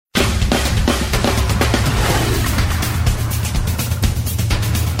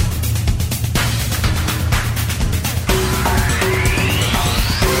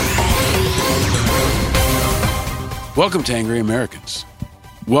Welcome to Angry Americans.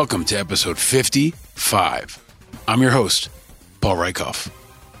 Welcome to episode 55. I'm your host, Paul Rieckhoff.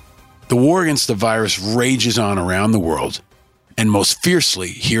 The war against the virus rages on around the world, and most fiercely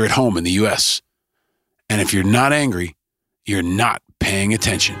here at home in the U.S. And if you're not angry, you're not paying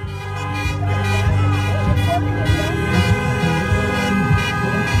attention.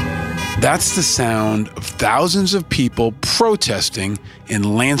 That's the sound of thousands of people protesting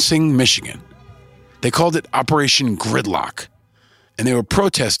in Lansing, Michigan. They called it Operation Gridlock, and they were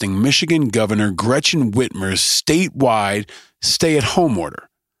protesting Michigan Governor Gretchen Whitmer's statewide stay-at-home order.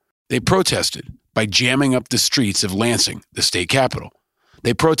 They protested by jamming up the streets of Lansing, the state capital.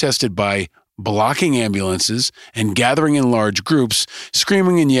 They protested by blocking ambulances and gathering in large groups,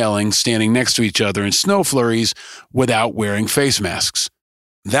 screaming and yelling, standing next to each other in snow flurries without wearing face masks.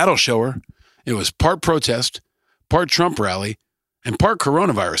 That'll show her. It was part protest, part Trump rally, and part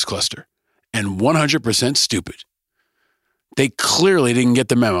coronavirus cluster, and 100% stupid. They clearly didn't get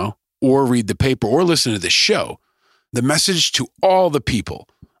the memo, or read the paper, or listen to the show. The message to all the people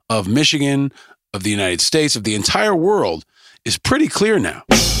of Michigan, of the United States, of the entire world is pretty clear now.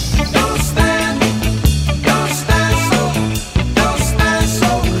 Don't stand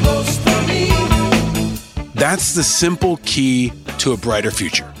so close to me. That's the simple key to a brighter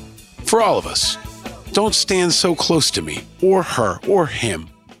future. For all of us, don't stand so close to me, or her, or him,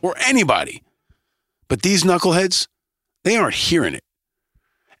 or anybody. But these knuckleheads, they aren't hearing it.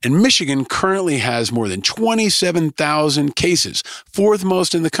 And Michigan currently has more than 27,000 cases, fourth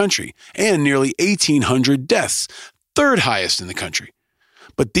most in the country, and nearly 1,800 deaths, third highest in the country.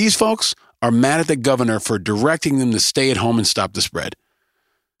 But these folks are mad at the governor for directing them to stay at home and stop the spread.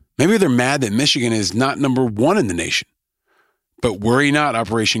 Maybe they're mad that Michigan is not number one in the nation. But worry not,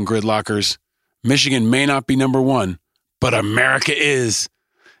 Operation Gridlockers. Michigan may not be number one, but America is.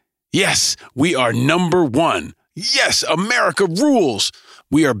 Yes, we are number one. Yes, America rules.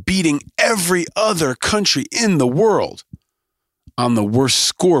 We are beating every other country in the world on the worst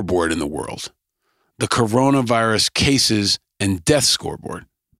scoreboard in the world, the coronavirus cases and death scoreboard.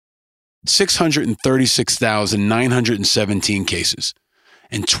 636,917 cases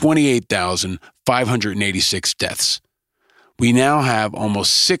and 28,586 deaths. We now have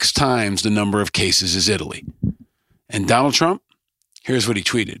almost 6 times the number of cases as Italy. And Donald Trump, here's what he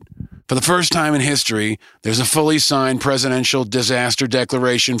tweeted. For the first time in history, there's a fully signed presidential disaster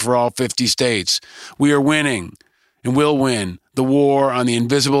declaration for all 50 states. We are winning and will win the war on the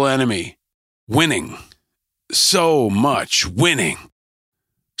invisible enemy. Winning. So much winning.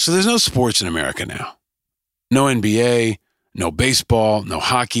 So there's no sports in America now. No NBA, no baseball, no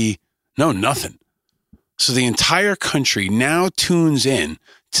hockey, no nothing. So the entire country now tunes in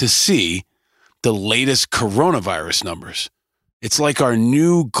to see the latest coronavirus numbers. It's like our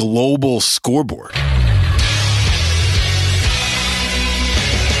new global scoreboard.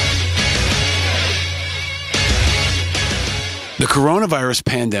 The coronavirus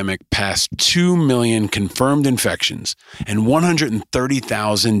pandemic passed 2 million confirmed infections and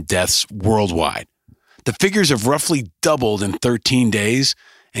 130,000 deaths worldwide. The figures have roughly doubled in 13 days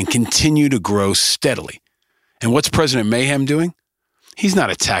and continue to grow steadily. And what's President Mayhem doing? He's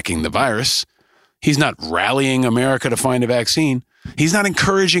not attacking the virus. He's not rallying America to find a vaccine. He's not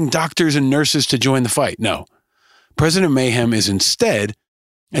encouraging doctors and nurses to join the fight. No. President Mayhem is instead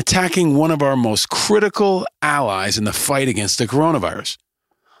attacking one of our most critical allies in the fight against the coronavirus,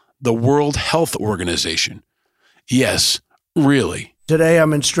 the World Health Organization. Yes, really. Today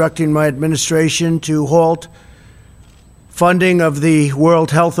I'm instructing my administration to halt funding of the World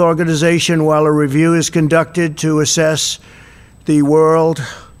Health Organization while a review is conducted to assess the World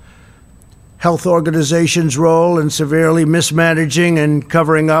Health Organization's role in severely mismanaging and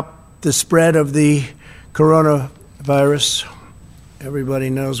covering up the spread of the coronavirus.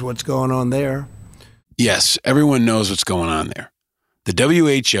 Everybody knows what's going on there. Yes, everyone knows what's going on there.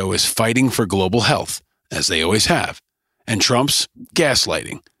 The WHO is fighting for global health, as they always have, and Trump's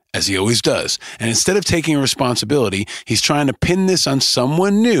gaslighting, as he always does. And instead of taking responsibility, he's trying to pin this on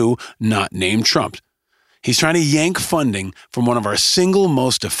someone new, not named Trump. He's trying to yank funding from one of our single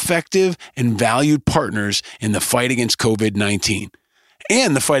most effective and valued partners in the fight against COVID-19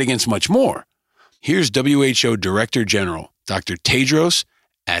 and the fight against much more. Here's WHO Director General, Dr. Tedros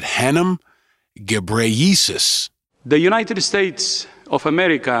Adhanom Ghebreyesus. The United States of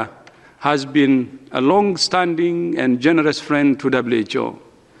America has been a long-standing and generous friend to WHO,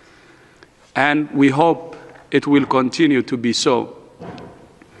 and we hope it will continue to be so.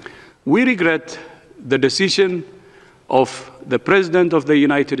 We regret the decision of the President of the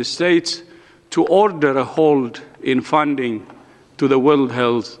United States to order a hold in funding to the World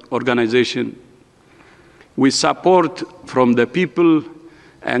Health Organization. With support from the people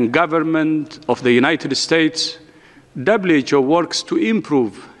and government of the United States, WHO works to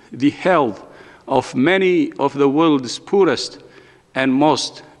improve the health of many of the world's poorest and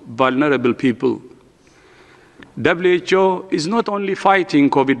most vulnerable people. WHO is not only fighting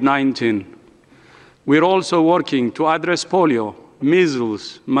COVID-19, we're also working to address polio,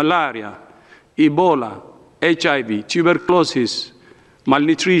 measles, malaria, Ebola, HIV, tuberculosis,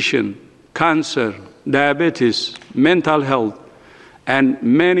 malnutrition, cancer, diabetes, mental health, and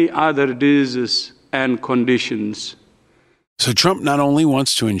many other diseases and conditions. So Trump not only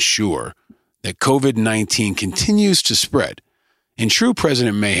wants to ensure that COVID-19 continues to spread, in true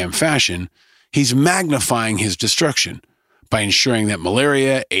President Mayhem fashion, he's magnifying his destruction by ensuring that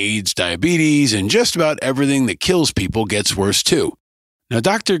malaria, AIDS, diabetes, and just about everything that kills people gets worse too. Now,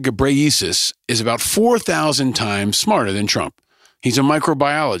 Dr. Ghebreyesus is about 4,000 times smarter than Trump. He's a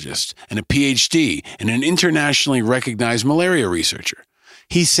microbiologist and a PhD and an internationally recognized malaria researcher.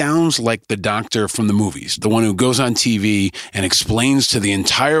 He sounds like the doctor from the movies, the one who goes on TV and explains to the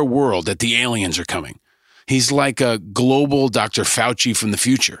entire world that the aliens are coming. He's like a global Dr. Fauci from the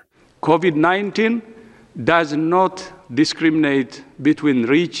future. COVID-19 does not discriminate between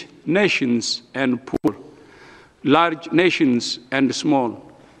rich nations and poor, large nations and small.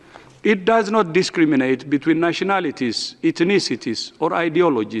 It does not discriminate between nationalities, ethnicities, or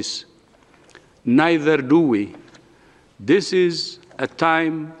ideologies. Neither do we. This is a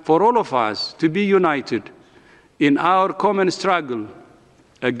time for all of us to be united in our common struggle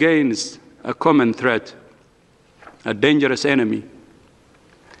against a common threat, a dangerous enemy.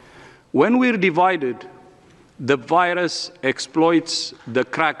 When we're divided, the virus exploits the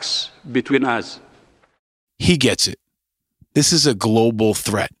cracks between us. He gets it. This is a global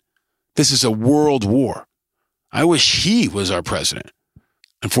threat. This is a world war. I wish he was our president.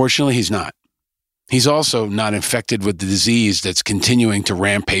 Unfortunately, he's not. He's also not infected with the disease that's continuing to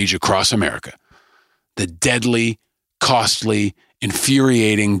rampage across America. The deadly, costly,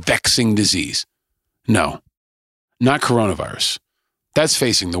 infuriating, vexing disease. No, not coronavirus. That's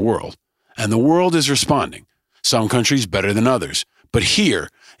facing the world. And the world is responding. Some countries better than others. But here,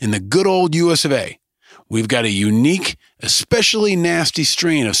 in the good old US of A, we've got a unique, especially nasty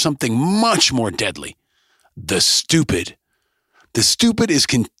strain of something much more deadly. The stupid. The stupid is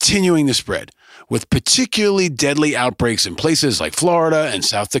continuing to spread, with particularly deadly outbreaks in places like Florida and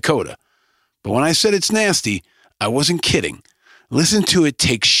South Dakota. But when I said it's nasty, I wasn't kidding. Listen to it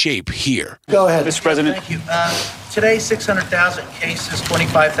take shape here. Go ahead. Mr. President. Thank you. Today, 600,000 cases,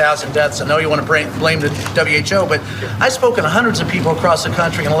 25,000 deaths. I know you want to blame the WHO, but I've spoken to hundreds of people across the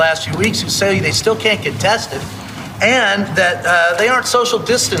country in the last few weeks who say they still can't get tested and that they aren't social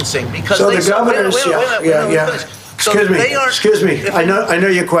distancing because So they... the governors, Excuse me. I know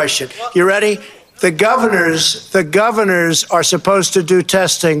your question. You ready? The governors are supposed to do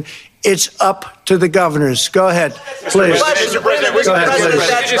testing. It's up to the governors. Go ahead, please. Mr. President, Go ahead, please.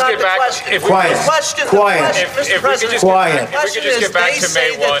 If we could just get back to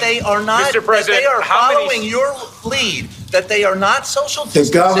May 1. They are not, Mr. President, they are following your lead, that they are not social The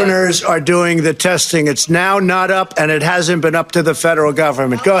distancing. governors are doing the testing. It's now not up, and it hasn't been up to the federal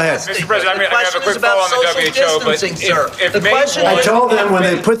government. Go ahead. Mr. President, I have a quick follow on the WHO, but if May 1... I told them when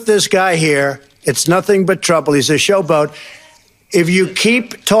they put this guy here, it's nothing but trouble. He's a showboat. If you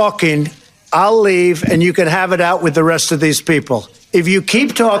keep talking, I'll leave, and you can have it out with the rest of these people. If you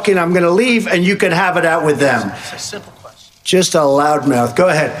keep talking, I'm going to leave, and you can have it out with them. It's a simple question. Just a loudmouth. Go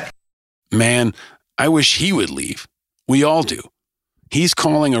ahead. Man, I wish he would leave. We all do. He's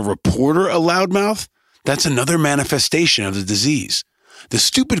calling a reporter a loudmouth? That's another manifestation of the disease. The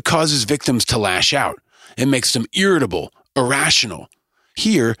stupid causes victims to lash out. It makes them irritable, irrational.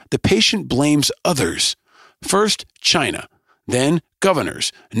 Here, the patient blames others. First, China. Then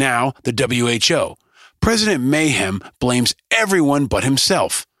governors, now the WHO. President Mayhem blames everyone but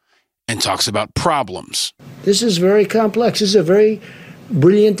himself and talks about problems. This is very complex. This is a very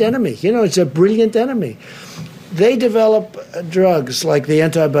brilliant enemy. It's a brilliant enemy. They develop drugs like the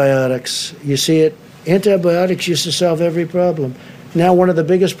antibiotics. You see it. Antibiotics used to solve every problem. Now one of the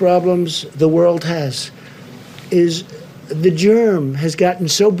biggest problems the world has is the germ has gotten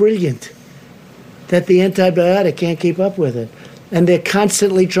so brilliant that the antibiotic can't keep up with it. And they're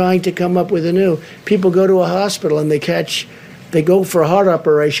constantly trying to come up with a new. People go to a hospital and they go for a heart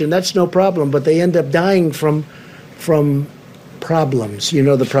operation. That's no problem, but they end up dying from problems. You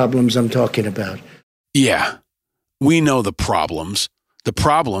know the problems I'm talking about. Yeah, we know the problems. The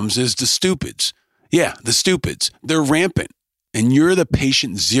problems is the stupids. Yeah, the stupids. They're rampant. And you're the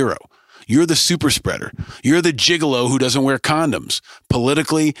patient zero. You're the super spreader. You're the gigolo who doesn't wear condoms,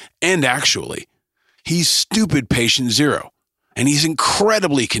 politically and actually. He's stupid patient zero. And he's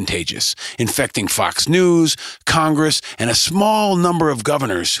incredibly contagious, infecting Fox News, Congress, and a small number of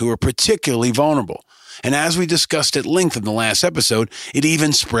governors who are particularly vulnerable. And as we discussed at length in the last episode, it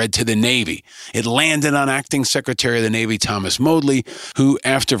even spread to the Navy. It landed on Acting Secretary of the Navy Thomas Modly, who,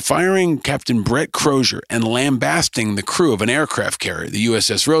 after firing Captain Brett Crozier and lambasting the crew of an aircraft carrier, the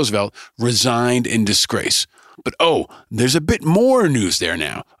USS Roosevelt, resigned in disgrace. But there's a bit more news there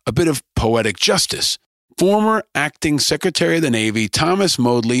now, a bit of poetic justice. Former Acting Secretary of the Navy Thomas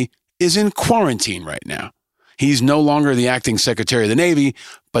Modly is in quarantine right now. He's no longer the Acting Secretary of the Navy,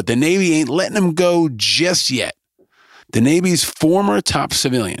 but the Navy ain't letting him go just yet. The Navy's former top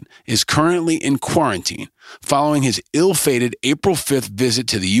civilian is currently in quarantine following his ill-fated April 5th visit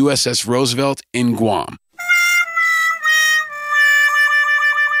to the USS Roosevelt in Guam.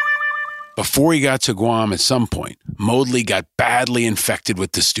 Before he got to Guam at some point, Modly got badly infected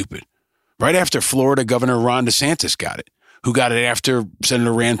with the stupid. Right after Florida Governor Ron DeSantis got it, who got it after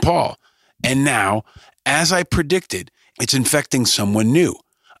Senator Rand Paul. And now, as I predicted, it's infecting someone new,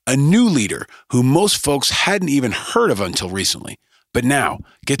 a new leader who most folks hadn't even heard of until recently, but now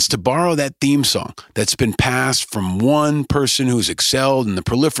gets to borrow that theme song that's been passed from one person who's excelled in the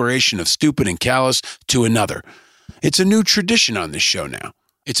proliferation of stupid and callous to another. It's a new tradition on this show now.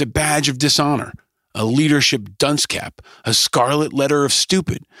 It's a badge of dishonor, a leadership dunce cap, a scarlet letter of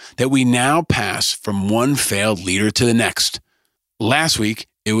stupid that we now pass from one failed leader to the next. Last week,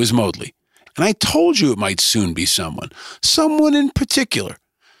 it was Modly. And I told you it might soon be someone in particular.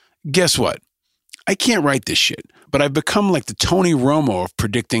 Guess what? I can't write this shit, but I've become like the Tony Romo of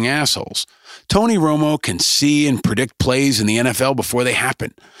predicting assholes. Tony Romo can see and predict plays in the NFL before they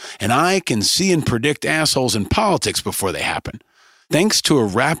happen. And I can see and predict assholes in politics before they happen. Thanks to a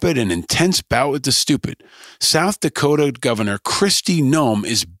rapid and intense bout with the stupid, South Dakota Governor Kristi Noem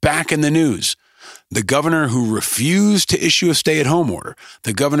is back in the news. The governor who refused to issue a stay-at-home order,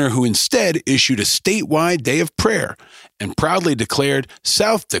 the governor who instead issued a statewide day of prayer and proudly declared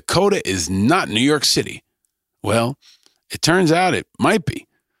South Dakota is not New York City. Well, it turns out it might be.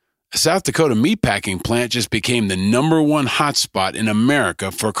 A South Dakota meatpacking plant just became the #1 hotspot in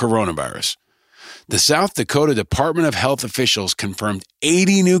America for coronavirus. The South Dakota Department of Health officials confirmed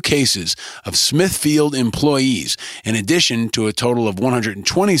 80 new cases of Smithfield employees, in addition to a total of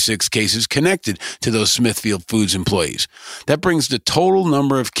 126 cases connected to those Smithfield Foods employees. That brings the total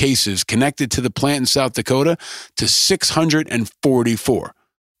number of cases connected to the plant in South Dakota to 644.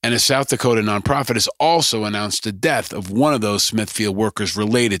 And a South Dakota nonprofit has also announced the death of one of those Smithfield workers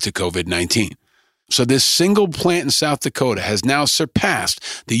related to COVID-19. So this single plant in South Dakota has now surpassed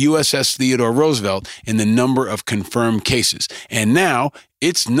the USS Theodore Roosevelt in the number of confirmed cases. And now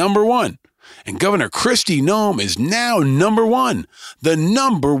it's #1. And Governor Kristi Noem is now #1, the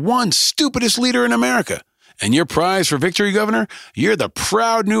 #1 stupidest leader in America. And your prize for victory, Governor? You're the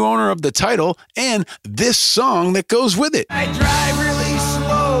proud new owner of the title and this song that goes with it. I drive really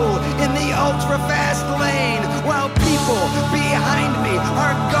slow in the ultra-fast lane while people behind me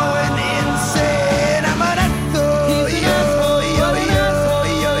are going insane.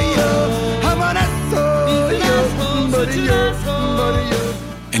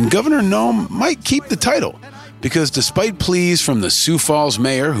 And Governor Noem might keep the title because despite pleas from the Sioux Falls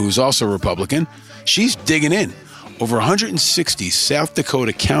mayor, who's also Republican, she's digging in. Over 160 South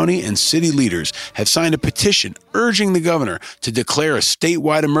Dakota county and city leaders have signed a petition urging the governor to declare a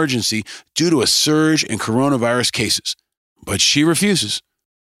statewide emergency due to a surge in coronavirus cases. But she refuses.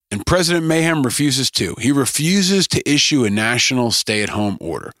 And President Mayhem refuses too. He refuses to issue a national stay-at-home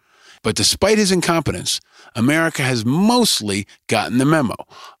order. But despite his incompetence, America has mostly gotten the memo.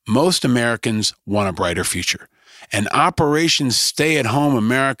 Most Americans want a brighter future. And Operation Stay at Home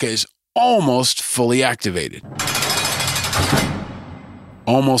America is almost fully activated.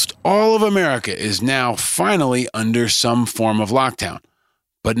 Almost all of America is now finally under some form of lockdown,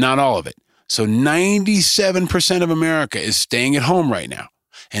 but not all of it. So 97% of America is staying at home right now.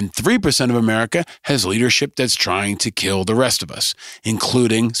 And 3% of America has leadership that's trying to kill the rest of us,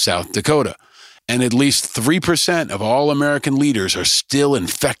 including South Dakota. And at least 3% of all American leaders are still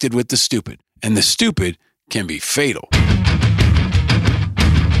infected with the stupid. And the stupid can be fatal.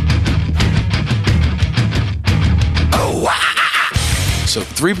 So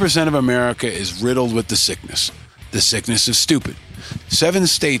 3% of America is riddled with the sickness of stupid. 7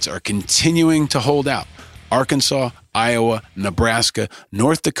 states are continuing to hold out. Arkansas, Iowa, Nebraska,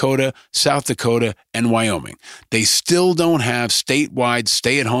 North Dakota, South Dakota, and Wyoming. They still don't have statewide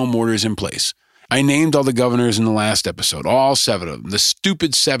stay-at-home orders in place. I named all the governors in the last episode, all 7 of them, the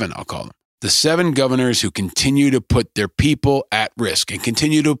stupid 7, I'll call them. The 7 governors who continue to put their people at risk and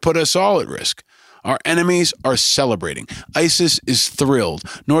continue to put us all at risk. Our enemies are celebrating. ISIS is thrilled.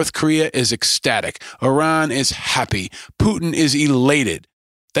 North Korea is ecstatic. Iran is happy. Putin is elated.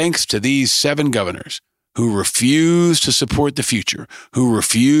 Thanks to these 7 governors who refuse to support the future, who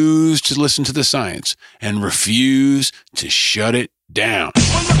refuse to listen to the science, and refuse to shut it down.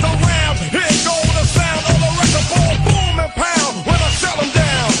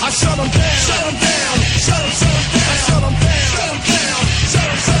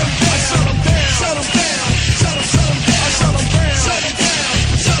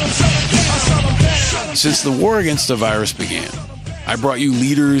 Since the war against the virus began, I brought you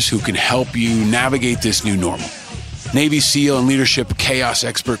leaders who can help you navigate this new normal. Navy SEAL and leadership chaos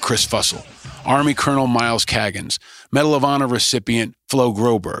expert Chris Fussell, Army Colonel Miles Kaggans, Medal of Honor recipient Flo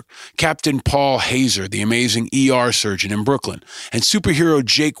Groberg, Captain Paul Hazer, the amazing ER surgeon in Brooklyn, and superhero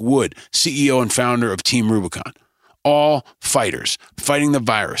Jake Wood, CEO and founder of Team Rubicon. All fighters, fighting the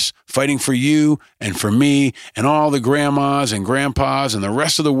virus, fighting for you and for me and all the grandmas and grandpas and the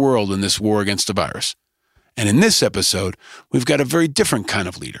rest of the world in this war against the virus. And in this episode, we've got a very different kind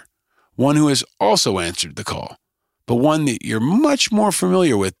of leader, one who has also answered the call, but one that you're much more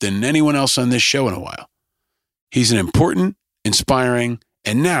familiar with than anyone else on this show in a while. He's an important, inspiring,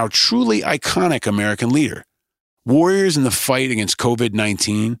 and now truly iconic American leader. Warriors in the fight against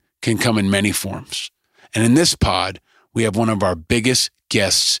COVID-19 can come in many forms. And in this pod, we have one of our biggest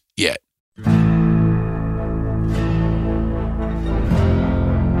guests yet.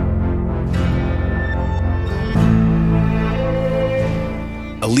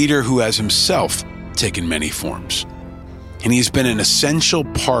 A leader who has himself taken many forms. And he's been an essential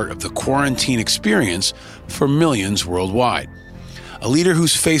part of the quarantine experience for millions worldwide. A leader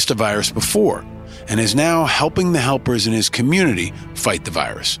who's faced a virus before and is now helping the helpers in his community fight the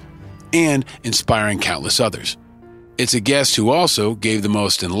virus and inspiring countless others. It's a guest who also gave the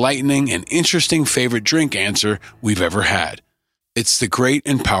most enlightening and interesting favorite drink answer we've ever had. It's the great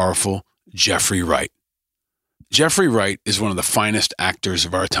and powerful Jeffrey Wright. Jeffrey Wright is one of the finest actors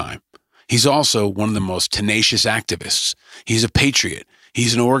of our time. He's also one of the most tenacious activists. He's a patriot.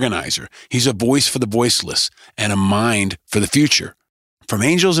 He's an organizer. He's a voice for the voiceless and a mind for the future. From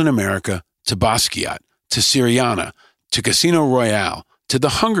Angels in America to Basquiat to Syriana to Casino Royale to The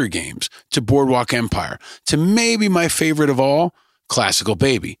Hunger Games to Boardwalk Empire to maybe my favorite of all, Classical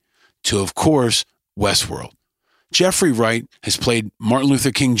Baby, to, of course, Westworld. Jeffrey Wright has played Martin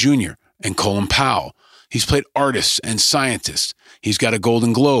Luther King Jr. and Colin Powell. He's played artists and scientists. He's got a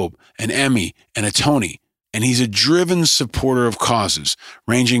Golden Globe, an Emmy, and a Tony. And he's a driven supporter of causes,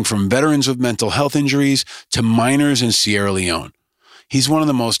 ranging from veterans with mental health injuries to miners in Sierra Leone. He's one of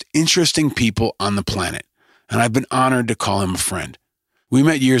the most interesting people on the planet, and I've been honored to call him a friend. We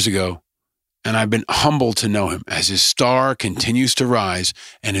met years ago, and I've been humbled to know him as his star continues to rise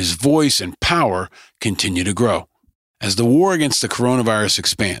and his voice and power continue to grow. As the war against the coronavirus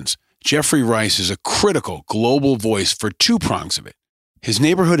expands, Jeffrey Wright is a critical global voice for 2 prongs of it. His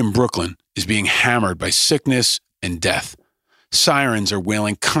neighborhood in Brooklyn is being hammered by sickness and death. Sirens are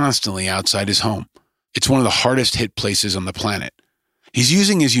wailing constantly outside his home. It's one of the hardest hit places on the planet. He's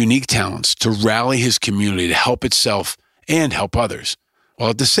using his unique talents to rally his community to help itself and help others. While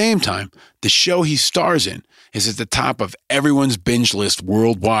at the same time, the show he stars in is at the top of everyone's binge list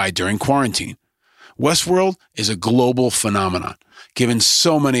worldwide during quarantine. Westworld is a global phenomenon, giving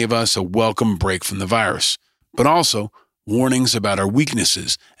so many of us a welcome break from the virus, but also warnings about our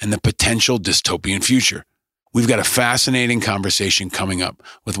weaknesses and the potential dystopian future. We've got a fascinating conversation coming up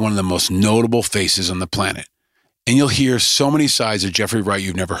with one of the most notable faces on the planet. And you'll hear so many sides of Jeffrey Wright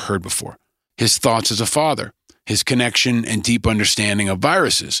you've never heard before. His thoughts as a father, his connection and deep understanding of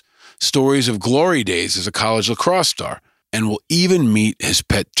viruses, stories of glory days as a college lacrosse star, and we'll even meet his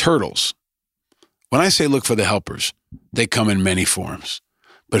pet turtles. When I say look for the helpers, they come in many forms,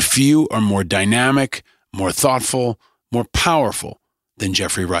 but few are more dynamic, more thoughtful, more powerful than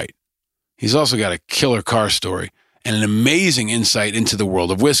Jeffrey Wright. He's also got a killer car story and an amazing insight into the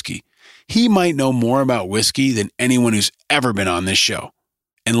world of whiskey. He might know more about whiskey than anyone who's ever been on this show.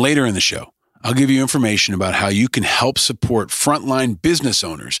 And later in the show, I'll give you information about how you can help support frontline business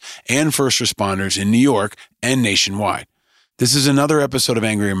owners and first responders in New York and nationwide. This is another episode of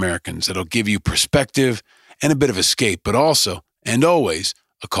Angry Americans that'll give you perspective and a bit of escape, but also, and always,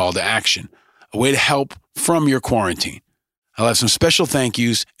 a call to action, a way to help from your quarantine. I'll have some special thank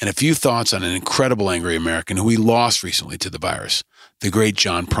yous and a few thoughts on an incredible Angry American who we lost recently to the virus, the great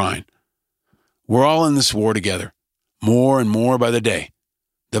John Prine. We're all in this war together, more and more by the day.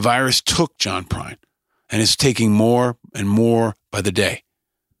 The virus took John Prine and is taking more and more by the day.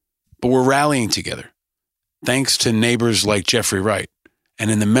 But we're rallying together, thanks to neighbors like Jeffrey Wright and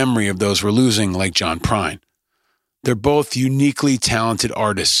in the memory of those we're losing, like John Prine. They're both uniquely talented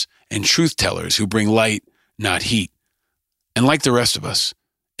artists and truth tellers who bring light, not heat. And like the rest of us,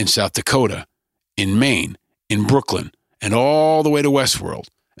 in South Dakota, in Maine, in Brooklyn, and all the way to Westworld,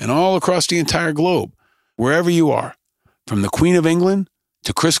 and all across the entire globe, wherever you are, from the Queen of England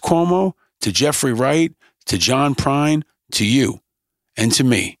to Chris Cuomo to Jeffrey Wright to John Prine to you and to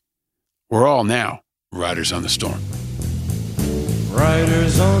me, we're all now riders on the storm.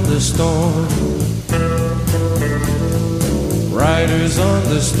 Riders on the storm. Riders on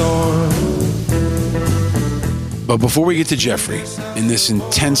the storm. But before we get to Jeffrey, in this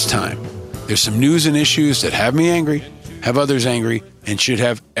intense time, there's some news and issues that have me angry, have others angry, and should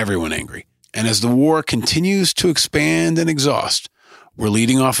have everyone angry. And as the war continues to expand and exhaust, we're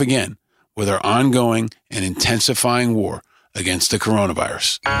leading off again with our ongoing and intensifying war against the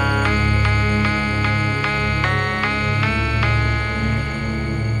coronavirus.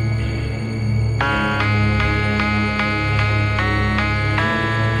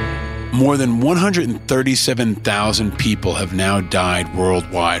 More than 137,000 people have now died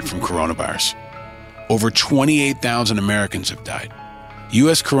worldwide from coronavirus. Over 28,000 Americans have died.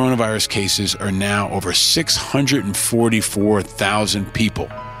 U.S. coronavirus cases are now over 644,000 people.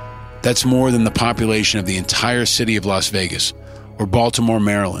 That's more than the population of the entire city of Las Vegas, or Baltimore,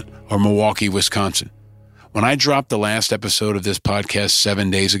 Maryland, or Milwaukee, Wisconsin. When I dropped the last episode of this podcast 7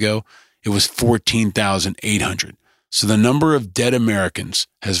 days ago, it was 14,800. So the number of dead Americans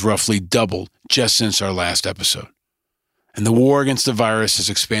has roughly doubled just since our last episode. And the war against the virus has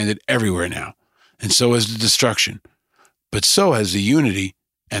expanded everywhere now, and so has the destruction. But so has the unity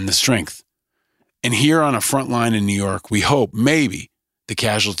and the strength. And here on a front line in New York, we hope maybe the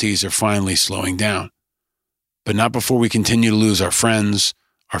casualties are finally slowing down. But not before we continue to lose our friends,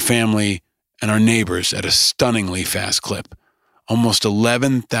 our family, and our neighbors at a stunningly fast clip. Almost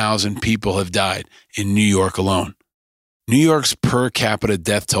 11,000 people have died in New York alone. New York's per capita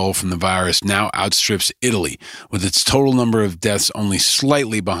death toll from the virus now outstrips Italy, with its total number of deaths only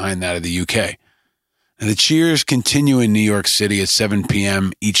slightly behind that of the UK. And the cheers continue in New York City at 7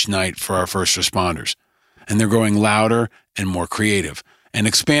 p.m. each night for our first responders. And they're growing louder and more creative and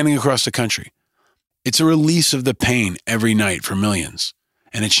expanding across the country. It's a release of the pain every night for millions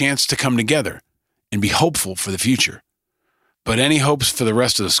and a chance to come together and be hopeful for the future. But any hopes for the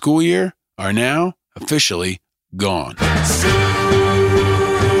rest of the school year are now officially gone.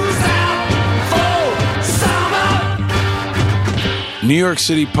 New York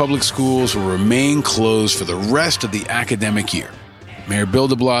City public schools will remain closed for the rest of the academic year. Mayor Bill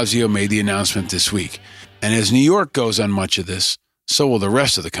de Blasio made the announcement this week. And as New York goes on much of this, so will the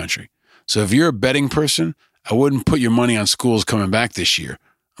rest of the country. So if you're a betting person, I wouldn't put your money on schools coming back this year,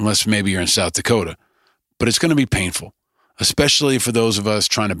 unless maybe you're in South Dakota. But it's going to be painful, especially for those of us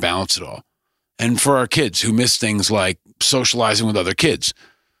trying to balance it all. And for our kids who miss things like socializing with other kids.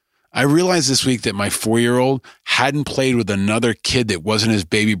 I realized this week that my 4-year-old hadn't played with another kid that wasn't his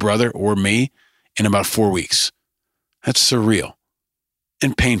baby brother or me in about 4 weeks. That's surreal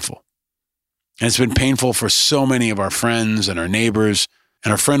and painful. And it's been painful for so many of our friends and our neighbors.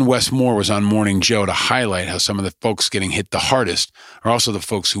 And our friend Wes Moore was on Morning Joe to highlight how some of the folks getting hit the hardest are also the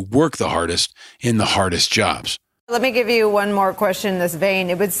folks who work the hardest in the hardest jobs. Let me give you one more question in this vein.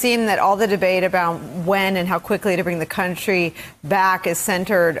 It would seem that all the debate about when and how quickly to bring the country back is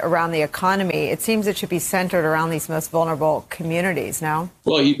centered around the economy. It seems it should be centered around these most vulnerable communities, no?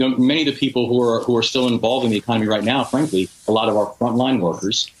 Well, many of the people who are still involved in the economy right now, frankly, a lot of our frontline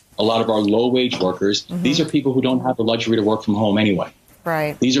workers, a lot of our low-wage workers, these are people who don't have the luxury to work from home anyway.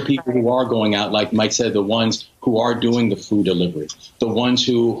 Right. These are people who are going out, like Mike said, the ones who are doing the food delivery, the ones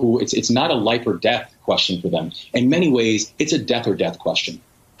who it's not a life or death question for them. In many ways, it's a death or death question.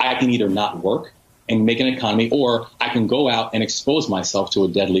 I can either not work and make an economy, or I can go out and expose myself to a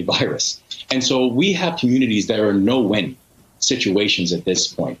deadly virus. And so we have communities that are no-win situations at this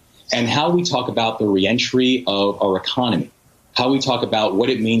point. And how we talk about the reentry of our economy, how we talk about what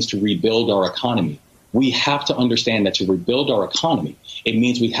it means to rebuild our economy, we have to understand that to rebuild our economy, it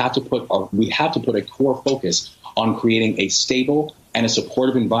means we have to put a core focus on creating a stable and a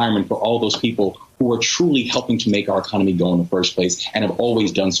supportive environment for all those people who are truly helping to make our economy go in the first place and have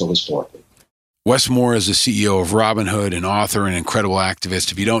always done so historically. Wes Moore is the CEO of Robinhood, an author and incredible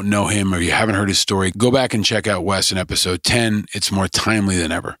activist. If you don't know him or you haven't heard his story, go back and check out Wes in episode 10. It's more timely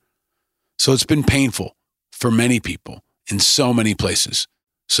than ever. So it's been painful for many people in so many places.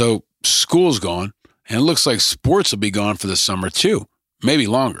 So school's gone, and it looks like sports will be gone for the summer too, maybe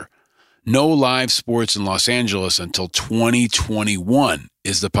longer. No live sports in Los Angeles until 2021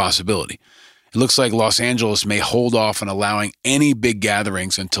 is the possibility. It looks like Los Angeles may hold off on allowing any big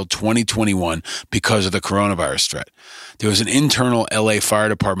gatherings until 2021 because of the coronavirus threat. There was an internal LA Fire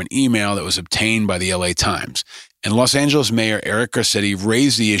Department email that was obtained by the LA Times. And Los Angeles Mayor Eric Garcetti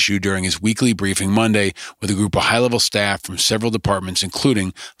raised the issue during his weekly briefing Monday with a group of high-level staff from several departments,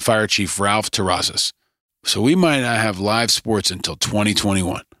 including Fire Chief Ralph Terrazas. So we might not have live sports until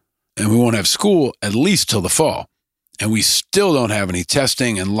 2021. And we won't have school at least till the fall. And we still don't have any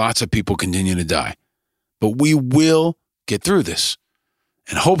testing, and lots of people continue to die. But we will get through this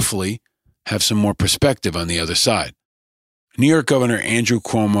and hopefully have some more perspective on the other side. New York Governor Andrew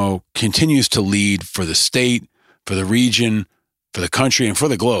Cuomo continues to lead for the state, for the region, for the country, and for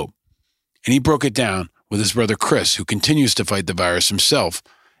the globe. And he broke it down with his brother Chris, who continues to fight the virus himself.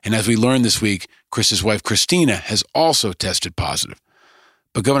 And as we learned this week, Chris's wife Christina has also tested positive.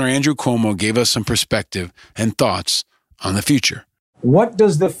 But Governor Andrew Cuomo gave us some perspective and thoughts on the future. What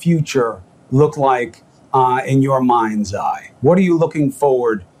does the future look like in your mind's eye? What are you looking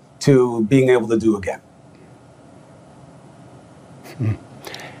forward to being able to do again?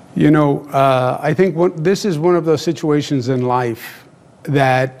 You know, I think this is one of those situations in life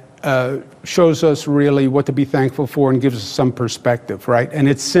that shows us really what to be thankful for and gives us some perspective, right? And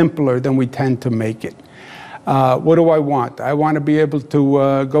it's simpler than we tend to make it. What do I want? I want to be able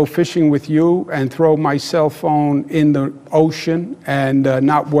to go fishing with you and throw my cell phone in the ocean and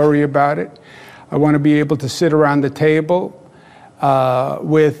not worry about it. I want to be able to sit around the table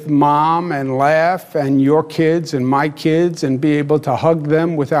with mom and laugh and your kids and my kids and be able to hug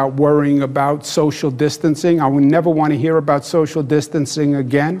them without worrying about social distancing. I would never want to hear about social distancing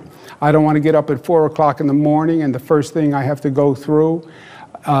again. I don't want to get up at 4 o'clock in the morning and the first thing I have to go through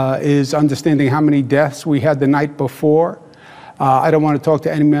is understanding how many deaths we had the night before. I don't want to talk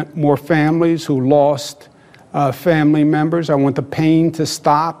to any more families who lost family members. I want the pain to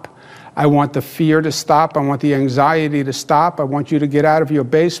stop. I want the fear to stop. I want the anxiety to stop. I want you to get out of your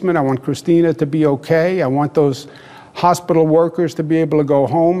basement. I want Christina to be okay. I want those hospital workers to be able to go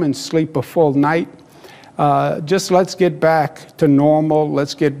home and sleep a full night. Just let's get back to normal.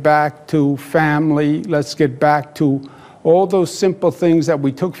 Let's get back to family. Let's get back to all those simple things that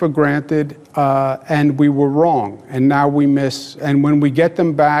we took for granted and we were wrong and now we miss. And when we get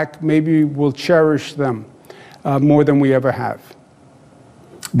them back, maybe we'll cherish them more than we ever have.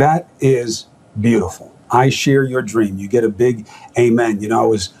 That is beautiful. I share your dream. You get a big amen. You know, I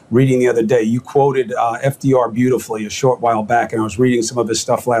was reading the other day, you quoted FDR beautifully a short while back, and I was reading some of his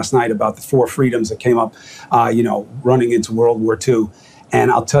stuff last night about the 4 freedoms that came up, running into World War II.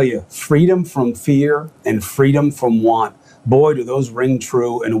 And I'll tell you, freedom from fear and freedom from want, boy, do those ring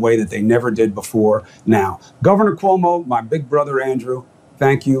true in a way that they never did before now. Governor Cuomo, my big brother Andrew,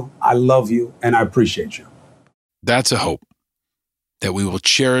 thank you. I love you, and I appreciate you. That's a hope, that we will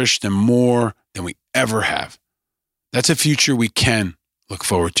cherish them more than we ever have. That's a future we can look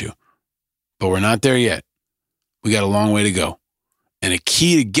forward to. But we're not there yet. We got a long way to go. And a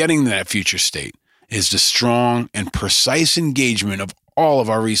key to getting to that future state is the strong and precise engagement of all of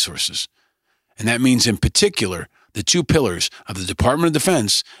our resources. And that means in particular the 2 pillars of the Department of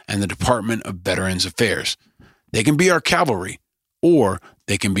Defense and the Department of Veterans Affairs. They can be our cavalry, or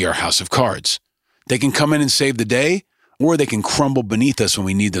they can be our house of cards. They can come in and save the day, or they can crumble beneath us when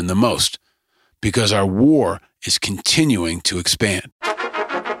we need them the most, because our war is continuing to expand.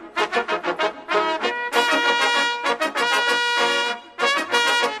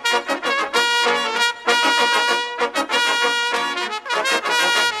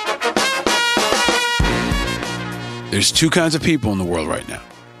 There's 2 kinds of people in the world right now.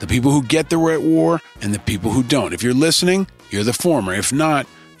 The people who get that we're at war and the people who don't. If you're listening, you're the former. If not,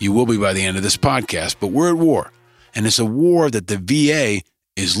 you will be by the end of this podcast. But we're at war. And it's a war that the VA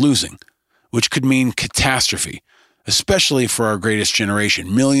is losing, which could mean catastrophe, especially for our greatest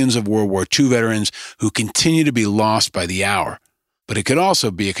generation, millions of World War II veterans who continue to be lost by the hour. But it could also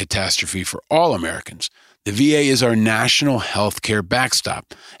be a catastrophe for all Americans. The VA is our national health care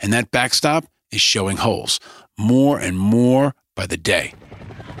backstop, and that backstop is showing holes, more and more by the day.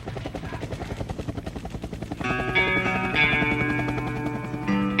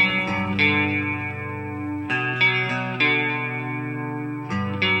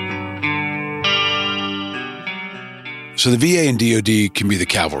 So the VA and DoD can be the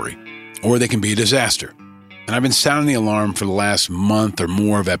cavalry, or they can be a disaster. And I've been sounding the alarm for the last month or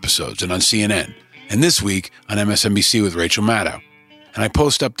more of episodes, and on CNN, and this week on MSNBC with Rachel Maddow. And I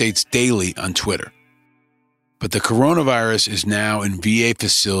post updates daily on Twitter. But the coronavirus is now in VA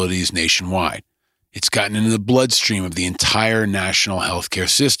facilities nationwide. It's gotten into the bloodstream of the entire national healthcare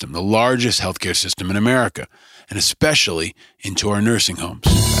system, the largest healthcare system in America, and especially into our nursing homes.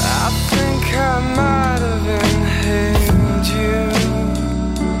 I think I might have inhaled you.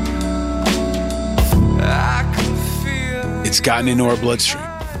 I can feel It's gotten into our bloodstream,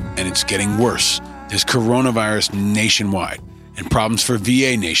 and it's getting worse. There's coronavirus nationwide and problems for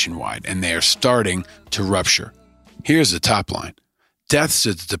VA nationwide, and they are starting to rupture. Here's the top line. Deaths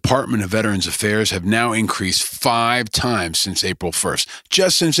at the Department of Veterans Affairs have now increased 5 times since April 1st.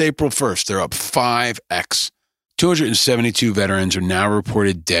 Just since April 1st, they're up 5x. 272 veterans are now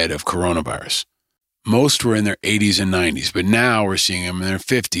reported dead of coronavirus. Most were in their 80s and 90s, but now we're seeing them in their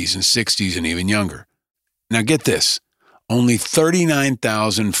 50s and 60s and even younger. Now get this. Only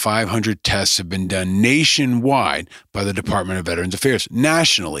 39,500 tests have been done nationwide by the Department of Veterans Affairs,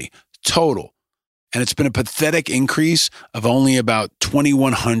 nationally, total. And it's been a pathetic increase of only about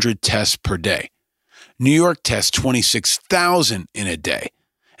 2,100 tests per day. New York tests 26,000 in a day.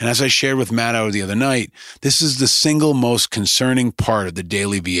 And as I shared with Maddow the other night, this is the single most concerning part of the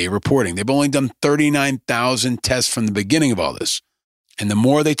daily VA reporting. They've only done 39,000 tests from the beginning of all this. And the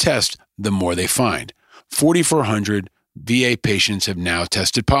more they test, the more they find. 4,400 VA patients have now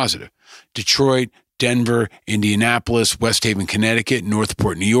tested positive. Detroit, Denver, Indianapolis, West Haven, Connecticut,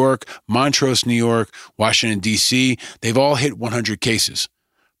 Northport, New York, Montrose, New York, Washington, D.C., they've all hit 100 cases.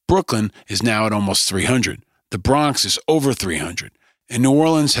 Brooklyn is now at almost 300. The Bronx is over 300. And New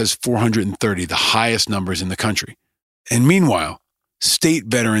Orleans has 430, the highest numbers in the country. And meanwhile, state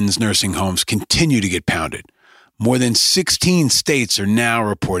veterans nursing homes continue to get pounded. More than 16 states are now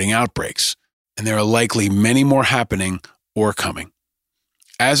reporting outbreaks, and there are likely many more happening or coming.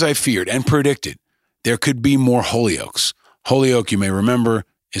 As I feared and predicted, there could be more Holyoaks. Holyoke, you may remember,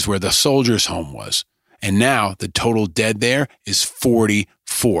 is where the soldiers' home was. And now the total dead there is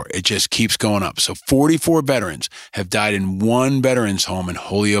 44. It just keeps going up. So 44 veterans have died in one veterans home in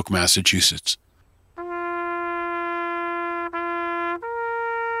Holyoke, Massachusetts.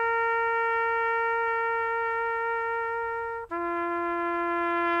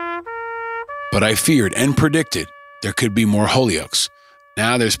 But I feared and predicted there could be more Holyokes.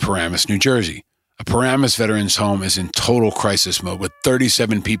 Now there's Paramus, New Jersey. A Paramus veterans home is in total crisis mode with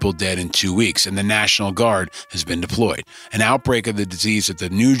 37 people dead in 2 weeks, and the National Guard has been deployed. An outbreak of the disease at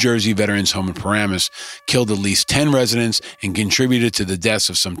the New Jersey veterans home in Paramus killed at least 10 residents and contributed to the deaths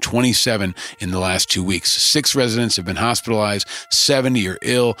of some 27 in the last 2 weeks. 6 residents have been hospitalized, 70 are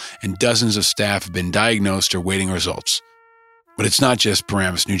ill, and dozens of staff have been diagnosed or waiting results. But it's not just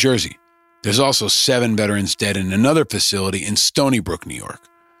Paramus, New Jersey. There's also 7 veterans dead in another facility in Stony Brook, New York.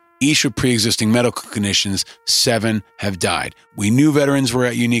 Each with pre-existing medical conditions, 7 have died. We knew veterans were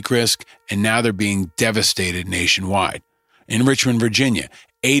at unique risk, and now they're being devastated nationwide. In Richmond, Virginia,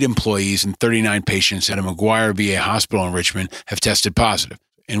 8 employees and 39 patients at a McGuire VA hospital in Richmond have tested positive.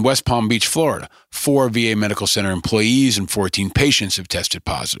 In West Palm Beach, Florida, 4 VA Medical Center employees and 14 patients have tested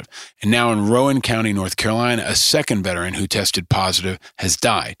positive. And now in Rowan County, North Carolina, a second veteran who tested positive has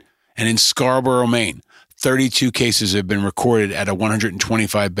died. And in Scarborough, Maine, 32 cases have been recorded at a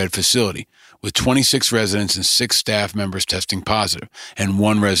 125-bed facility, with 26 residents and 6 staff members testing positive, and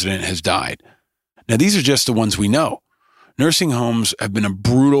 1 resident has died. Now, these are just the ones we know. Nursing homes have been a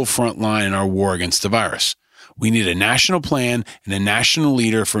brutal front line in our war against the virus. We need a national plan and a national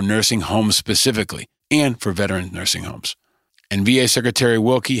leader for nursing homes specifically, and for veteran nursing homes. And VA Secretary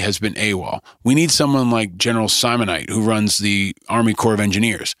Wilkie has been AWOL. We need someone like General Simonite, who runs the Army Corps of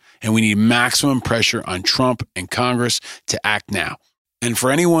Engineers. And we need maximum pressure on Trump and Congress to act now. And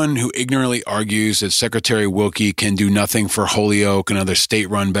for anyone who ignorantly argues that Secretary Wilkie can do nothing for Holyoke and other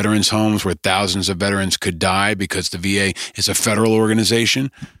state-run veterans homes where thousands of veterans could die because the VA is a federal organization,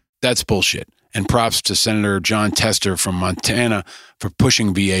 that's bullshit. And props to Senator John Tester from Montana for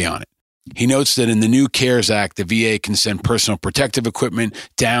pushing VA on it. He notes that in the new CARES Act, the VA can send personal protective equipment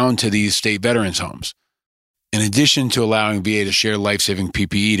down to these state veterans homes. In addition to allowing VA to share life-saving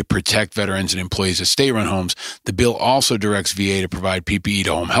PPE to protect veterans and employees of state-run homes, the bill also directs VA to provide PPE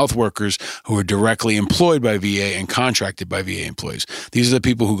to home health workers who are directly employed by VA and contracted by VA employees. These are the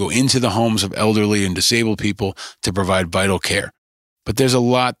people who go into the homes of elderly and disabled people to provide vital care. But there's a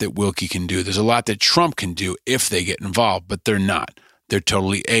lot that Wilkie can do. There's a lot that Trump can do if they get involved, but they're not. They're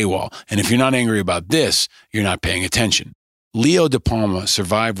totally AWOL. And if you're not angry about this, you're not paying attention. Leo DePalma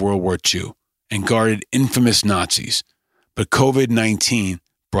survived World War II and guarded infamous Nazis, but COVID-19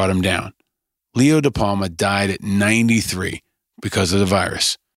 brought him down. Leo DePalma died at 93 because of the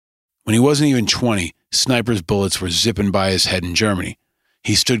virus. When he wasn't even 20, snipers' bullets were zipping by his head in Germany.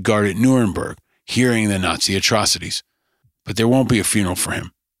 He stood guard at Nuremberg, hearing the Nazi atrocities. But there won't be a funeral for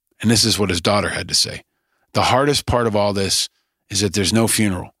him. And this is what his daughter had to say. The hardest part of all this is that there's no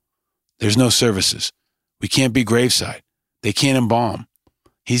funeral. There's no services. We can't be graveside. They can't embalm.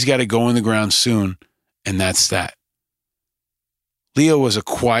 He's got to go in the ground soon, and that's that. Leo was a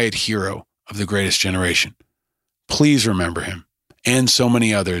quiet hero of the greatest generation. Please remember him and so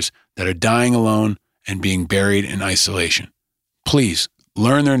many others that are dying alone and being buried in isolation. Please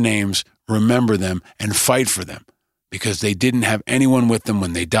learn their names, remember them, and fight for them because they didn't have anyone with them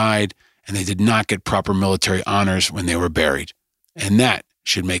when they died and they did not get proper military honors when they were buried. And that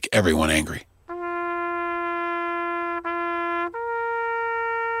should make everyone angry.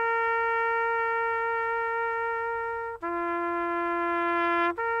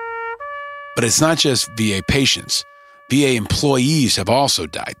 But it's not just VA patients. VA employees have also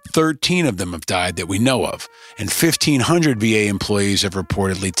died. 13 of them have died that we know of. And 1,500 VA employees have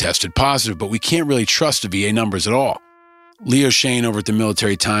reportedly tested positive, but we can't really trust the VA numbers at all. Leo Shane over at the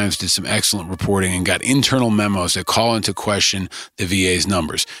Military Times did some excellent reporting and got internal memos that call into question the VA's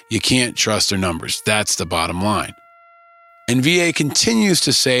numbers. You can't trust their numbers. That's the bottom line. And VA continues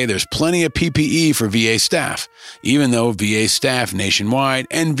to say there's plenty of PPE for VA staff, even though VA staff nationwide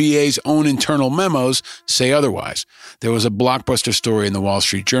and VA's own internal memos say otherwise. There was a blockbuster story in the Wall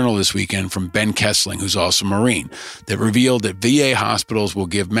Street Journal this weekend from Ben Kessling, who's also a Marine, that revealed that VA hospitals will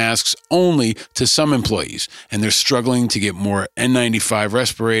give masks only to some employees, and they're struggling to get more N95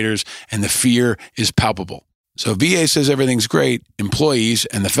 respirators, and the fear is palpable. So VA says everything's great. Employees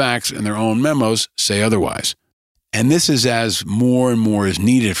and the facts in their own memos say otherwise. And this is as more and more is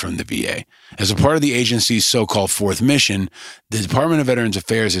needed from the VA. As a part of the agency's so-called fourth mission, the Department of Veterans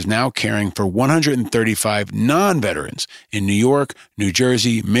Affairs is now caring for 135 non-veterans in New York, New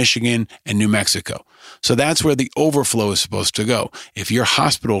Jersey, Michigan, and New Mexico. So that's where the overflow is supposed to go. If your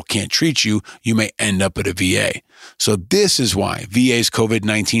hospital can't treat you, you may end up at a VA. So this is why VA's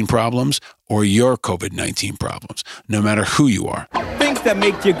COVID-19 problems or your COVID-19 problems, no matter who you are. Things that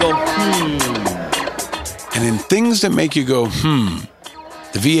make you go, And in things that make you go,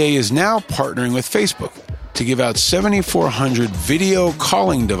 the VA is now partnering with Facebook to give out 7,400 video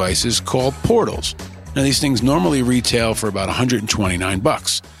calling devices called Portals. Now, these things normally retail for about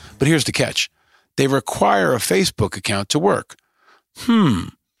 $129. But here's the catch. They require a Facebook account to work.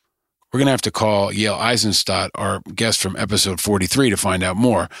 We're going to have to call Yael Eisenstadt, our guest from episode 43, to find out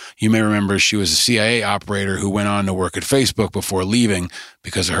more. You may remember she was a CIA operator who went on to work at Facebook before leaving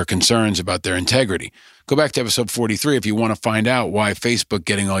because of her concerns about their integrity. Go back to episode 43 if you want to find out why Facebook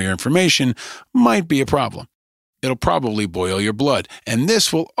getting all your information might be a problem. It'll probably boil your blood, and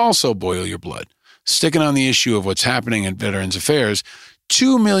this will also boil your blood. Sticking on the issue of what's happening in Veterans Affairs,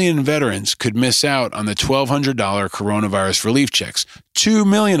 2 million veterans could miss out on the $1,200 coronavirus relief checks. 2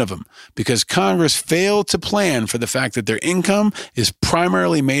 million of them, because Congress failed to plan for the fact that their income is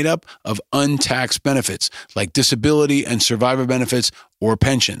primarily made up of untaxed benefits, like disability and survivor benefits or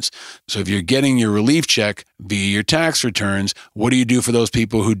pensions. So if you're getting your relief check via your tax returns, what do you do for those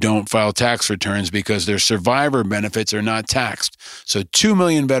people who don't file tax returns because their survivor benefits are not taxed? So 2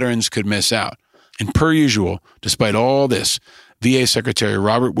 million veterans could miss out. And per usual, despite all this, VA Secretary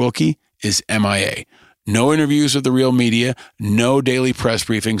Robert Wilkie is MIA. No interviews with the real media, no daily press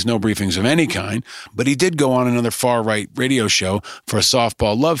briefings, no briefings of any kind. But he did go on another far-right radio show for a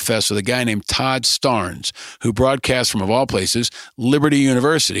softball love fest with a guy named Todd Starnes, who broadcasts from, of all places, Liberty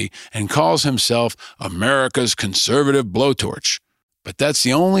University and calls himself America's conservative blowtorch. But that's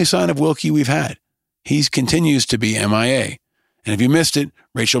the only sign of Wilkie we've had. He continues to be MIA. And if you missed it,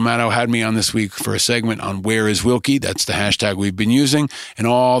 Rachel Maddow had me on this week for a segment on Where is Wilkie? That's the hashtag we've been using, and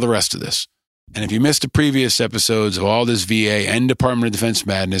all the rest of this. And if you missed the previous episodes of all this VA and Department of Defense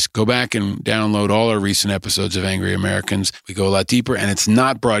madness, go back and download all our recent episodes of Angry Americans. We go a lot deeper, and it's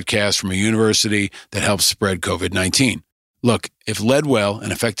not broadcast from a university that helps spread COVID-19. Look, if led well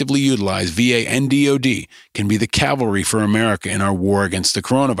and effectively utilized, VA and DOD can be the cavalry for America in our war against the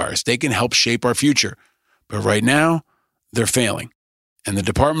coronavirus. They can help shape our future. But right now, they're failing. And the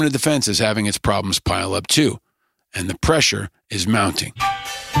Department of Defense is having its problems pile up too. And the pressure is mounting.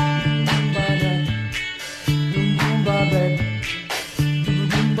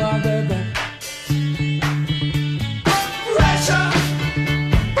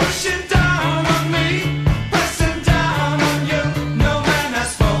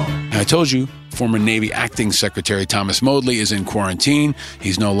 I told you, former Navy Acting Secretary Thomas Modly is in quarantine.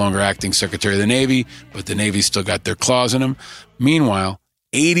 He's no longer Acting Secretary of the Navy, but the Navy's still got their claws in him. Meanwhile,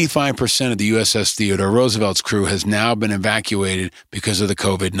 85% of the USS Theodore Roosevelt's crew has now been evacuated because of the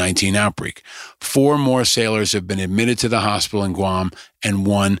COVID-19 outbreak. 4 more sailors have been admitted to the hospital in Guam, and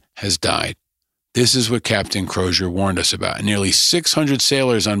 1 has died. This is what Captain Crozier warned us about. Nearly 600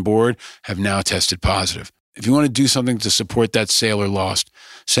 sailors on board have now tested positive. If you want to do something to support that sailor lost,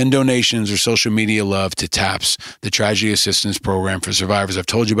 Send donations or social media love to TAPS, the Tragedy Assistance Program for Survivors. I've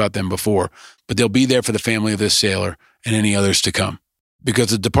told you about them before, but they'll be there for the family of this sailor and any others to come.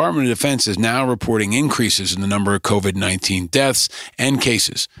 Because the Department of Defense is now reporting increases in the number of COVID-19 deaths and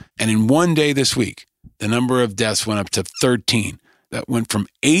cases. And in one day this week, the number of deaths went up to 13. That went from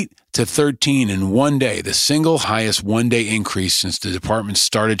 8 to 13 in one day, the single highest one-day increase since the department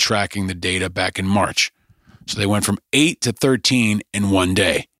started tracking the data back in March. So they went from 8 to 13 in one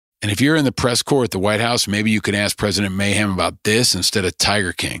day. And if you're in the press corps at the White House, maybe you could ask President Mayhem about this instead of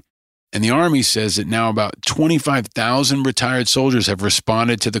Tiger King. And the Army says that now about 25,000 retired soldiers have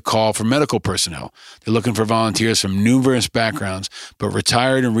responded to the call for medical personnel. They're looking for volunteers from numerous backgrounds, but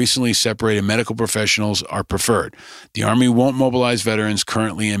retired and recently separated medical professionals are preferred. The Army won't mobilize veterans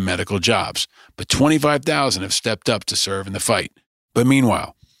currently in medical jobs, but 25,000 have stepped up to serve in the fight. But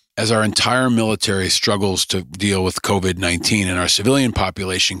meanwhile, as our entire military struggles to deal with COVID-19 and our civilian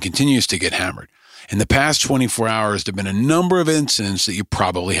population continues to get hammered, in the past 24 hours, there have been a number of incidents that you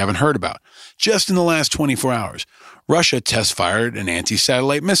probably haven't heard about. Just in the last 24 hours, Russia test-fired an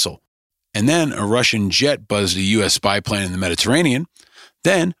anti-satellite missile. And then a Russian jet buzzed a U.S. spy plane in the Mediterranean.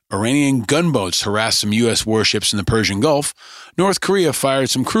 Then Iranian gunboats harassed some U.S. warships in the Persian Gulf. North Korea fired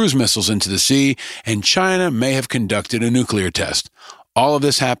some cruise missiles into the sea. And China may have conducted a nuclear test. All of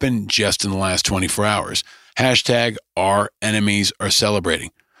this happened just in the last 24 hours. Hashtag our enemies are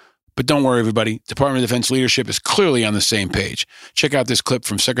celebrating. But don't worry, everybody. Department of Defense leadership is clearly on the same page. Check out this clip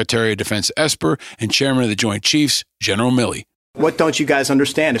from Secretary of Defense Esper and Chairman of the Joint Chiefs, General Milley. What don't you guys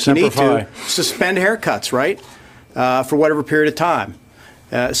understand? If you need to, suspend haircuts, right, for whatever period of time.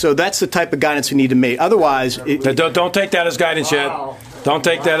 So that's the type of guidance we need to make. Otherwise... Don't take that as guidance yet. Don't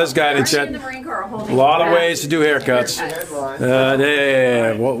take that as guidance yet. A lot of ways to do haircuts.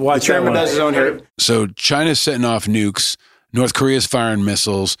 The chairman does his own hair. So China's setting off nukes. North Korea's firing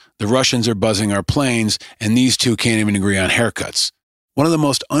missiles, the Russians are buzzing our planes, and these two can't even agree on haircuts. One of the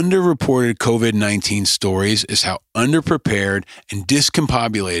most underreported COVID-19 stories is how underprepared and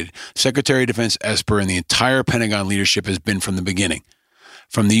discombobulated Secretary of Defense Esper and the entire Pentagon leadership has been from the beginning.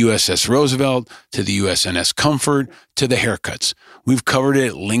 From the USS Roosevelt to the USNS Comfort to the haircuts. We've covered it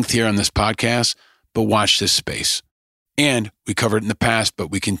at length here on this podcast, but watch this space. And we covered it in the past,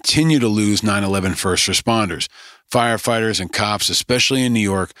 but we continue to lose 9/11 first responders, firefighters and cops, especially in New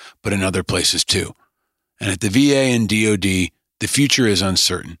York, but in other places too. And at the VA and DOD, the future is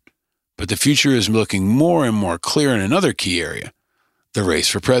uncertain. But the future is looking more and more clear in another key area, the race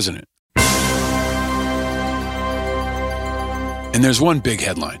for president. And there's one big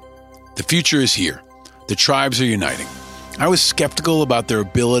headline. The future is here. The tribes are uniting. I was skeptical about their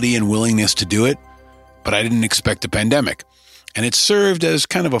ability and willingness to do it, but I didn't expect a pandemic. And it served as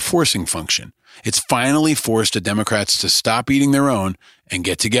kind of a forcing function. It's finally forced the Democrats to stop eating their own and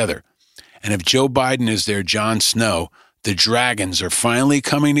get together. And if Joe Biden is their Jon Snow, the dragons are finally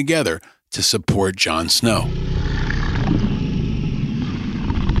coming together to support Jon Snow.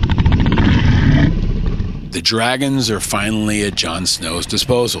 The dragons are finally at Jon Snow's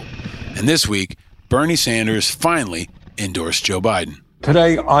disposal. And this week, Bernie Sanders finally endorsed Joe Biden.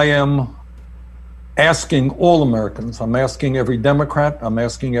 Today, I am asking all Americans, I'm asking every Democrat, I'm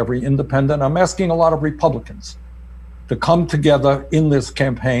asking every independent, I'm asking a lot of Republicans to come together in this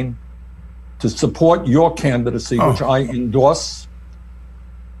campaign to support your candidacy, which I endorse,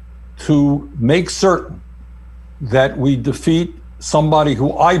 to make certain that we defeat somebody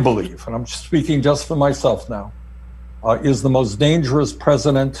who I believe, and I'm speaking just for myself now, is the most dangerous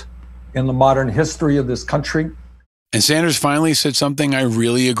president in the modern history of this country. And Sanders finally said something I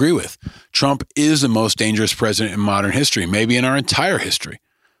really agree with. Trump is the most dangerous president in modern history, maybe in our entire history.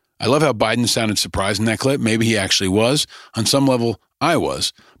 I love how Biden sounded surprised in that clip. Maybe he actually was. On some level, I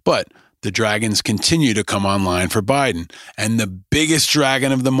was. But the dragons continue to come online for Biden. And the biggest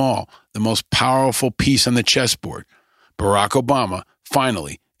dragon of them all, the most powerful piece on the chessboard, Barack Obama,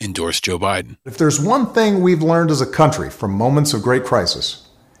 finally endorsed Joe Biden. If there's one thing we've learned as a country from moments of great crisis,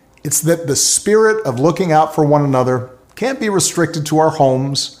 it's that the spirit of looking out for one another can't be restricted to our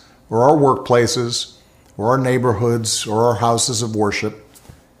homes or our workplaces or our neighborhoods or our houses of worship.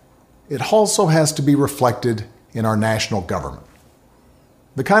 It also has to be reflected in our national government.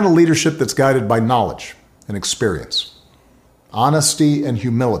 The kind of leadership that's guided by knowledge and experience, honesty and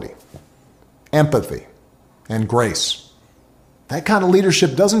humility, empathy and grace. That kind of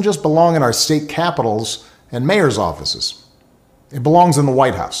leadership doesn't just belong in our state capitals and mayor's offices. It belongs in the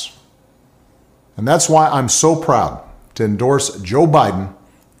White House. And that's why I'm so proud to endorse Joe Biden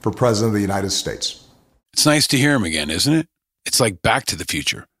for President of the United States. It's nice to hear him again, isn't it? It's like Back to the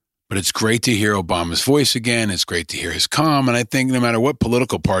Future, But it's great to hear Obama's voice again. It's great to hear his calm. And I think no matter what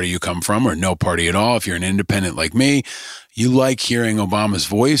political party you come from, or no party at all, if you're an independent like me, you like hearing Obama's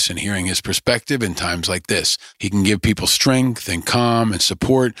voice and hearing his perspective in times like this. He can give people strength and calm and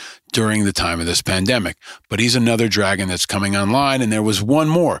support during the time of this pandemic. But he's another dragon that's coming online. And there was one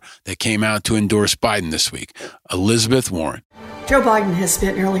more that came out to endorse Biden this week, Elizabeth Warren. Joe Biden has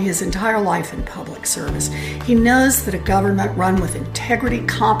spent nearly his entire life in public service. He knows that a government run with integrity,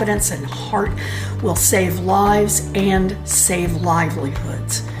 competence, and heart will save lives and save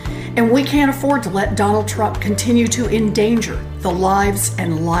livelihoods. And we can't afford to let Donald Trump continue to endanger the lives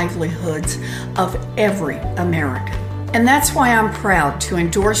and livelihoods of every American. And that's why I'm proud to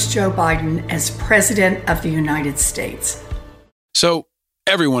endorse Joe Biden as President of the United States. So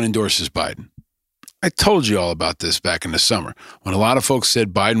everyone endorses Biden. I told you all about this back in the summer. When a lot of folks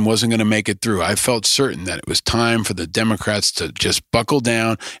said Biden wasn't going to make it through, I felt certain that it was time for the Democrats to just buckle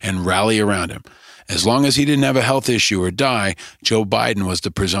down and rally around him. As long as he didn't have a health issue or die, Joe Biden was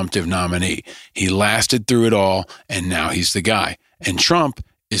the presumptive nominee. He lasted through it all, and now he's the guy. And Trump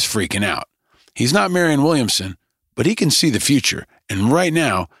is freaking out. He's not Marianne Williamson, but he can see the future. And right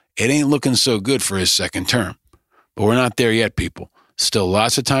now, it ain't looking so good for his second term. But we're not there yet, people. Still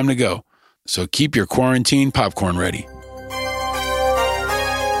lots of time to go. So keep your quarantine popcorn ready.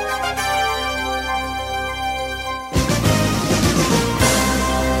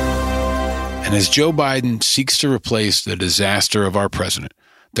 And as Joe Biden seeks to replace the disaster of our president,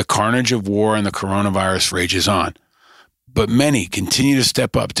 the carnage of war and the coronavirus rages on. But many continue to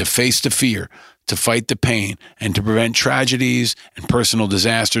step up to face the fear, to fight the pain, and to prevent tragedies and personal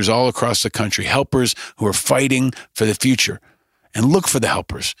disasters all across the country. Helpers who are fighting for the future. And look for the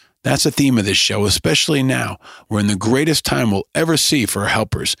helpers. That's the theme of this show, especially now. We're in the greatest time we'll ever see for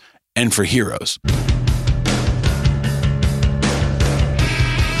helpers and for heroes.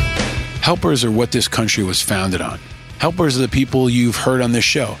 Helpers are what this country was founded on. Helpers are the people you've heard on this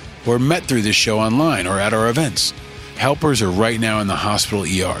show, or met through this show online or at our events. Helpers are right now in the hospital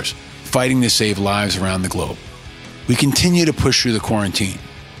ERs, fighting to save lives around the globe. We continue to push through the quarantine,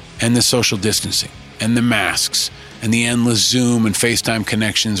 and the social distancing, and the masks, and the endless Zoom and FaceTime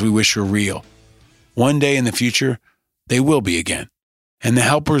connections we wish were real. One day in the future, they will be again. And the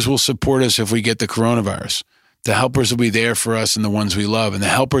helpers will support us if we get the coronavirus. The helpers will be there for us and the ones we love. And the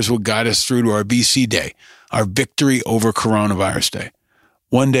helpers will guide us through to our VC Day, our Victory Over Coronavirus Day.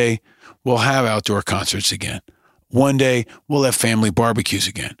 One day, we'll have outdoor concerts again. One day, we'll have family barbecues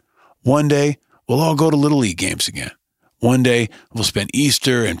again. One day, we'll all go to Little League games again. One day, we'll spend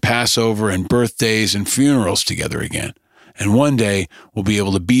Easter and Passover and birthdays and funerals together again. And one day, we'll be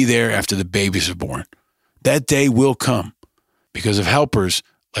able to be there after the babies are born. That day will come because of helpers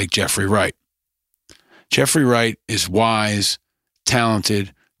like Jeffrey Wright. Jeffrey Wright is wise,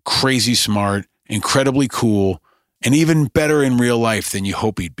 talented, crazy smart, incredibly cool, and even better in real life than you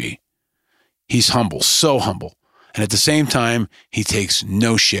hope he'd be. He's humble, so humble. And at the same time, he takes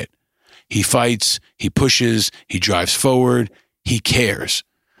no shit. He fights, he pushes, he drives forward, he cares.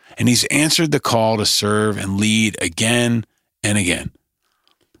 And he's answered the call to serve and lead again and again.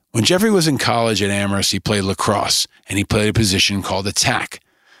 When Jeffrey was in college at Amherst, he played lacrosse, and he played a position called attack.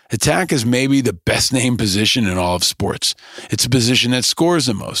 Attack is maybe the best named position in all of sports. It's a position that scores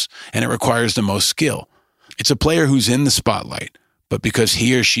the most, and it requires the most skill. It's a player who's in the spotlight, but because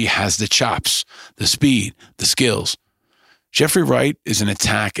he or she has the chops, the speed, the skills. Jeffrey Wright is an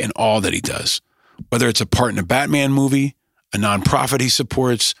attack in all that he does. Whether it's a part in a Batman movie, a nonprofit he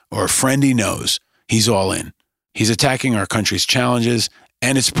supports, or a friend he knows, he's all in. He's attacking our country's challenges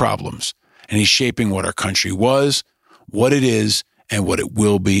and its problems, and he's shaping what our country was, what it is, and what it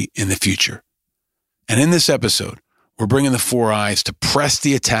will be in the future. And in this episode, we're bringing the four eyes to press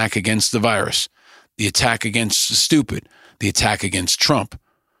the attack against the virus, the attack against the stupid, the attack against Trump,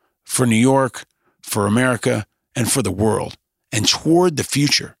 for New York, for America, and for the world, and toward the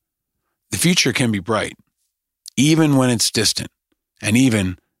future. The future can be bright, even when it's distant, and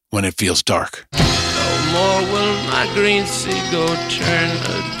even when it feels dark. No more will my green seagull turn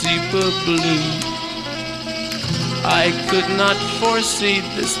a deeper blue. I could not foresee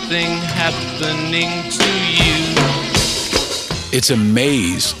this thing happening to you. It's a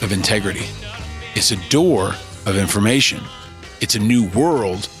maze of integrity. It's a door of information. It's a new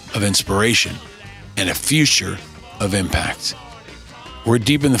world of inspiration and a future of impact. We're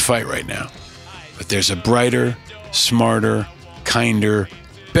deep in the fight right now, but there's a brighter, smarter, kinder,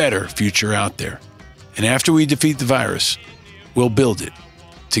 better future out there. And after we defeat the virus, we'll build it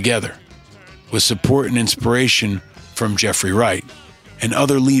together with support and inspiration from Jeffrey Wright and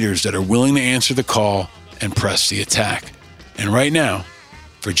other leaders that are willing to answer the call and press the attack. And right now,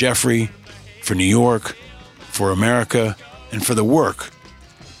 For Jeffrey, for New York, for America, and for the work,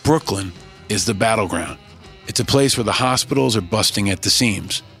 Brooklyn is the battleground. It's a place where the hospitals are busting at the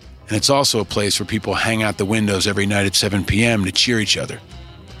seams. And it's also a place where people hang out the windows every night at 7 p.m. to cheer each other.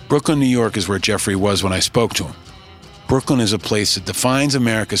 Brooklyn, New York is where Jeffrey was when I spoke to him. Brooklyn is a place that defines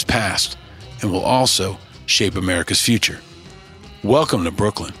America's past and will also shape America's future. Welcome to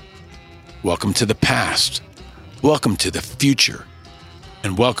Brooklyn. Welcome to the past. Welcome to the future.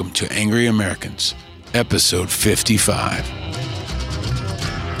 And welcome to Angry Americans, episode 55.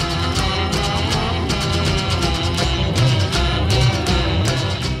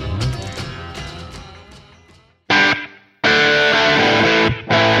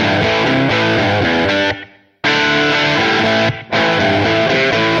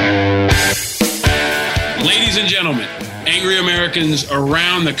 Ladies and gentlemen, Angry Americans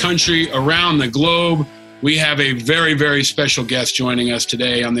around the country, around the globe, we have a very, very special guest joining us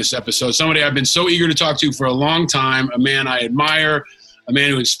today on this episode. Somebody I've been so eager to talk to for a long time, a man I admire, a man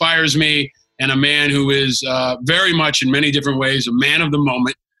who inspires me, and a man who is very much in many different ways a man of the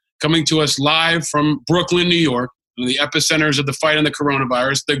moment, coming to us live from Brooklyn, New York, one of the epicenters of the fight on the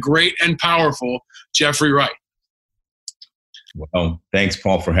coronavirus, the great and powerful Jeffrey Wright. Well, thanks,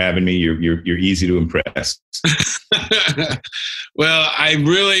 Paul, for having me. You're easy to impress. Well, I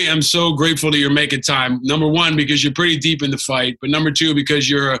really am so grateful that you're making time. Number one, because you're pretty deep in the fight, but number two, because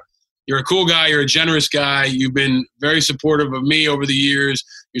you're a cool guy, you're a generous guy. You've been very supportive of me over the years.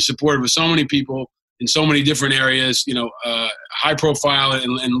 You're supportive of so many people in so many different areas, high profile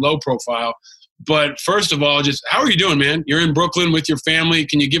and low profile. But first of all, just how are you doing, man? You're in Brooklyn with your family.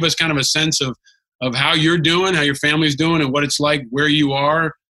 Can you give us kind of a sense of how you're doing, how your family's doing, and what it's like where you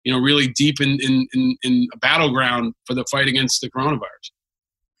are, really deep in a battleground for the fight against the coronavirus?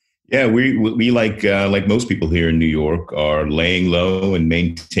 Yeah, we like most people here in New York are laying low and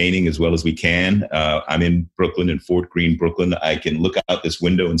maintaining as well as we can. I'm in Brooklyn, in Fort Greene, Brooklyn. I can look out this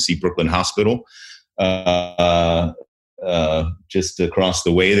window and see Brooklyn Hospital just across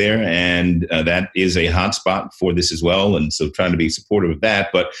the way there, and that is a hot spot for this as well. And so trying to be supportive of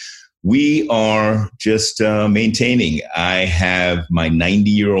that, but we are just maintaining. I have my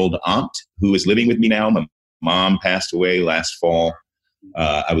 90-year-old aunt who is living with me now. My mom passed away last fall.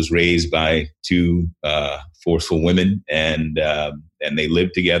 I was raised by two forceful women, and they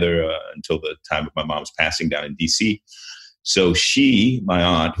lived together until the time of my mom's passing down in D.C. So she, my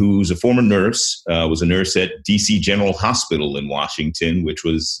aunt, who's a former nurse, was a nurse at D.C. General Hospital in Washington, which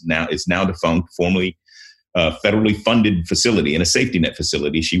is now defunct, formerly federally funded facility and a safety net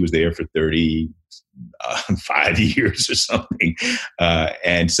facility. She was there for 35 years or something.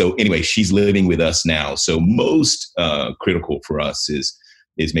 And so anyway, she's living with us now. So most critical for us is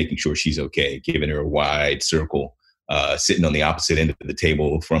making sure she's okay, giving her a wide circle, sitting on the opposite end of the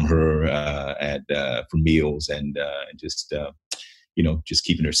table from her for meals and just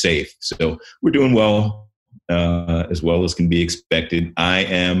keeping her safe. So we're doing well as can be expected. I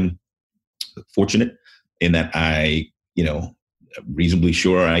am fortunate in that I, reasonably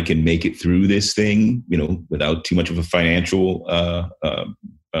sure I can make it through this thing, without too much of a financial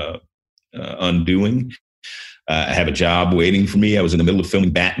undoing. I have a job waiting for me. I was in the middle of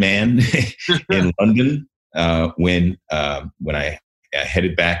filming Batman in London when I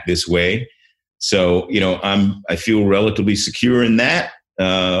headed back this way. So, I feel relatively secure in that.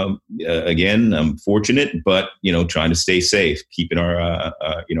 Again, I'm fortunate, but trying to stay safe, keeping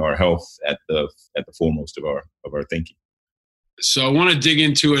our health at the foremost of our thinking. So I want to dig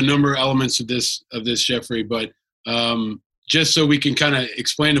into a number of elements of this, Jeffrey, but just so we can kind of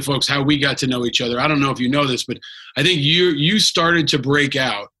explain to folks how we got to know each other. I don't know if you know this, but I think you started to break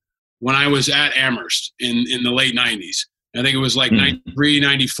out when I was at Amherst in the late 90s. I think it was like 93,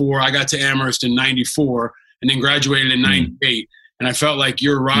 94. I got to Amherst in 94 and then graduated in 98. And I felt like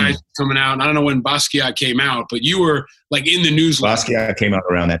your rise coming out. And I don't know when Basquiat came out, but you were like in the newsletter. Basquiat came out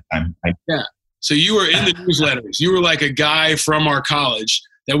around that time. Yeah. So you were in the newsletters. You were like a guy from our college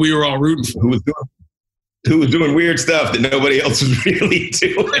that we were all rooting for. Who was doing weird stuff that nobody else was really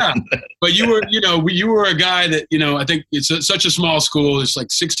doing. Yeah. But you were a guy that, I think it's such a small school. There's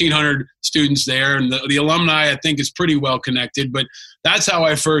like 1,600 students there. And the alumni, I think, is pretty well connected. But that's how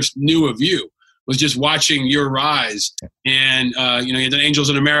I first knew of you. Was just watching your rise. And, you had the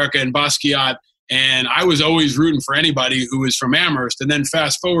Angels in America and Basquiat. And I was always rooting for anybody who was from Amherst. And then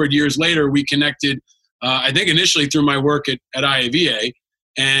fast forward years later, we connected, I think initially through my work at IAVA.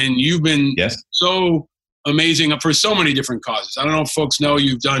 And you've been so amazing for so many different causes. I don't know if folks know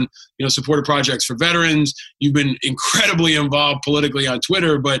you've done, supported projects for veterans. You've been incredibly involved politically on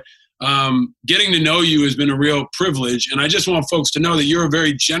Twitter. But Getting to know you has been a real privilege, and I just want folks to know that you're a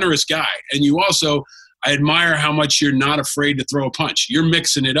very generous guy, and you also, I admire how much you're not afraid to throw a punch. You're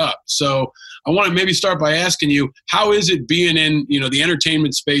mixing it up. So I want to maybe start by asking you, how is it being in, the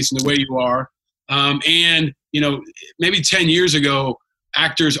entertainment space and the way you are? And, maybe 10 years ago,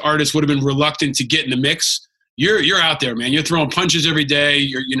 actors, artists would have been reluctant to get in the mix. You're out there, man. You're throwing punches every day.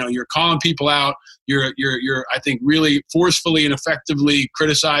 You're calling people out. You're I think really forcefully and effectively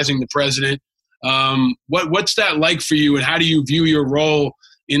criticizing the president. What's that like for you, and how do you view your role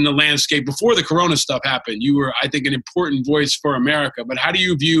in the landscape? Before the Corona stuff happened, you were, I think, an important voice for America. But how do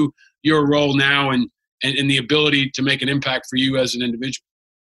you view your role now and the ability to make an impact for you as an individual?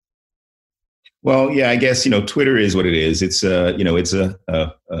 Well, yeah, I guess, Twitter is what it is. It's it's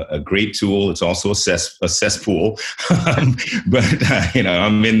a great tool. It's also a cesspool. But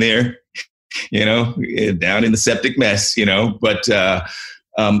I'm in there, down in the septic mess, but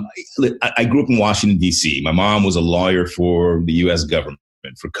I grew up in Washington, D.C. My mom was a lawyer for the U.S. government,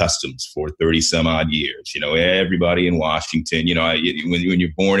 for customs for 30 some odd years. Everybody in Washington, when you're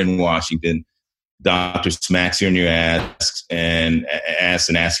born in Washington, doctor smacks you on your ass and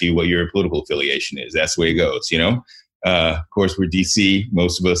asks you what your political affiliation is. That's the way it goes, Of course, we're DC.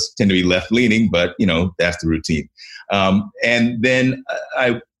 Most of us tend to be left-leaning, but, that's the routine. And then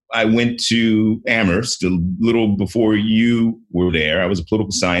I went to Amherst a little before you were there. I was a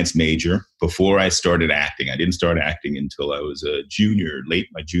political science major before I started acting. I didn't start acting until I was a junior, late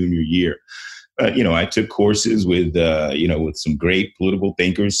my junior year. I took courses with some great political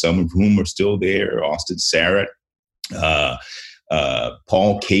thinkers, some of whom are still there. Austin Sarat,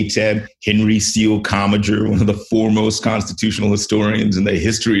 Paul Kateb, Henry Steele Commager, one of the foremost constitutional historians in the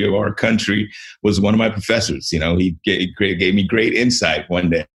history of our country, was one of my professors. He gave me great insight one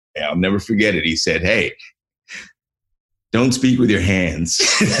day. I'll never forget it. He said, "Hey, don't speak with your hands."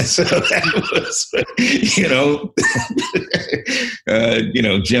 So that was,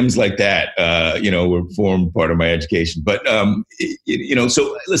 gems like that, were formed part of my education. But,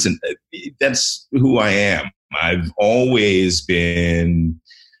 so listen, that's who I am. I've always been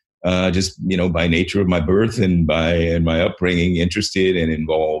just, by nature of my birth and my upbringing, interested and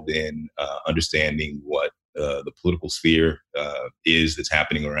involved in understanding what the political sphere is that's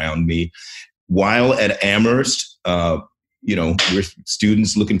happening around me. While at Amherst, we're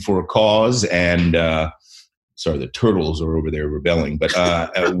students looking for a cause, and sorry, the turtles are over there rebelling. But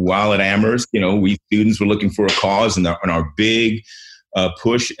while at Amherst, we students were looking for a cause, and our big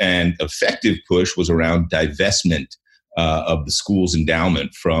push and effective push was around divestment of the school's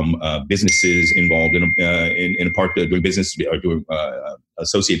endowment from businesses involved in a part doing business or doing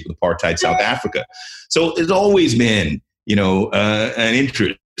associated with apartheid South Africa. So there's always been, an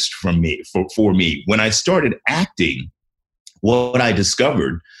interest for me. When I started acting, what I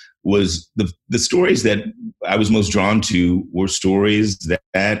discovered was the stories that I was most drawn to were stories that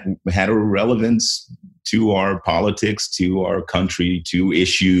had a relevance to our politics, to our country, to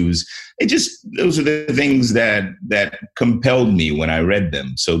issues. Those are the things that compelled me when I read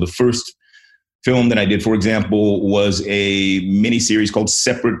them. So the first film that I did, for example, was a miniseries called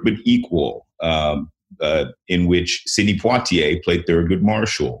Separate But Equal, in which Sidney Poitier played Thurgood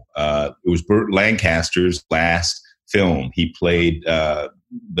Marshall. It was Burt Lancaster's last film. He played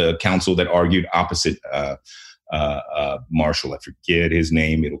the counsel that argued opposite Marshall. I forget his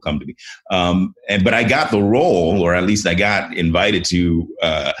name. It'll come to me. But I got the role, or at least I got invited to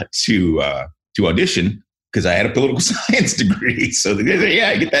audition because I had a political science degree. So they said,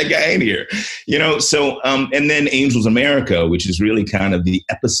 yeah, get that guy in here. So, and then Angels America, which is really kind of the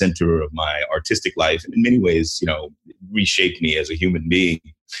epicenter of my artistic life, and in many ways, reshaped me as a human being,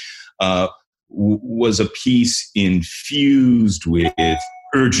 was a piece infused with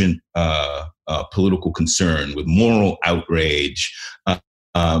urgent political concern, with moral outrage,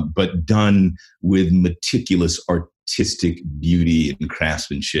 but done with meticulous artistic beauty and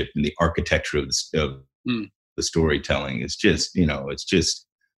craftsmanship, and the architecture of the storytelling is just,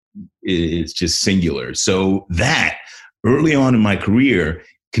 it's just singular. So that early on in my career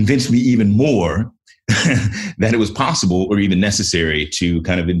convinced me even more that it was possible or even necessary to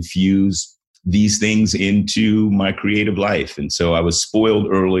kind of infuse these things into my creative life. And so I was spoiled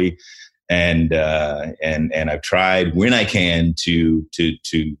early, and I've tried when I can to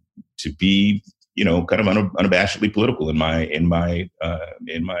be, kind of unabashedly political in my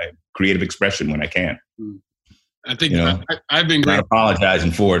creative expression when I can. I think I've been not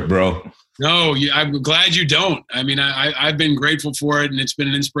apologizing for it, bro. No, I'm glad you don't. I mean, I've been grateful for it, and it's been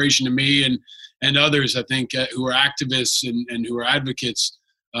an inspiration to me and others, I think, who are activists and who are advocates,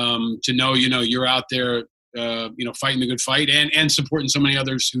 to know, you're out there fighting the good fight and supporting so many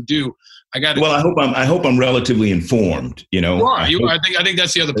others who do. Well, I hope I'm relatively informed. You know, I think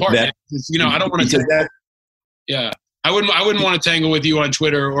that's the other part. I don't want to. Yeah, I wouldn't want to tangle with you on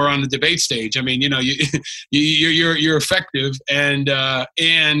Twitter or on the debate stage. I mean, you're effective and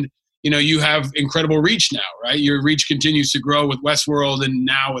you have incredible reach now, right? Your reach continues to grow with Westworld and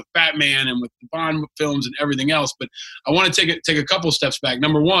now with Batman and with the Bond films and everything else. But I want to take a couple steps back.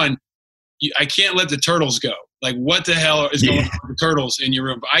 Number one, I can't let the turtles go. Like, what the hell is going on with the turtles in your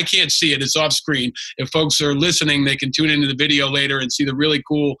room? I can't see it. It's off screen. If folks are listening, they can tune into the video later and see the really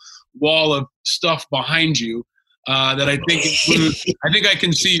cool wall of stuff behind you that I think includes. I think I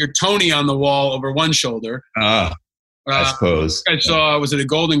can see your Tony on the wall over one shoulder. I suppose. I saw, was it a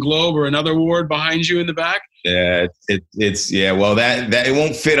Golden Globe or another award behind you in the back? Yeah, well, that it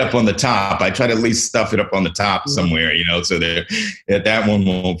won't fit up on the top. I try to at least stuff it up on the top somewhere, so that one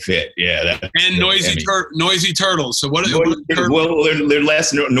won't fit. Yeah. And noisy turtles. So what? Well, they're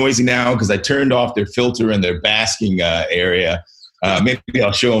less noisy now because I turned off their filter in their basking area. Maybe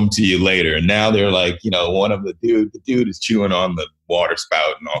I'll show them to you later. And now they're like, one of the dude is chewing on the water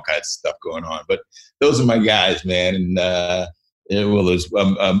spout and all kinds of stuff going on. But those are my guys, man. And there's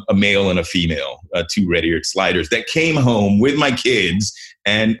a male and a female, two red-eared sliders that came home with my kids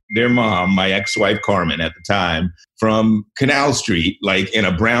and their mom, my ex-wife Carmen at the time, from Canal Street, like in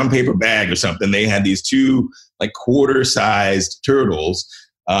a brown paper bag or something. They had these two like quarter-sized turtles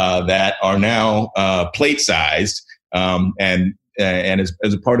that are now plate-sized, and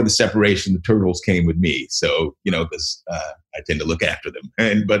as a part of the separation, the turtles came with me. So, because I tend to look after them.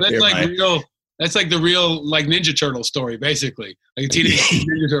 That's like the real like Ninja Turtle story, basically, like a teenage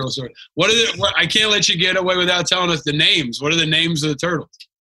Ninja Turtle story. I can't let you get away without telling us the names. What are the names of the turtles?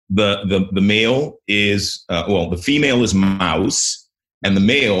 The male is the female is Mouse. And the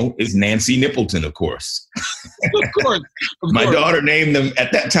male is Nancy Nippleton, of course. Of course. My daughter named them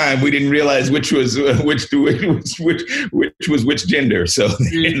at that time. We didn't realize which was which gender. So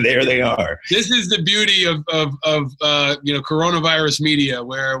there they are. This is the beauty of coronavirus media,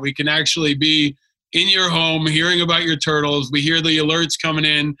 where we can actually be in your home hearing about your turtles. We hear the alerts coming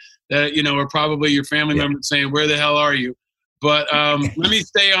in that are probably your family members saying, "Where the hell are you?" But let me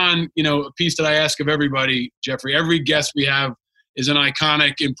stay on a piece that I ask of everybody, Jeffrey. Every guest we have is an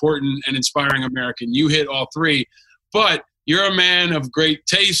iconic, important, and inspiring American. You hit all three, but you're a man of great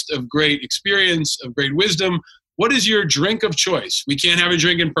taste, of great experience, of great wisdom. What is your drink of choice? We can't have a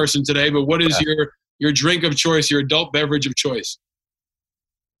drink in person today, but what is your drink of choice, your adult beverage of choice?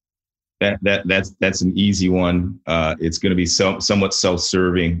 That's an easy one. It's going to be somewhat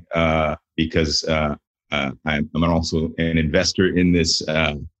self-serving because I'm also an investor in this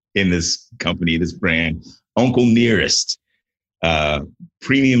company, this brand, Uncle Nearest.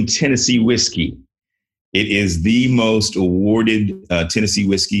 Premium Tennessee whiskey. It is the most awarded Tennessee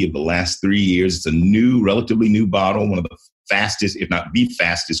whiskey of the last 3 years. It's a relatively new bottle, one of the fastest, if not the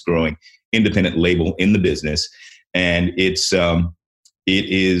fastest growing independent label in the business. And it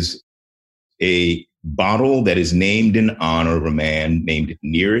is a bottle that is named in honor of a man named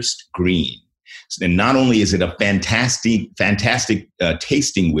Nearest Green. And not only is it a fantastic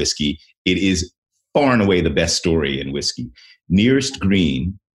tasting whiskey, it is far and away the best story in whiskey. Nearest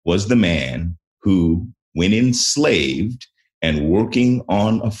Green was the man who, when enslaved and working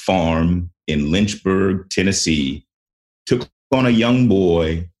on a farm in Lynchburg, Tennessee, took on a young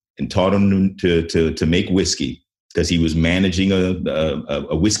boy and taught him to make whiskey, because he was managing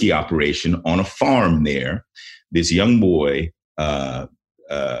a whiskey operation on a farm there. This young boy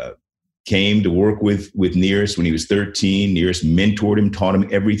came to work with Nearest when he was 13. Nearest mentored him, taught him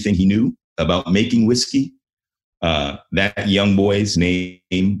everything he knew about making whiskey. That young boy's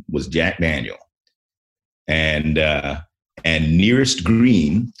name was Jack Daniel. And Nearest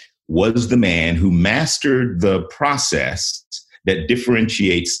Green was the man who mastered the process that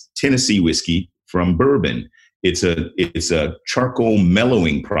differentiates Tennessee whiskey from bourbon. It's a charcoal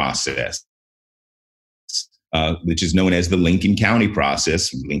mellowing process, which is known as the Lincoln County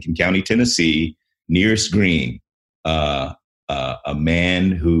process, Lincoln County, Tennessee. Nearest Green, a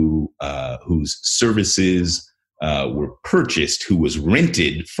man whose services were purchased, who was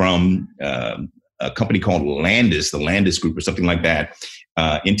rented from a company called Landis, the Landis Group or something like that,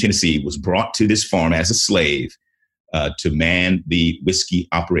 in Tennessee, was brought to this farm as a slave to man the whiskey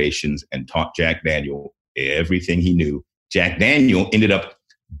operations, and taught Jack Daniel everything he knew. Jack Daniel ended up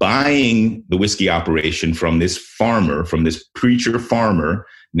buying the whiskey operation from this farmer, from this preacher farmer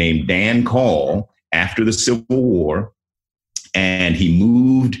named Dan Call after the Civil War, and he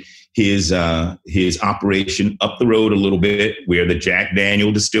moved his operation up the road a little bit, where the Jack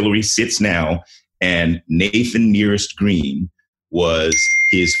Daniel distillery sits now, And Nathan Nearest Green was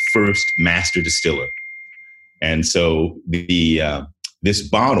his first master distiller. And so this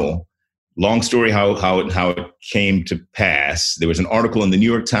bottle, long story how it came to pass. There was an article in the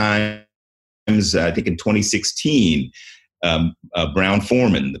New York Times, I think in 2016,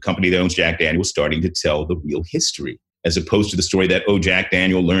 Brown-Forman, the company that owns Jack Daniel, was starting to tell the real history, as opposed to the story that, Jack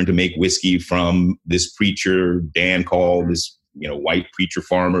Daniel learned to make whiskey from this preacher, Dan Call, this white preacher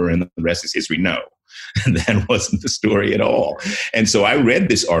farmer, and the rest is history. No, that wasn't the story at all. And so I read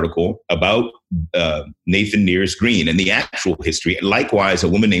this article about Nathan Nearest Green and the actual history. And likewise, a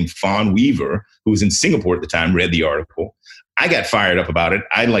woman named Fawn Weaver, who was in Singapore at the time, read the article. I got fired up about it.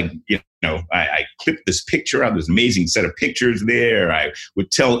 I clipped this picture out. There's an amazing set of pictures there. I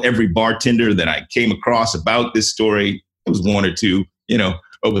would tell every bartender that I came across about this story. It was one or two,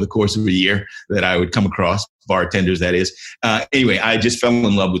 over the course of a year that I would come across, bartenders, that is. Anyway, I just fell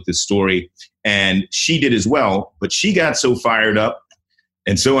in love with this story, and she did as well. But she got so fired up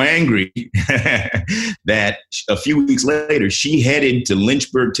and so angry that a few weeks later, she headed to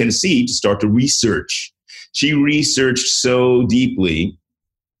Lynchburg, Tennessee to start to research. She researched so deeply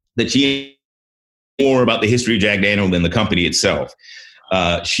that she knew more about the history of Jack Daniel than the company itself.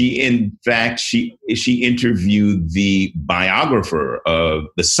 She interviewed the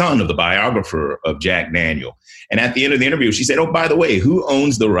son of the biographer of Jack Daniel. And at the end of the interview, she said, by the way, who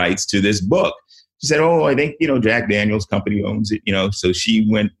owns the rights to this book? She said, I think, Jack Daniel's company owns it, So she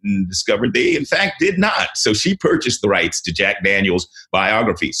went and discovered they, in fact, did not. So she purchased the rights to Jack Daniel's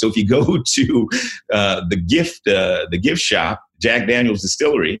biography. So if you go to the gift shop, Jack Daniel's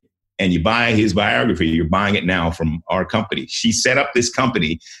Distillery, and you buy his biography, you're buying it now from our company. She set up this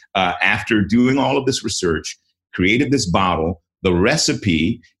company after doing all of this research, created this bottle. The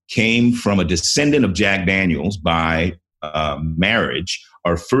recipe came from a descendant of Jack Daniel's by marriage.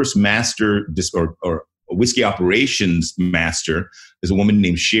 Our first master or whiskey operations master is a woman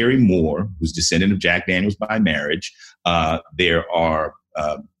named Sherry Moore, who's descendant of Jack Daniel's by marriage. There are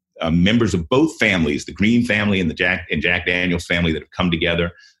members of both families, the Green family and the Jack Daniel's family, that have come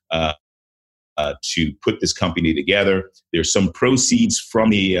together to put this company together. There's some proceeds from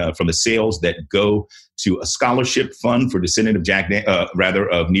the sales that go to a scholarship fund for descendant of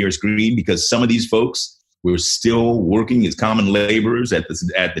of Nearest Green, because some of these folks were still working as common laborers at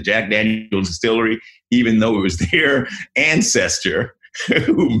the Jack Daniel's Distillery, even though it was their ancestor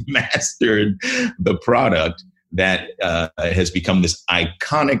who mastered the product that has become this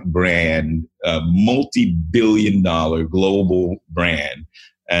iconic brand, multi-billion-dollar global brand.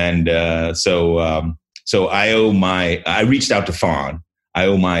 And so I reached out to Fawn. I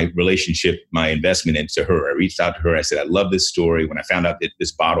owe my relationship, my investment into her. I reached out to her. I said, I love this story. When I found out that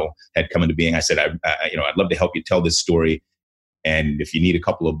this bottle had come into being, I said, I'd love to help you tell this story. And if you need a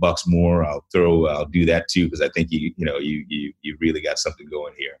couple of bucks more, I'll do that too, because I think you really got something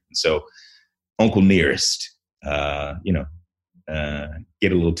going here. And so Uncle Nearest, get a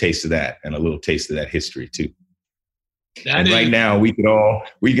little taste of that, and a little taste of that history too. Right now, we can all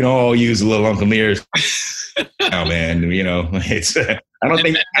use a little Uncle Nearest. Oh man, it's. I don't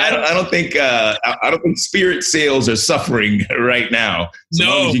think spirit sales are suffering right now. So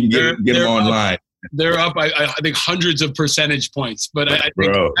long as you can get them online. They're up, I think, hundreds of percentage points. But I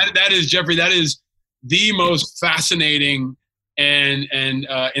think that is, Jeffrey, that is the most fascinating and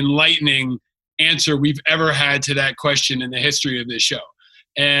enlightening answer we've ever had to that question in the history of this show.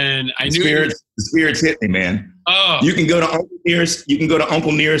 And I knew the spirits hit me, man. Oh. You can go to Uncle Nearest. You can go to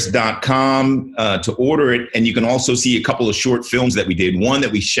unclenearest.com to order it, and you can also see a couple of short films that we did. One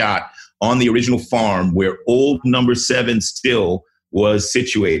that we shot on the original farm where old Number 7 still was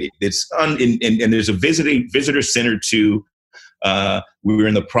situated. It's and there's a visitor center too. We were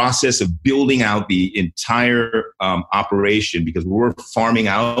in the process of building out the entire operation, because we were farming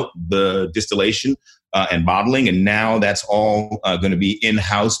out the distillation and bottling, and now that's all going to be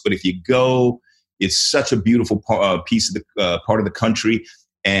in-house. But if you go, it's such a beautiful piece of the part of the country,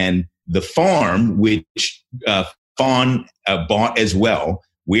 and the farm, which Fawn bought as well,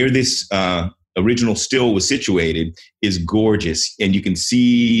 where this original still was situated, is gorgeous, and you can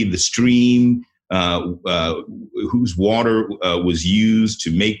see the stream whose water was used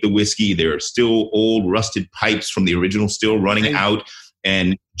to make the whiskey. There are still old rusted pipes from the original still running out.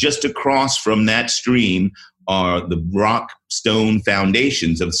 And just across from that stream are the rock stone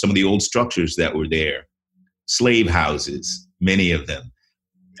foundations of some of the old structures that were there. Slave houses, many of them.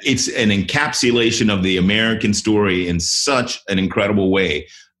 It's an encapsulation of the American story in such an incredible way.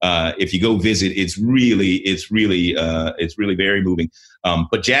 If you go visit, it's really very moving.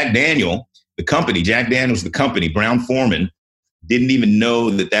 But Jack Daniel's the company, Brown-Forman, didn't even know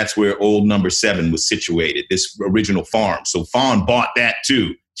that that's where Old Number 7 was situated, this original farm. So Fawn bought that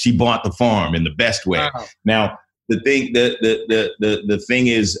too. She bought the farm in the best way. Wow. Now, the thing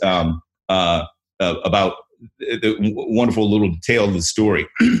is about the wonderful little detail of the story.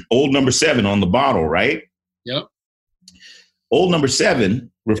 Old Number 7 on the bottle, right? Yep. Old Number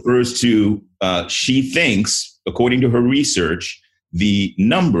 7 refers to, she thinks, according to her research, the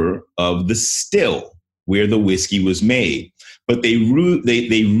number of the still where the whiskey was made. But they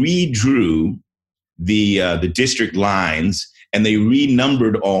redrew the district lines, and they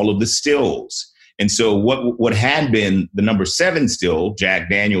renumbered all of the stills. And so what had been the number 7 still, Jack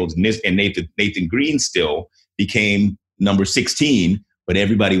Daniels and Nathan Green still, became number 16, but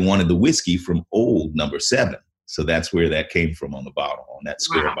everybody wanted the whiskey from Old Number 7. So that's where that came from on the bottle, on that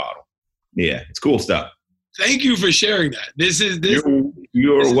square bottle. Yeah, it's cool stuff. Thank you for sharing that.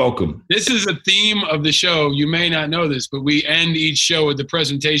 You're welcome. This is a theme of the show. You may not know this, but we end each show with the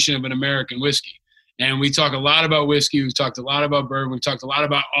presentation of an American whiskey. And we talk a lot about whiskey. We've talked a lot about bourbon. We've talked a lot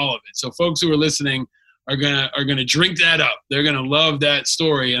about all of it. So folks who are listening are gonna drink that up. They're gonna love that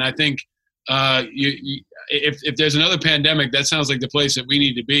story. And I think if there's another pandemic, that sounds like the place that we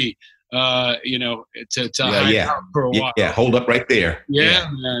need to be. To hide out for a while. Yeah, hold up right there. Yeah,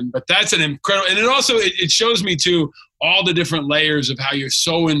 man. But that's an incredible, and it also it shows me too all the different layers of how you're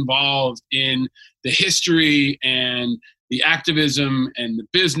so involved in the history and the activism and the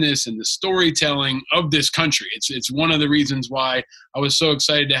business and the storytelling of this country. It's one of the reasons why I was so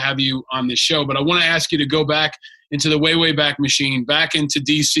excited to have you on this show. But I want to ask you to go back into the way back machine, back into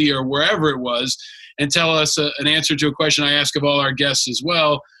DC or wherever it was, and tell us an answer to a question I ask of all our guests as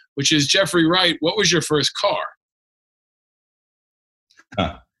well, which is, Jeffrey Wright, what was your first car?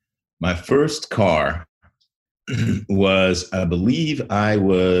 My first car was, I believe I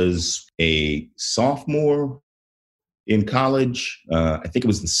was a sophomore in college. I think it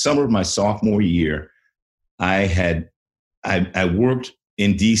was the summer of my sophomore year. I worked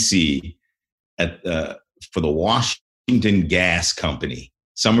in DC for the Washington Gas Company,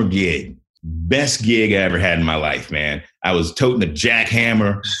 summer gig. Best gig I ever had in my life, man. I was toting a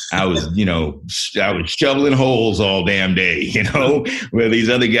jackhammer. I was shoveling holes all damn day, where these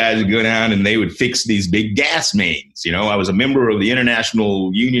other guys would go down and they would fix these big gas mains. I was a member of the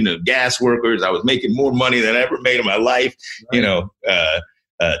International Union of Gas Workers. I was making more money than I ever made in my life. Right.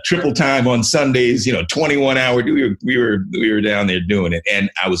 Triple time on Sundays, 21 hour. We were down there doing it.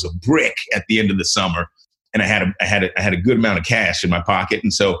 And I was a brick at the end of the summer, and I had a good amount of cash in my pocket.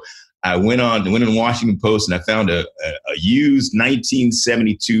 And so I went in Washington Post, and I found a used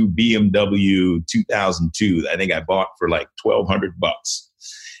 1972 BMW 2002 that I think I bought for like $1,200.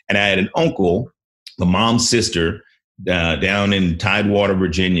 And I had an uncle, the mom's sister, down in Tidewater,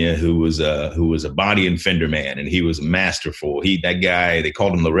 Virginia, who was a body and fender man, and he was masterful. That guy, they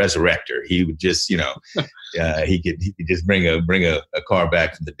called him the Resurrector. He would just, he could just bring a car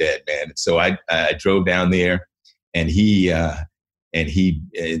back from the dead, man. And so I drove down there, and he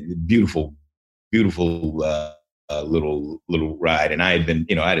beautiful little ride. And I had been,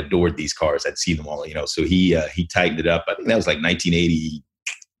 I'd adored these cars. I'd seen them all, so he tightened it up. I think that was like 1980,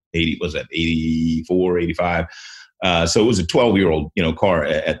 was that 84, 85? So it was a 12-year-old, car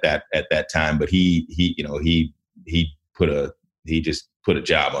at that time, but he just put a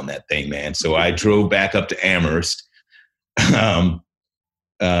job on that thing, man. So I drove back up to Amherst,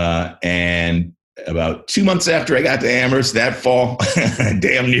 and about 2 months after I got to Amherst that fall,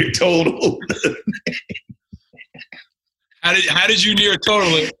 damn near totaled. How did you near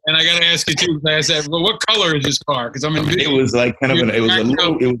total it? And I got to ask you too, because I said, well, what color is this car? Because it was like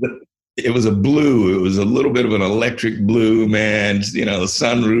it was a blue. It was a little bit of an electric blue, man. The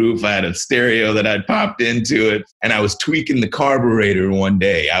sunroof. I had a stereo that I'd popped into it, and I was tweaking the carburetor one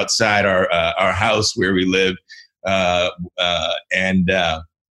day outside our house where we lived, and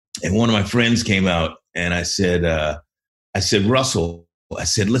one of my friends came out, and I said, Russell,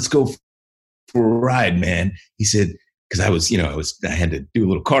 let's go for a ride, man. He said, because I had to do a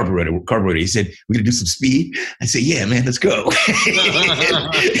little carburetor. He said, we're going to do some speed. I said, yeah, man, let's go. And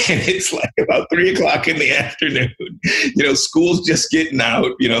it's like about 3:00 in the afternoon, school's just getting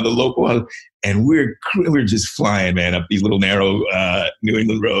out, the local, and we're just flying, man, up these little narrow New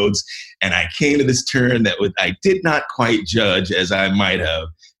England roads. And I came to this turn I did not quite judge as I might have.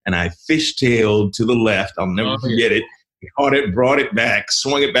 And I fishtailed to the left. I'll never forget it. Caught it, brought it back,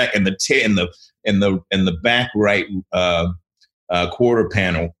 swung it back, and the back right quarter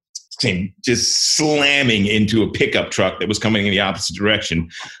panel came just slamming into a pickup truck that was coming in the opposite direction.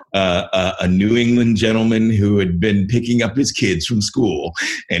 A New England gentleman who had been picking up his kids from school,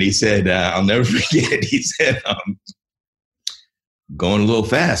 and he said, "I'll never forget it." He said, going a little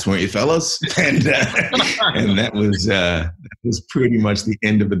fast, weren't you, fellas? And that was pretty much the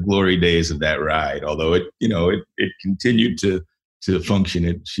end of the glory days of that ride. Although it continued to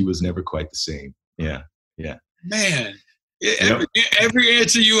function. She was never quite the same. Yeah. Man, every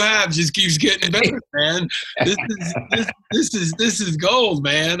answer you have just keeps getting better, man. This is gold,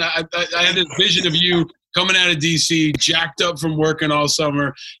 man. I had this vision of you coming out of DC, jacked up from working all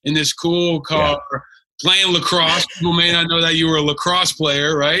summer in this cool car. Yeah. Playing lacrosse. People may not know that you were a lacrosse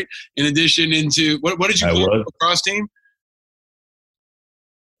player, right? In addition into what did you play on the lacrosse team?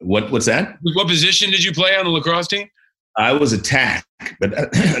 What's that? What position did you play on the lacrosse team? I was attack, but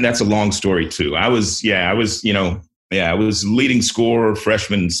that's a long story too. I was leading scorer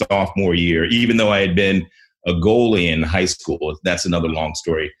freshman, sophomore year, even though I had been a goalie in high school. That's another long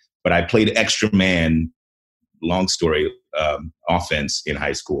story. But I played extra man, long story, offense in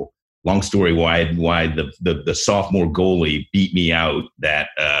high school. Long story why the sophomore goalie beat me out that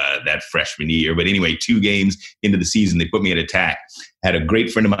freshman year. But anyway, 2 games into the season, they put me at attack. Had a great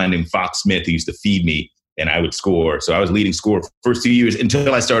friend of mine named Fox Smith who used to feed me, and I would score. So I was leading scorer for the first 2 years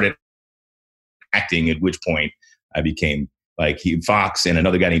until I started acting, at which point I became Fox and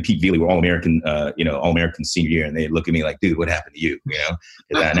another guy named Pete Veely were All-American, All-American senior year. And they look at me like, dude, what happened to you?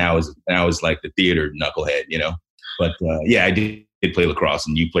 And I was like the theater knucklehead, But I did play lacrosse,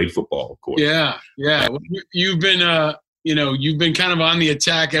 and you played football, of course. Yeah. Well, you've been kind of on the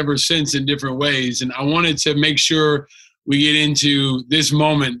attack ever since in different ways. And I wanted to make sure we get into this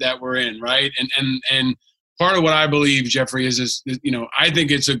moment that we're in, right? And part of what I believe, Jeffrey, is I think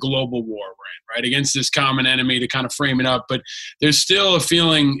it's a global war we're in, right? Against this common enemy, to kind of frame it up. But there's still a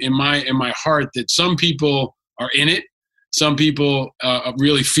feeling in my heart that some people are in it. Some people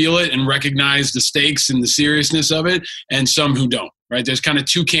really feel it and recognize the stakes and the seriousness of it, and some who don't, right? There's kind of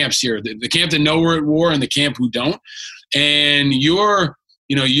 2 camps here, the camp that know we're at war and the camp who don't. And you're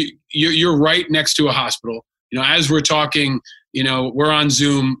right next to a hospital. As we're talking, we're on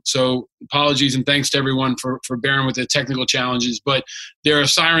Zoom, so apologies and thanks to everyone for bearing with the technical challenges, but there are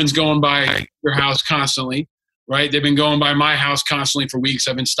sirens going by your house constantly, right? They've been going by my house constantly for weeks.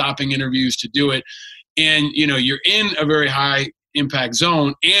 I've been stopping interviews to do it. And, you're in a very high impact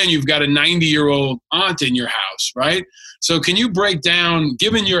zone, and you've got a 90-year-old aunt in your house, right? So can you break down,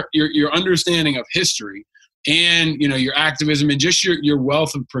 given your understanding of history and, your activism and just your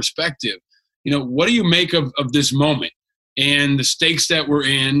wealth of perspective, what do you make of this moment and the stakes that we're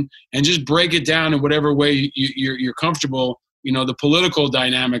in, and just break it down in whatever way you're comfortable, the political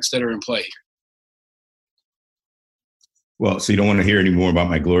dynamics that are in play here? Well, so you don't want to hear any more about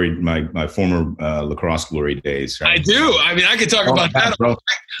my former lacrosse glory days, right? I do. I mean, I could talk about that. Bro.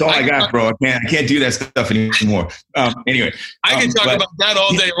 That's all I got, bro. I can't do that stuff anymore. Anyway. I can talk about that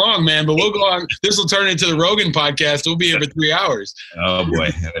all day long, man, but we'll go on. This will turn into the Rogan podcast. We'll be here for 3 hours. Oh,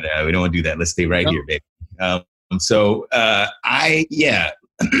 boy. We don't want to do that. Let's stay right here, baby. I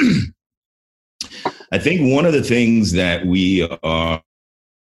think one of the things that we are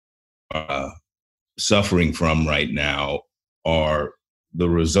suffering from right now are the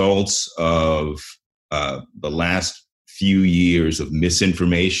results of the last few years of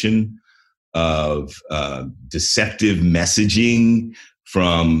misinformation, of deceptive messaging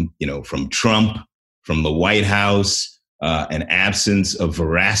from Trump, from the White House, an absence of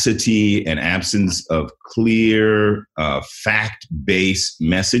veracity, an absence of clear fact-based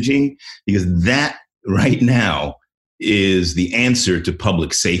messaging, because that right now is the answer to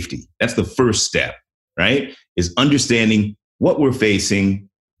public safety. That's the first step, right? Is understanding what we're facing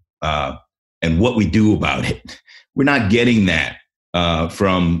and what we do about it. We're not getting that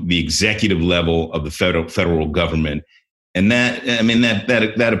from the executive level of the federal government, and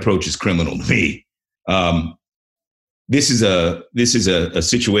that approach is criminal to me. This is a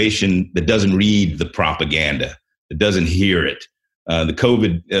situation that doesn't read the propaganda, that doesn't hear it. The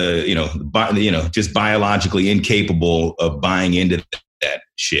COVID, just biologically incapable of buying into that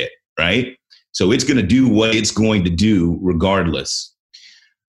shit, right? So it's going to do what it's going to do regardless.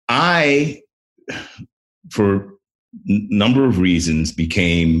 I, for a number of reasons,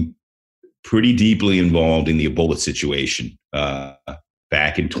 became pretty deeply involved in the Ebola situation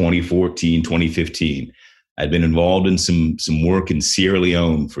back in 2014, 2015. I'd been involved in some work in Sierra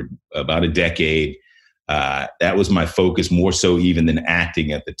Leone for about a decade. That was my focus, more so even than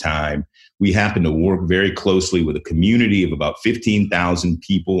acting at the time. We happened to work very closely with a community of about 15,000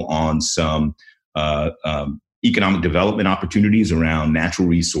 people on some economic development opportunities around natural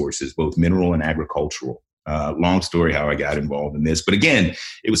resources, both mineral and agricultural. Long story how I got involved in this. But again,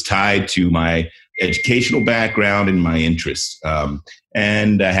 it was tied to my educational background and my interests.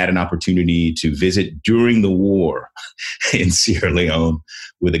 And I had an opportunity to visit during the war in Sierra Leone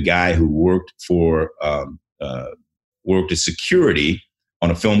with a guy who worked as security on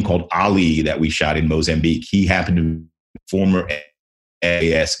a film called Ali that we shot in Mozambique. He happened to be a former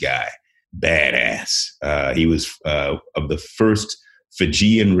SAS guy, badass. He was of the first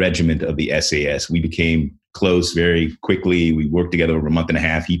Fijian regiment of the SAS. We became close very quickly. We worked together over a month and a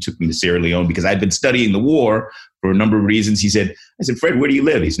half. He took me to Sierra Leone because I'd been studying the war for a number of reasons. I said, Fred, where do you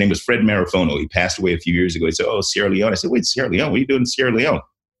live? His name was Fred Marafono. He passed away a few years ago. He said, oh, Sierra Leone. I said, wait, Sierra Leone? What are you doing in Sierra Leone?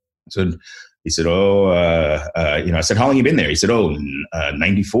 He said, I said, how long you been there? He said,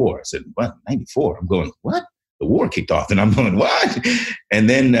 94. I said, what, 94? I'm going, what? The war kicked off, and I'm going, what? And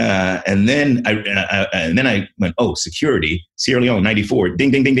then I went, oh, security, Sierra Leone, 94, ding,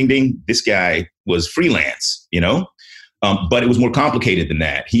 ding, ding, ding, ding. This guy was freelance, but it was more complicated than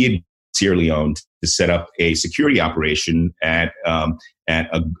that. He had Sierra Leone to set up a security operation at a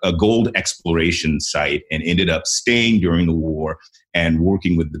gold exploration site, and ended up staying during the war and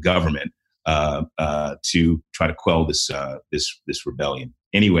working with the government to try to quell this rebellion.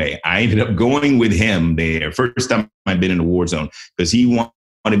 Anyway, I ended up going with him there. First time I'd been in a war zone, because he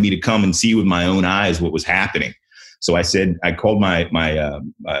wanted me to come and see with my own eyes what was happening. So I called my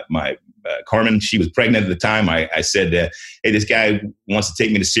Carmen. She was pregnant at the time. I said, hey, this guy wants to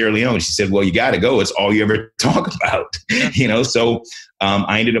take me to Sierra Leone. She said, well, you got to go. It's all you ever talk about, So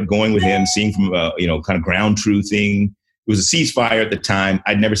I ended up going with him, seeing from, kind of ground truthing. It was a ceasefire at the time.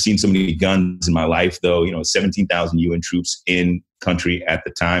 I'd never seen so many guns in my life, though. 17,000 UN troops in country at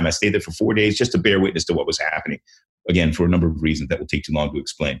the time. I stayed there for 4 days just to bear witness to what was happening. Again, for a number of reasons that will take too long to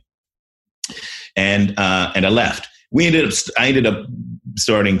explain. And I left. I ended up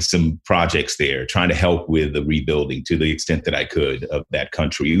starting some projects there, trying to help with the rebuilding to the extent that I could of that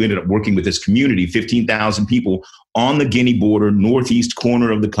country. We ended up working with this community, 15,000 people on the Guinea border, northeast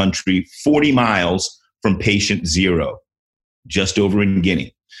corner of the country, 40 miles from patient zero, just over in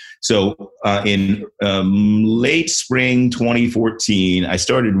Guinea. So in late spring 2014, I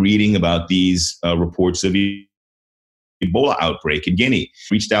started reading about these reports of Ebola outbreak in Guinea.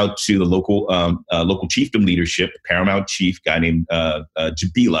 Reached out to the local chiefdom leadership, paramount chief, guy named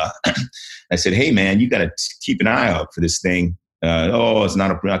Jabila. I said, hey, man, you got to keep an eye out for this thing. It's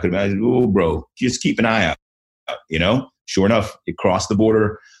not a product. Oh, bro, just keep an eye out. Sure enough, it crossed the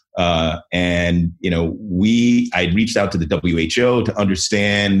border. I'd reached out to the WHO to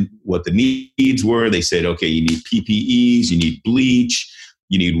understand what the needs were. They said, okay, you need PPEs, you need bleach,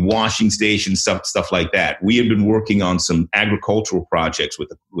 you need washing stations, stuff like that. We had been working on some agricultural projects with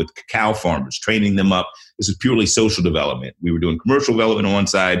cacao farmers, training them up. This is purely social development. We were doing commercial development on one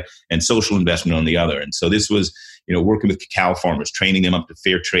side and social investment on the other. And so this was, working with cacao farmers, training them up to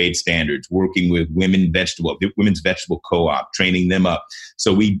fair trade standards, working with women's vegetable co-op, training them up.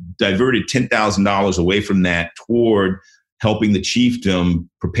 So we diverted $10,000 away from that toward helping the chiefdom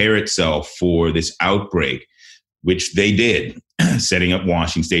prepare itself for this outbreak, which they did, setting up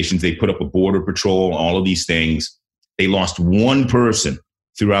washing stations. They put up a border patrol, all of these things. They lost one person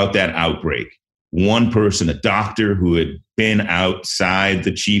throughout that outbreak. One person, a doctor who had been outside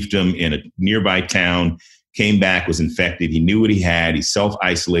the chiefdom in a nearby town, came back, was infected. He knew what he had. He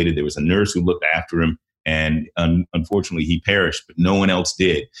self-isolated. There was a nurse who looked after him. And unfortunately, he perished, but no one else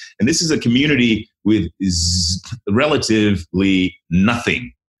did. And this is a community with relatively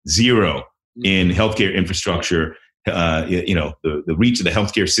nothing, zero in healthcare infrastructure. The reach of the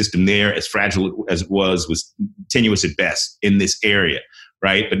healthcare system there, as fragile as it was tenuous at best in this area,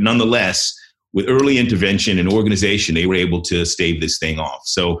 right? But nonetheless, with early intervention and organization, they were able to stave this thing off.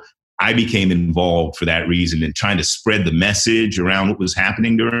 So I became involved for that reason in trying to spread the message around what was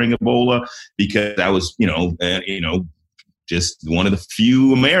happening during Ebola, because I was, just one of the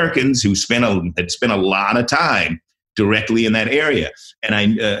few Americans who had spent a lot of time directly in that area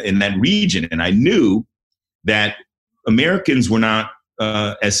and in that region. And I knew that Americans were not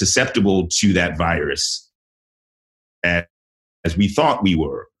as susceptible to that virus as we thought we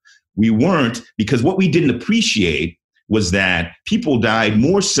were. We weren't, because what we didn't appreciate was that people died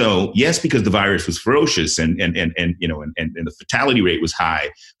more so, yes, because the virus was ferocious and the fatality rate was high,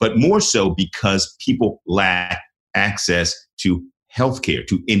 but more so because people lacked access to healthcare,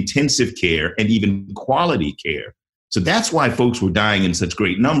 to intensive care, and even quality care. So that's why folks were dying in such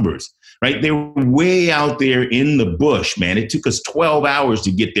great numbers, right? They were way out there in the bush, man. It took us 12 hours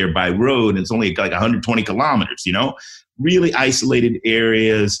to get there by road, and it's only like 120 kilometers, really isolated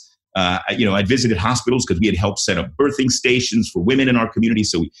areas. I visited hospitals because we had helped set up birthing stations for women in our community.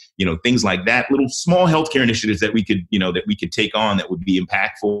 So, things like that, little small healthcare initiatives that we could take on that would be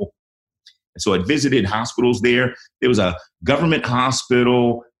impactful. And so I visited hospitals there. There was a government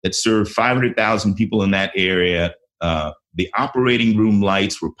hospital that served 500,000 people in that area. The operating room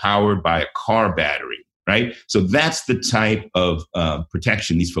lights were powered by a car battery, right? So that's the type of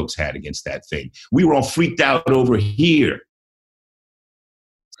protection these folks had against that thing. We were all freaked out over here.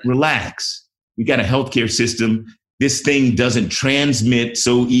 Relax. We got a healthcare system. This thing doesn't transmit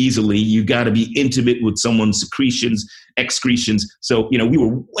so easily. You got to be intimate with someone's excretions. So, we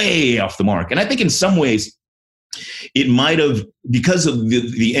were way off the mark. And I think in some ways, it might have, because of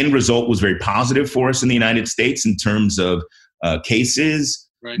the end result was very positive for us in the United States in terms of cases,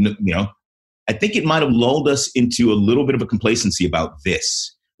 right. I think it might have lulled us into a little bit of a complacency about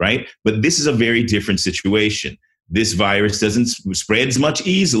this, right? But this is a very different situation. This virus doesn't spreads much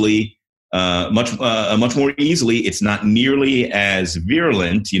more easily. It's not nearly as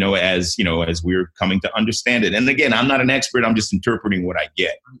virulent, as we're coming to understand it. And again, I'm not an expert. I'm just interpreting what I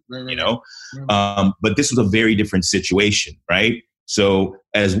get, But this was a very different situation, right? So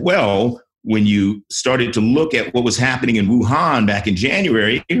as well, when you started to look at what was happening in Wuhan back in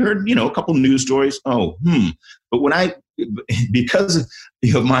January, you heard, a couple of news stories. But because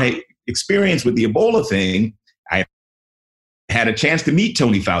of my experience with the Ebola thing, I had a chance to meet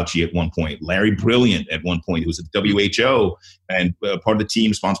Tony Fauci at one point, Larry Brilliant at one point, who was at WHO and part of the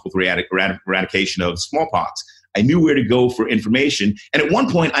team responsible for eradication of smallpox. I knew where to go for information. And at one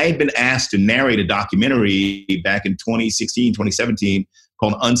point, I had been asked to narrate a documentary back in 2016, 2017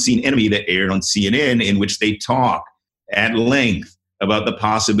 called Unseen Enemy that aired on CNN, in which they talk at length about the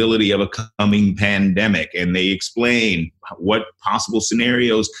possibility of a coming pandemic. And they explain what possible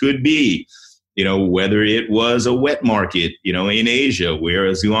scenarios could be. Whether it was a wet market, in Asia where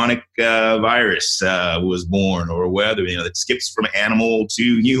a zoonotic virus was born, or whether, it skips from animal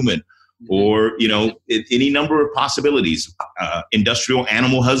to human, or, any number of possibilities, industrial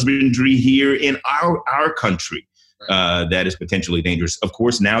animal husbandry here in our country that is potentially dangerous. Of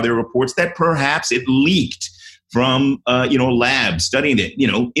course, now there are reports that perhaps it leaked from, labs studying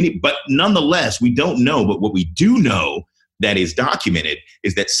it, but nonetheless, we don't know. But what we do know that is documented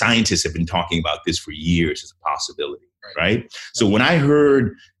is that scientists have been talking about this for years as a possibility, right? So when I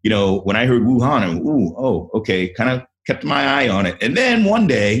heard, Wuhan, okay, kind of kept my eye on it. And then one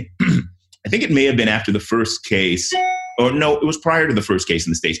day, I think it may have been after the first case, or no, it was prior to the first case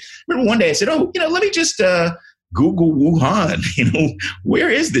in the States. Remember one day I said, let me just Google Wuhan, where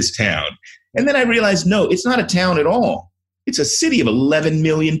is this town? And then I realized, no, it's not a town at all. It's a city of 11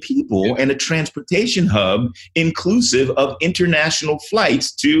 million people and a transportation hub inclusive of international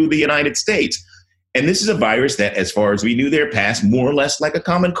flights to the United States. And this is a virus that, as far as we knew there, passed more or less like a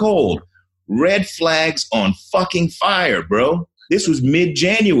common cold. Red flags on fucking fire, bro. This was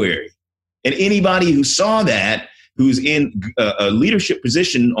mid-January. And anybody who saw that, who's in a leadership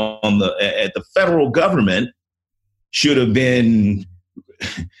position at the federal government, should have been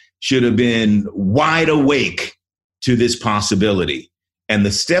wide awake to this possibility. And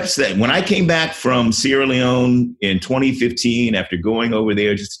the steps that, when I came back from Sierra Leone in 2015, after going over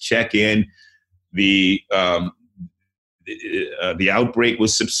there just to check in, the outbreak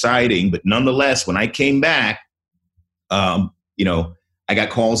was subsiding. But nonetheless, when I came back, I got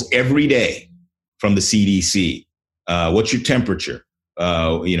calls every day from the CDC. What's your temperature?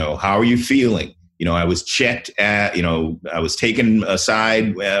 How are you feeling? I was checked at, I was taken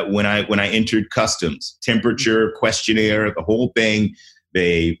aside when I entered customs, temperature, questionnaire, the whole thing.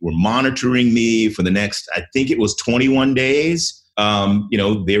 They were monitoring me for the next, I think it was 21 days.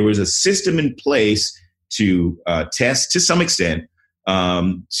 There was a system in place to test to some extent,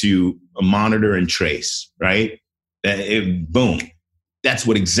 to monitor and trace, right? Boom. That's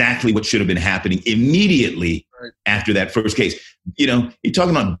exactly what should have been happening immediately after that first case. You're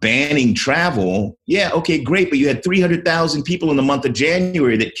talking about banning travel. Yeah, okay, great. But you had 300,000 people in the month of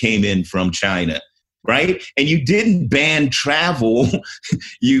January that came in from China, right? And you didn't ban travel,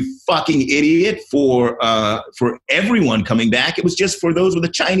 you fucking idiot, for everyone coming back. It was just for those with a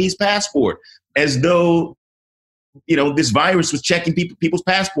Chinese passport, as though, this virus was checking people's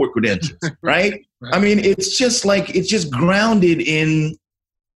passport credentials, right? I mean, it's just grounded in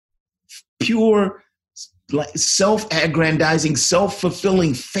pure self-aggrandizing,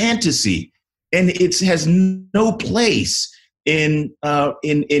 self-fulfilling fantasy, and it has no place in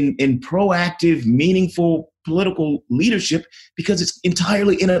proactive, meaningful political leadership, because it's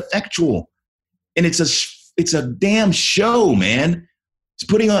entirely ineffectual, and it's a damn show, man. It's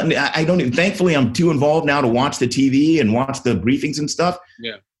putting on. Thankfully, I'm too involved now to watch the TV and watch the briefings and stuff.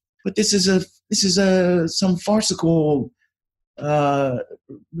 Yeah. but this is some farcical,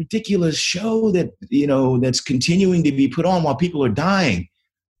 ridiculous show that, that's continuing to be put on while people are dying.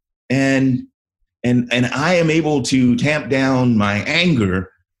 And I am able to tamp down my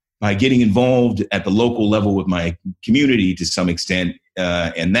anger by getting involved at the local level with my community to some extent.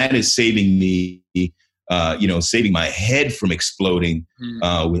 And that is saving me, saving my head from exploding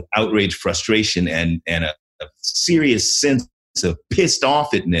with outrage, frustration, and a serious sense of pissed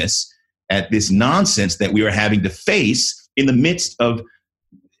offness at this nonsense that we are having to face in the midst of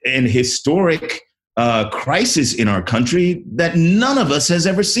an historic crisis in our country that none of us has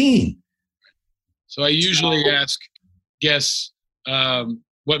ever seen. So I usually ask guests,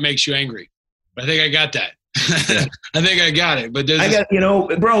 what makes you angry? I think I got that. Yeah. I think I got it. But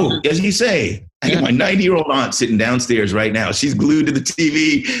bro, as you say, I got my 90-year-old aunt sitting downstairs right now. She's glued to the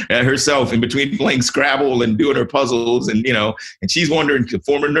TV herself in between playing Scrabble and doing her puzzles. And, and she's wondering,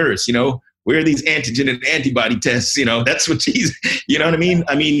 former nurse, where are these antigen and antibody tests? That's what she's, you know what I mean?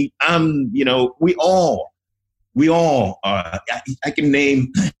 I mean, we all, I can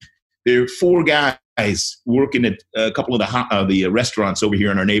name, there are 4 guys working at a couple of the restaurants over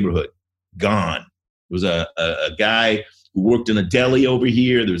here in our neighborhood, gone. There was a guy who worked in a deli over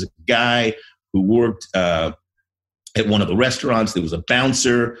here. There was a guy who worked at one of the restaurants. There was a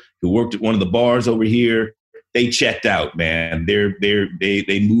bouncer who worked at one of the bars over here. They checked out, man.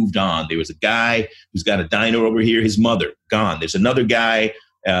 They moved on. There was a guy who's got a diner over here. His mother, gone. There's another guy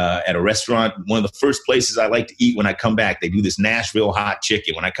at a restaurant. One of the first places I like to eat when I come back, they do this Nashville hot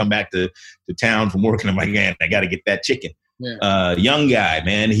chicken. When I come back to town from working, I'm like, man, I got to get that chicken. Yeah. Young guy,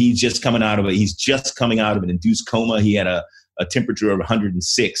 man. He's just coming out of an induced coma. He had a temperature of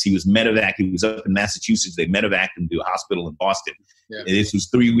 106. He was medevaced. He was up in Massachusetts. They medevaced him to a hospital in Boston. Yeah. This was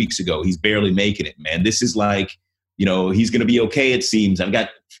 3 weeks ago. He's barely making it, man. This is like, he's going to be okay, it seems. I've got,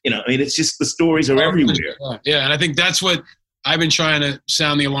 it's just the stories are everywhere. Yeah, and I think that's what I've been trying to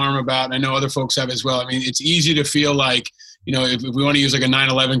sound the alarm about, and I know other folks have as well. I mean, it's easy to feel like, if we want to use like a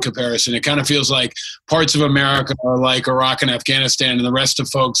 9/11 comparison, it kind of feels like parts of America are like Iraq and Afghanistan, and the rest of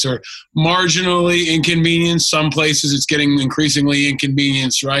folks are marginally inconvenienced. Some places it's getting increasingly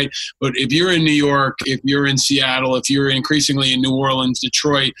inconvenienced, right? But if you're in New York, if you're in Seattle, if you're increasingly in New Orleans,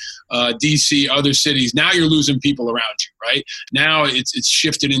 Detroit, DC, other cities, now you're losing people around you, right? Now it's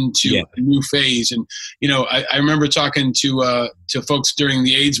shifted into a new phase. And, I remember talking to folks during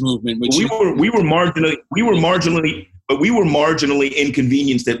the AIDS movement. Which we were marginally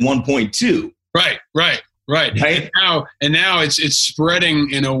inconvenienced at one point too. Right. And now it's spreading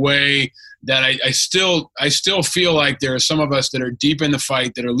in a way that I still feel like there are some of us that are deep in the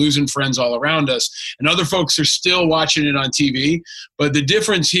fight, that are losing friends all around us, and other folks are still watching it on TV. But the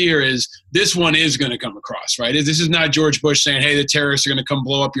difference here is this one is going to come across, right? This is not George Bush saying, hey, the terrorists are going to come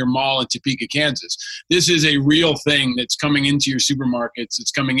blow up your mall in Topeka, Kansas. This is a real thing that's coming into your supermarkets.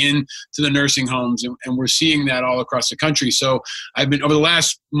 It's coming in to the nursing homes, and we're seeing that all across the country. So I've been, over the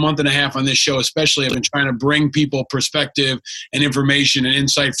last month and a half on this show especially, I've been trying to bring people perspective and information and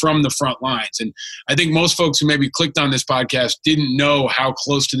insight from the front line. And I think most folks who maybe clicked on this podcast didn't know how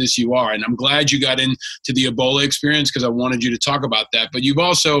close to this you are. And I'm glad you got into the Ebola experience, because I wanted you to talk about that. But you've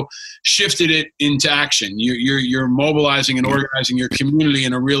also shifted it into action. You're mobilizing and organizing your community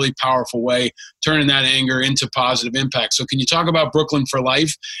in a really powerful way, turning that anger into positive impact. So can you talk about Brooklyn for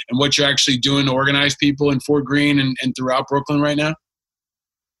Life and what you're actually doing to organize people in Fort Greene and throughout Brooklyn right now?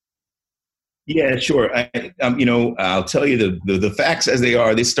 Yeah, sure. I'll tell you the facts as they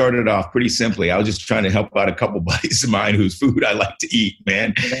are. They started off pretty simply. I was just trying to help out a couple buddies of mine whose food I like to eat,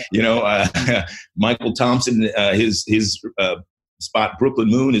 man. Michael Thompson, his spot, Brooklyn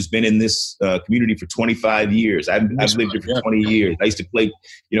Moon, has been in this community for 25 years. I've lived here for 20 years. I used to play,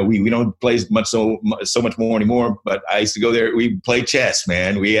 we don't play so much more anymore, but I used to go there. We play chess,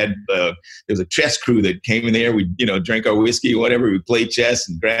 man. We had, there was a chess crew that came in there. We, drank our whiskey or whatever. We played chess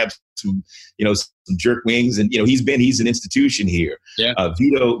and grabbed some jerk wings. And, he's an institution here. Yeah.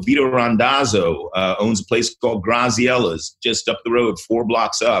 Vito Randazzo owns a place called Graziella's just up the road, 4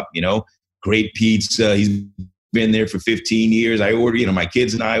 blocks up, great pizza. He's been there for 15 years. I order, my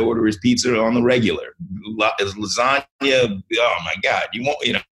kids and I order his pizza on the regular. His lasagna, oh my God,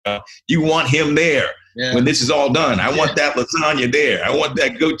 you want him there when this is all done. I want that lasagna there. I want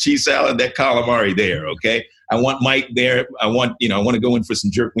that goat cheese salad, that calamari there. Okay, I want Mike there. I want to go in for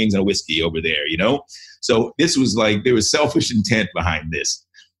some jerk wings and a whiskey over there. So this was like, there was selfish intent behind this.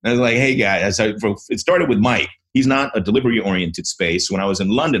 And I was like, hey guys, it started with Mike. He's not a delivery-oriented space. When I was in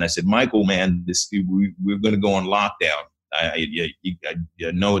London, I said, Michael, man, we're going to go on lockdown. I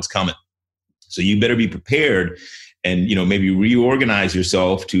know it's coming. So you better be prepared. and maybe reorganize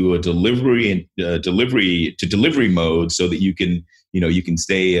yourself to a delivery mode so that you can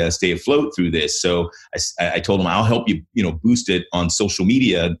stay afloat through this. So I told him, I'll help you boost it on social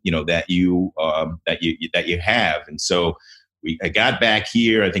media that you have. And so I got back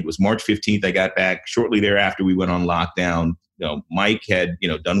here. I think it was March 15th. I got back shortly thereafter. We went on lockdown. Mike had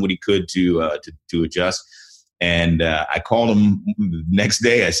done what he could to adjust. And I called him next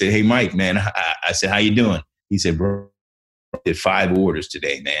day. I said, "Hey, Mike, man," I said, "How you doing?" He said, "Bro, I did 5 orders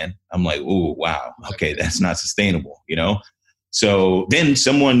today, man." I'm like, "Oh, wow. Okay, that's not sustainable, So then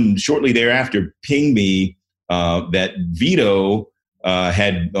someone shortly thereafter pinged me that Vito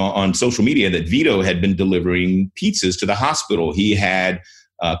had on social media that Vito had been delivering pizzas to the hospital. He had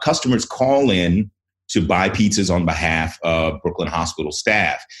customers call in to buy pizzas on behalf of Brooklyn Hospital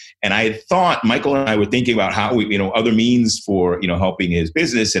staff. And I thought, Michael and I were thinking about how we, other means for, helping his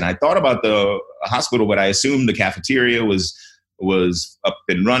business. And I thought about the hospital, but I assumed the cafeteria was up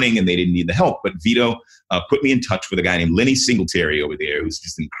and running and they didn't need the help. But Vito put me in touch with a guy named Lenny Singletary over there, who's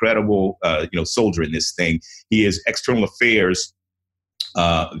just an incredible, soldier in this thing. He is External Affairs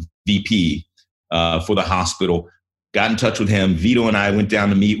VP for the hospital. Got in touch with him. Vito and I went down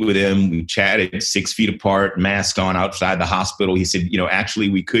to meet with him. We chatted 6 feet apart, masked on outside the hospital. He said, actually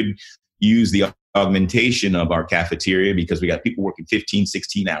we could use the augmentation of our cafeteria because we got people working 15,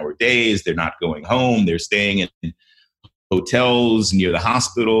 16-hour days. They're not going home. They're staying in hotels near the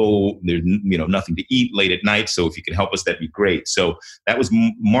hospital. There's nothing to eat late at night. So if you can help us, that'd be great. So that was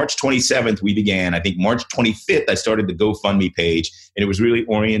March 27th we began. I think March 25th I started the GoFundMe page, and it was really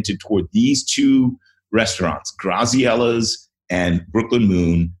oriented toward these 2 restaurants, Graziella's and Brooklyn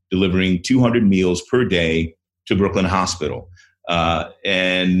Moon, delivering 200 meals per day to Brooklyn Hospital. So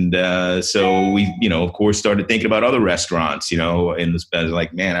we, of course, started thinking about other restaurants, and I was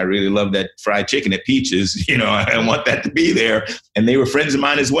like, man, I really love that fried chicken at Peaches. I want that to be there. And they were friends of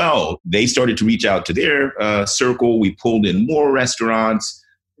mine as well. They started to reach out to their circle. We pulled in more restaurants.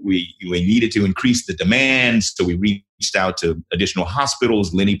 We needed to increase the demand. So we reached out to additional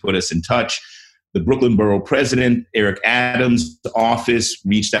hospitals. Lenny put us in touch. The Brooklyn Borough President, Eric Adams' office,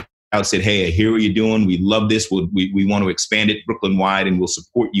 reached out, said, "Hey, I hear what you're doing. We love this. We want to expand it Brooklyn-wide, and we'll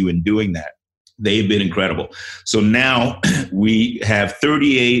support you in doing that." They've been incredible. So now we have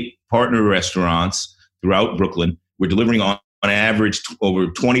 38 partner restaurants throughout Brooklyn. We're delivering on average over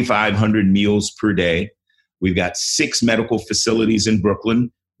 2,500 meals per day. We've got 6 medical facilities in Brooklyn.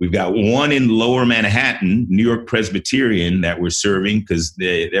 We've got 1 in Lower Manhattan, New York Presbyterian, that we're serving because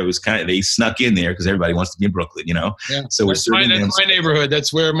they snuck in there because everybody wants to be in Brooklyn, Yeah. So we're serving them. That's my neighborhood.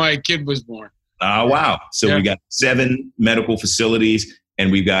 That's where my kid was born. Oh, wow. So we got 7 medical facilities,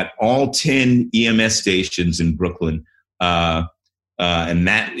 and we've got all 10 EMS stations in Brooklyn. And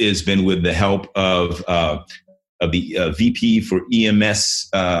that has been with the help of the VP for EMS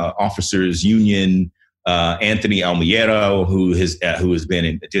Officers Union, Anthony Almiero, who has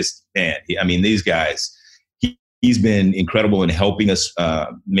been these guys, he's been incredible in helping us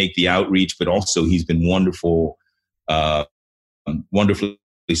make the outreach, but also he's been wonderful, wonderfully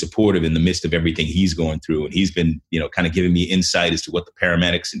supportive in the midst of everything he's going through. And he's been, kind of giving me insight as to what the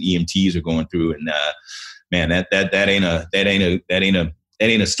paramedics and EMTs are going through. And man, that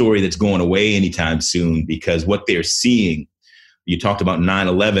ain't a story that's going away anytime soon, because what they're seeing, you talked about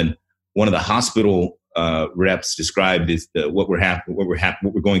 9/11, one of the hospital reps described is what we're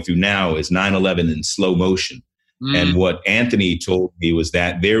going through now is 9/11 in slow motion. And what Anthony told me was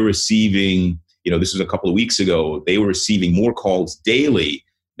that they're receiving, this was a couple of weeks ago, they were receiving more calls daily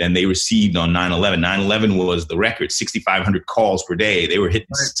than they received on 9/11. 9/11 was the record, 6,500 calls per day. They were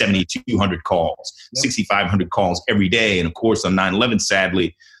hitting 7,200 calls, 6,500 calls every day. And of course, on 9/11,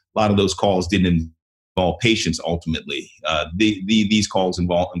 sadly, a lot of those calls didn't involve patients ultimately. These calls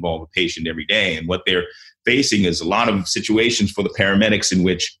involve a patient every day. And what they're facing is a lot of situations for the paramedics in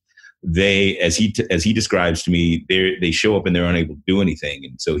which they, as he describes to me, they show up and they're unable to do anything.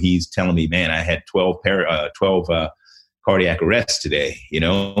 And so he's telling me, man, I had 12 cardiac arrests today,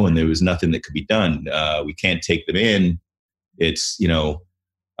 and there was nothing that could be done. We can't take them in. It's,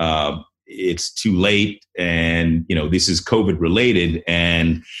 it's too late. And, this is COVID related.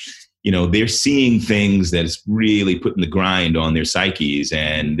 And, they're seeing things that is really putting the grind on their psyches.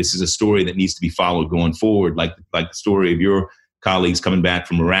 And this is a story that needs to be followed going forward, like the story of your colleagues coming back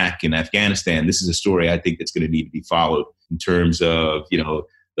from Iraq and Afghanistan. This is a story I think that's going to need to be followed in terms of,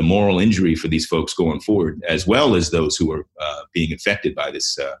 the moral injury for these folks going forward, as well as those who are being affected by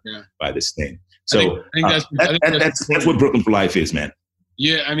this thing. So I think that's what Brooklyn for Life is, man.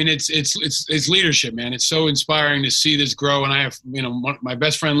 Yeah, I mean, it's leadership, man. It's so inspiring to see this grow. And I have, my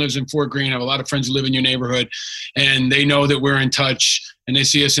best friend lives in Fort Greene. I have a lot of friends who live in your neighborhood, and they know that we're in touch, and they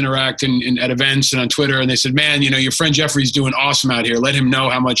see us interact at events and on Twitter. And they said, man, your friend Jeffrey's doing awesome out here. Let him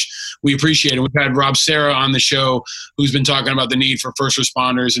know how much we appreciate it. We've had Rob Serra on the show, who's been talking about the need for first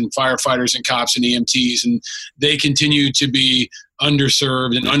responders and firefighters and cops and EMTs, and they continue to be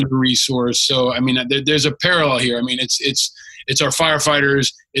underserved and under-resourced. So, I mean, there's a parallel here. I mean, it's our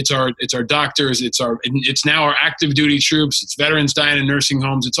firefighters, it's our doctors, it's now our active duty troops, it's veterans dying in nursing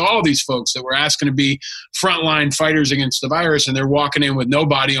homes, it's all these folks that we're asking to be frontline fighters against the virus, and they're walking in with no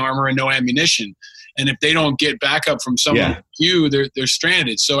body armor and no ammunition. And if they don't get backup from someone like you, they're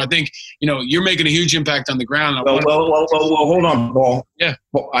stranded. So I think you're making a huge impact on the ground. Well, hold on, Paul. Yeah,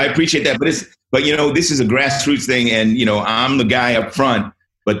 well, I appreciate that, but this is a grassroots thing, and I'm the guy up front.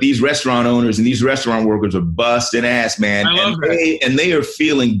 But these restaurant owners and these restaurant workers are busting ass, man. I love that. They are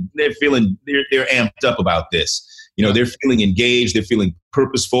they're amped up about this. They're feeling engaged. They're feeling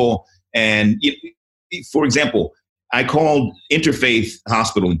purposeful. And for example, I called Interfaith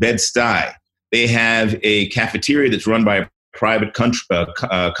Hospital in Bed-Stuy. They have a cafeteria that's run by a private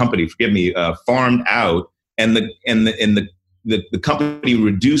company. Farmed out, and the company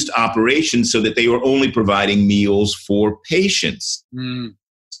reduced operations so that they were only providing meals for patients. Mm.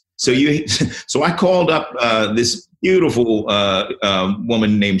 So I called up this beautiful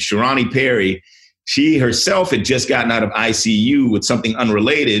woman named Shirani Perry. She herself had just gotten out of ICU with something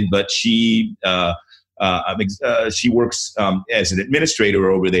unrelated, but she works as an administrator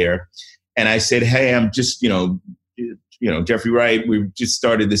over there. And I said, hey, I'm just, Jeffrey Wright, we've just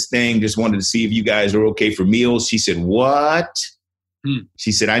started this thing. Just wanted to see if you guys are okay for meals. She said, what?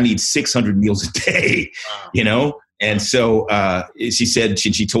 She said, I need 600 meals a day, Wow. And so she said,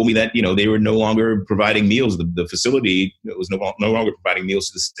 she told me that, they were no longer providing meals. The facility was no longer providing meals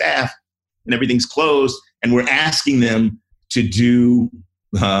to the staff, and everything's closed. And we're asking them to do,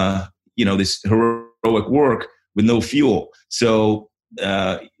 this heroic work with no fuel. So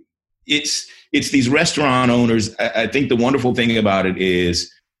it's these restaurant owners. I think the wonderful thing about it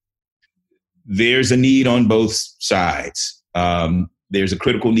is there's a need on both sides. There's a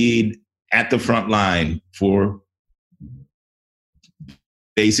critical need at the front line for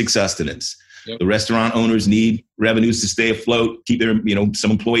basic sustenance. Yep. The restaurant owners need revenues to stay afloat, keep their, some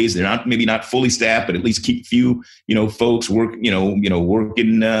employees. They're maybe not fully staffed, but at least keep a few, folks working and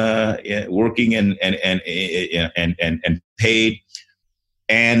paid.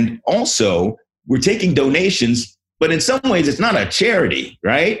 And also, we're taking donations, but in some ways, it's not a charity,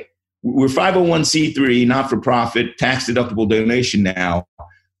 right? We're 501c3, not-for-profit, tax-deductible donation now.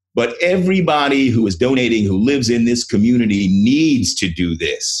 But everybody who is donating, who lives in this community, needs to do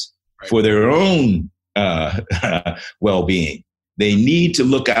this for their own well-being. They need to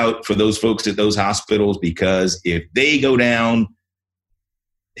look out for those folks at those hospitals, because if they go down,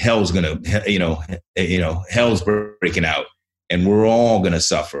 hell's breaking out, and we're all going to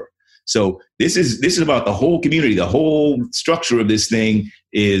suffer. So this is about the whole community. The whole structure of this thing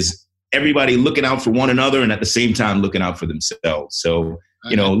is everybody looking out for one another, and at the same time looking out for themselves. So, a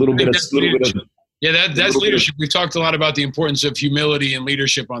little bit of yeah, that's leadership. We've talked a lot about the importance of humility and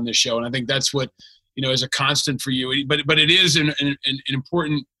leadership on this show, and I think that's what is a constant for you. But it is an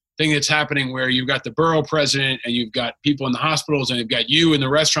important thing that's happening, where you've got the borough president, and you've got people in the hospitals, and you've got you and the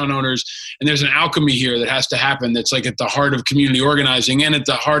restaurant owners, and there's an alchemy here that has to happen. That's like at the heart of community organizing and at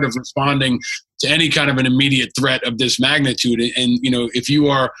the heart of responding to any kind of an immediate threat of this magnitude. And, if you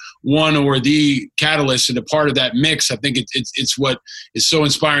are one or the catalyst and a part of that mix, I think it's what is so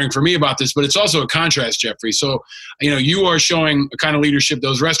inspiring for me about this, but it's also a contrast, Jeffrey. So, you are showing a kind of leadership.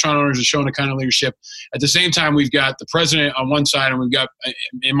 Those restaurant owners are showing a kind of leadership. At the same time, we've got the president on one side, and we've got,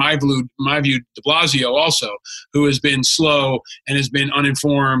 in my view, de Blasio also, who has been slow and has been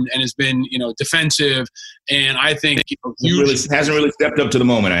uninformed and has been, defensive. And I think hasn't really stepped up to the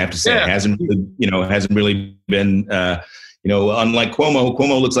moment, I have to say. Yeah. Hasn't really been, unlike Cuomo.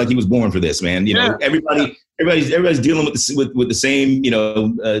 Cuomo looks like he was born for this, man. Everybody's dealing with the same,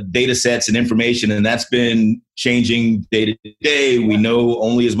 data sets and information, and that's been changing day to day. We know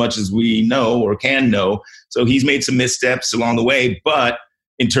only as much as we know or can know. So he's made some missteps along the way, but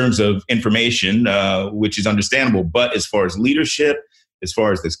in terms of information, which is understandable. But as far as leadership, as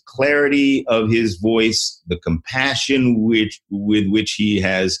far as this clarity of his voice, the compassion with which he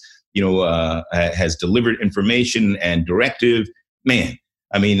has delivered information and directive, man.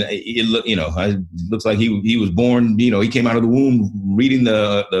 I mean, it looks like he was born. He came out of the womb reading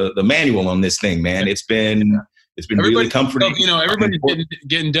the manual on this thing, man. It's been It's been really comforting. Everybody's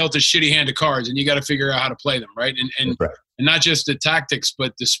getting dealt a shitty hand of cards, and you got to figure out how to play them, right? And not just the tactics,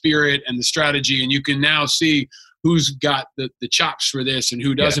 but the spirit and the strategy. And you can now see who's got the chops for this and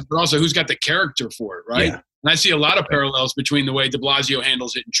who doesn't, but also who's got the character for it, right? Yeah. And I see a lot of parallels between the way de Blasio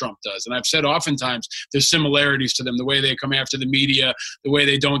handles it and Trump does. And I've said oftentimes there's similarities to them, the way they come after the media, the way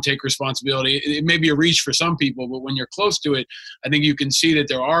they don't take responsibility. It may be a reach for some people, but when you're close to it, I think you can see that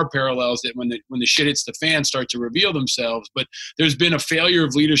there are parallels that when the shit hits the fan start to reveal themselves. But there's been a failure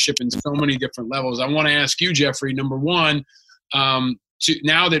of leadership in so many different levels. I want to ask you, Jeffrey, number one,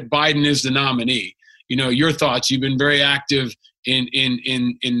 now that Biden is the nominee, your thoughts. You've been very active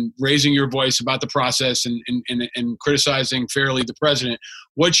in raising your voice about the process and criticizing fairly the president.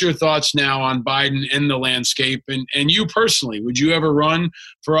 What's your thoughts now on Biden and the landscape? And you personally, would you ever run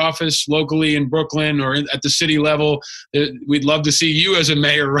for office locally in Brooklyn or at the city level? We'd love to see you as a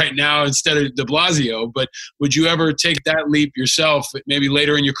mayor right now instead of de Blasio, but would you ever take that leap yourself, maybe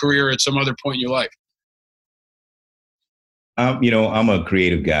later in your career at some other point in your life? I'm a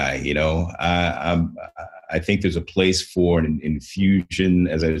creative guy. I think there's a place for an infusion,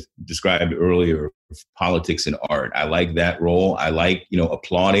 as I described earlier, of politics and art. I like that role. I like,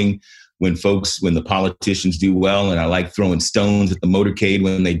 applauding when the politicians do well, and I like throwing stones at the motorcade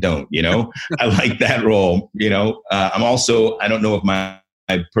when they don't, I like that role. I'm also, I don't know if my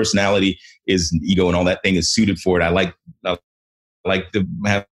personality is ego and all that thing is suited for it. I like to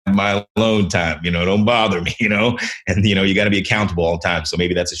have my alone time, don't bother me, and, you got to be accountable all the time. So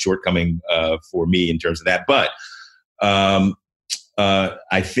maybe that's a shortcoming for me in terms of that. But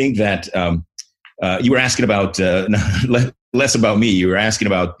I think that you were asking about, less about me. You were asking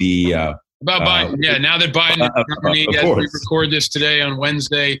about about Biden. Yeah. Now that Biden is nominee, as we record this today on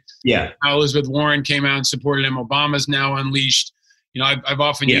Wednesday, Elizabeth Warren came out and supported him. Obama's now unleashed. I've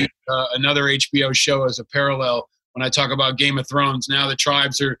often used another HBO show as a parallel. When I talk about Game of Thrones, now the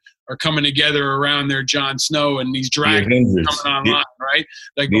tribes are coming together around their Jon Snow and these dragons coming online, right?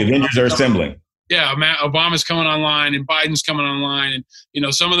 Like the Avengers are assembling. Yeah, Obama's coming online and Biden's coming online,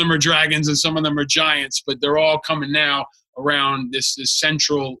 and some of them are dragons and some of them are giants, but they're all coming now around this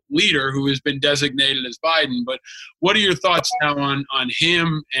central leader who has been designated as Biden. But what are your thoughts now on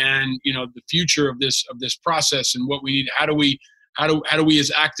him and the future of this process and what we need? How do we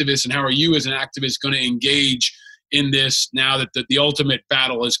as activists, and how are you as an activist going to engage in this now that the ultimate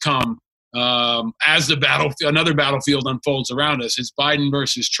battle has come, as another battlefield unfolds around us? It's Biden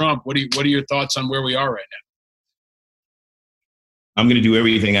versus Trump. What are your thoughts on where we are right now? I'm going to do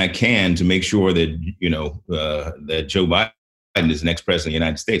everything I can to make sure that that Joe Biden is the next president of the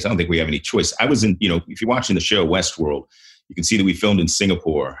United States. I don't think we have any choice. I was in, if you're watching the show Westworld, you can see that we filmed in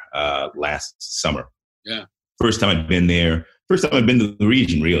Singapore last summer. Yeah. First time I'd been there. First time I'd been to the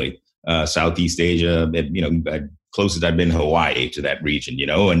region, really. Southeast Asia, closest I've been Hawaii to that region,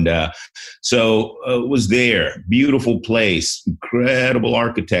 and so was there. Beautiful place, incredible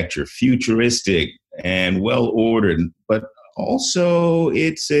architecture, futuristic and well ordered, but also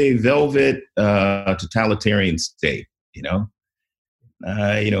it's a velvet totalitarian state. You're not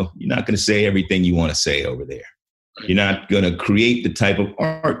going to say everything you want to say over there. You're not going to create the type of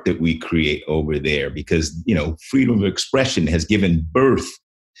art that we create over there because freedom of expression has given birth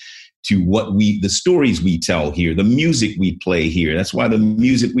to the stories we tell here, the music we play here. That's why the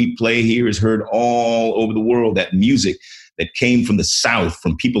music we play here is heard all over the world. That music that came from the South,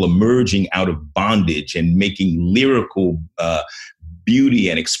 from people emerging out of bondage and making lyrical beauty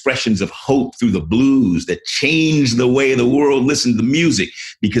and expressions of hope through the blues that changed the way the world listened to music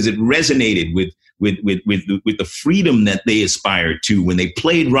because it resonated with the freedom that they aspired to. When they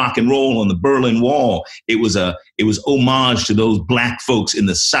played rock and roll on the Berlin Wall, it was homage to those black folks in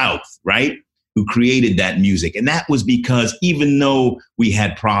the South, right? Who created that music. And that was because even though we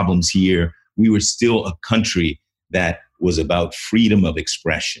had problems here, we were still a country that was about freedom of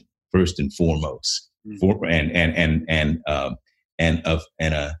expression, first and foremost, and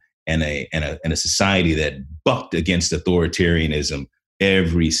a society that bucked against authoritarianism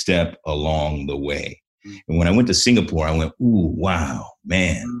every step along the way. And when I went to Singapore, I went, ooh, wow,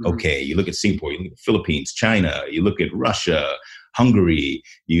 man. Okay, you look at Singapore, you look at the Philippines, China, you look at Russia, Hungary,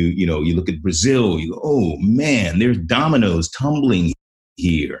 you look at Brazil, you go, oh man, there's dominoes tumbling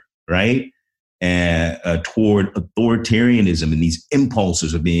here, right? Toward authoritarianism, and these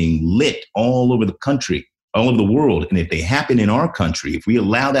impulses are being lit all over the country, all over the world. And if they happen in our country, if we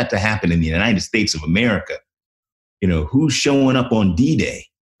allow that to happen in the United States of America, who's showing up on D-Day,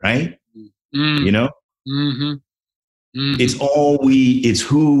 right? Mm-hmm. It's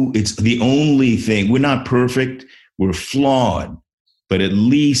it's the only thing. We're not perfect. We're flawed, but at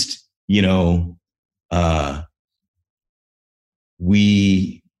least,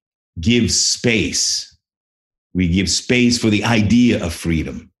 we give space. We give space for the idea of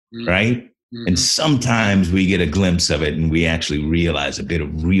freedom, right? Mm-hmm. And sometimes we get a glimpse of it and we actually realize a bit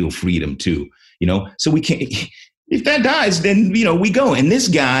of real freedom too, So we can't, if that dies, then, we go. And this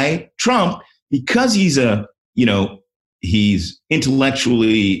guy, Trump, because he's he's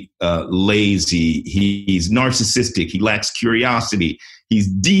intellectually lazy, he's narcissistic, he lacks curiosity, he's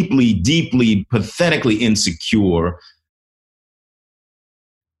deeply, deeply, pathetically insecure.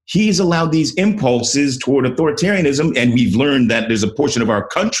 He's allowed these impulses toward authoritarianism, and we've learned that there's a portion of our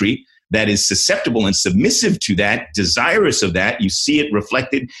country that is susceptible and submissive to that, desirous of that. You see it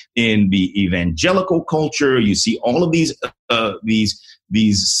reflected in the evangelical culture. You see all of these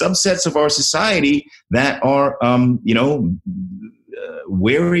subsets of our society that are,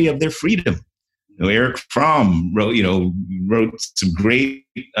 wary of their freedom. Eric Fromm wrote some great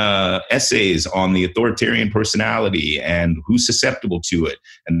essays on the authoritarian personality and who's susceptible to it,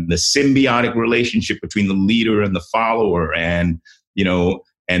 and the symbiotic relationship between the leader and the follower, and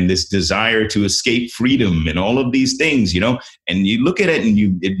this desire to escape freedom and all of these things, and you look at it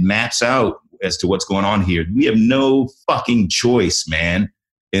and it maps out as to what's going on here. We have no fucking choice, man.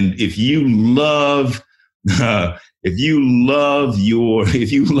 And if you love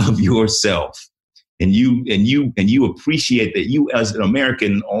yourself, and you appreciate that you as an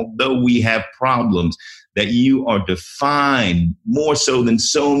American, although we have problems, that you are defined more so than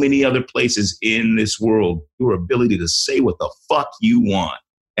so many other places in this world, your ability to say what the fuck you want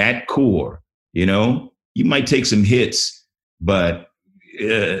at core, you might take some hits, but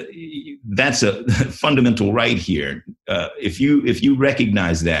that's a fundamental right here. If you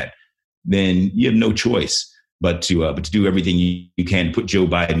recognize that, then you have no choice but to do everything you can to put Joe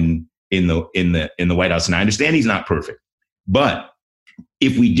Biden in the White House. And I understand he's not perfect, but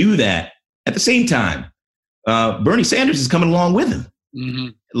if we do that at the same time, Bernie Sanders is coming along with him. Mm-hmm.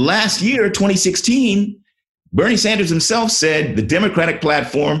 Last year, 2016, Bernie Sanders himself said the Democratic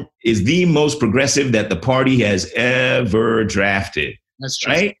platform is the most progressive that the party has ever drafted. That's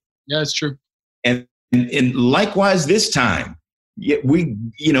true. Right? Yeah, that's true. And likewise this time,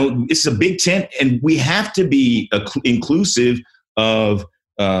 it's a big tent, and we have to be inclusive of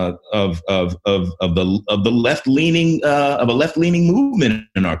the left-leaning movement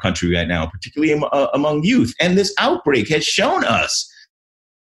in our country right now, particularly among youth. And this outbreak has shown us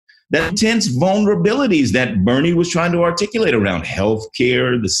that intense vulnerabilities that Bernie was trying to articulate around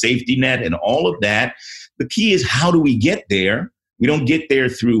healthcare, the safety net, and all of that. The key is, how do we get there? We don't get there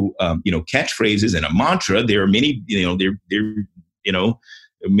through catchphrases and a mantra. There are many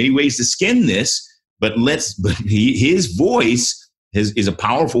many ways to skin this, but his voice is a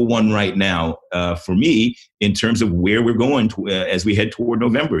powerful one right now for me in terms of where we're going as we head toward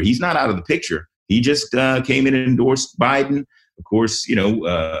November. He's not out of the picture. He just came in and endorsed Biden. Of course,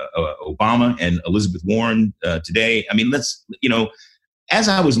 Obama and Elizabeth Warren today. I mean, as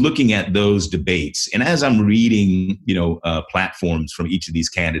I was looking at those debates and as I'm reading, platforms from each of these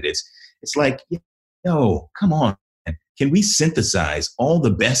candidates, it's like, come on. Can we synthesize all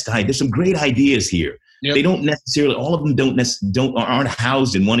the best ideas? There's some great ideas here. Yep. They don't necessarily, all of them aren't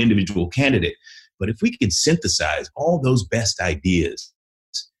housed in one individual candidate. But if we could synthesize all those best ideas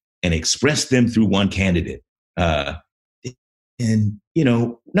and express them through one candidate, and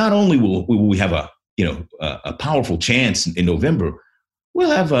not only will we have a powerful chance in November,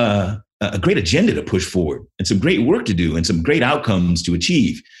 we'll have a great agenda to push forward and some great work to do and some great outcomes to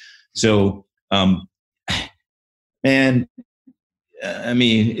achieve. So, it's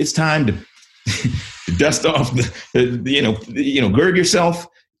time to dust off gird yourself,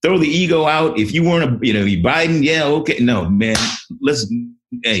 throw the ego out. If you weren't Biden, yeah, okay. No, man, let's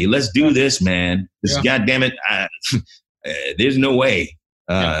do this, man. God damn it. There's no way,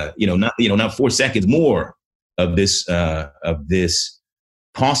 not 4 seconds more of this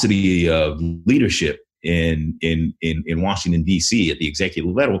paucity of leadership in Washington, D.C. at the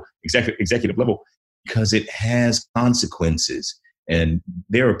executive level, because it has consequences. And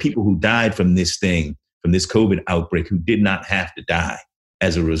there are people who died from this COVID outbreak, who did not have to die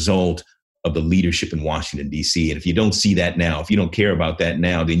as a result of the leadership in Washington, D.C. And if you don't see that now, if you don't care about that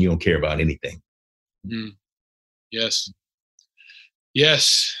now, then you don't care about anything. Mm. Yes.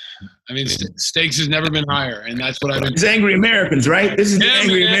 I mean, stakes has never been higher, and that's what I've been. It's Angry Americans, right? This is the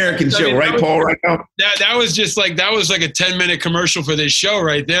Angry American show, right, Paul? Right now, that was like a 10-minute commercial for this show,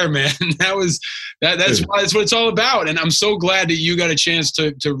 right there, man. That's what it's all about, and I'm so glad that you got a chance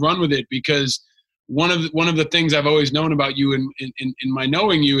to run with it, because one of the things I've always known about you in my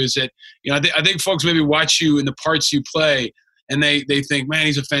knowing you is that I think folks maybe watch you in the parts you play, and they think, man,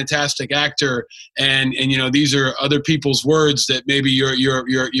 he's a fantastic actor, and these are other people's words that maybe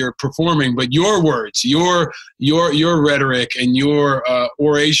you're performing, but your words, your rhetoric and your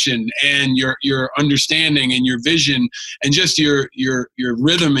oration and your understanding and your vision and just your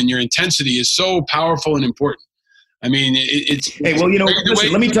rhythm and your intensity is so powerful and important. I mean,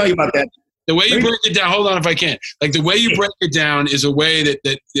 let me tell you about that. The way you break it down, hold on if I can. Like the way you break it down is a way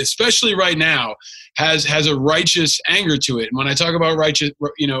that especially right now, has a righteous anger to it. And when I talk about righteous,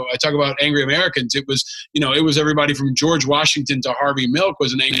 I talk about angry Americans. It was everybody from George Washington to Harvey Milk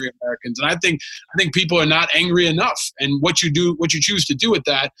was an angry Americans. And I think people are not angry enough. And what you choose to do with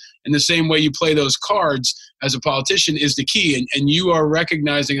that, in the same way you play those cards as a politician, is the key. And you are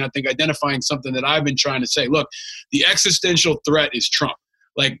recognizing, I think, identifying something that I've been trying to say. Look, the existential threat is Trump.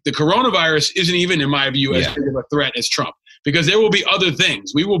 Like the coronavirus isn't even, in my view, as big of a threat as Trump, because there will be other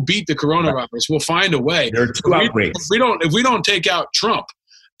things. We will beat the coronavirus. We'll find a way. There are two outbreaks. If we don't take out Trump,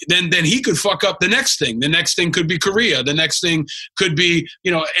 then he could fuck up the next thing. The next thing could be Korea. The next thing could be,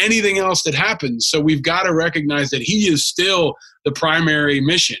 anything else that happens. So we've got to recognize that he is still the primary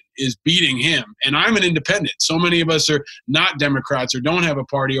mission, is beating him. And I'm an independent. So many of us are not Democrats or don't have a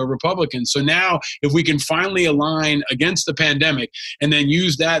party or Republicans. So now if we can finally align against the pandemic and then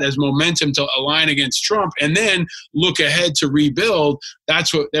use that as momentum to align against Trump and then look ahead to rebuild,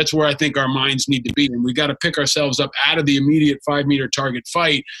 that's where I think our minds need to be. And we got to pick ourselves up out of the immediate 5-meter target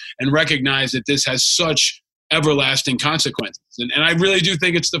fight and recognize that this has such everlasting consequences. And I really do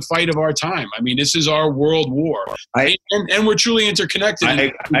think it's the fight of our time. I mean, this is our world war. And we're truly interconnected.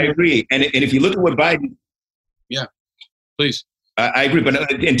 I agree. And if you look at what Biden... Yeah, please. I agree.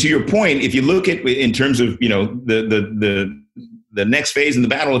 But and to your point, if you look at, in terms of, the next phase in the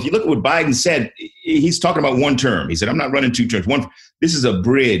battle, if you look at what Biden said, he's talking about one term. He said, I'm not running 2 terms. This is a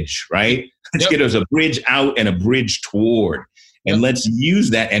bridge, right? Let's get us a bridge out and a bridge toward. And let's use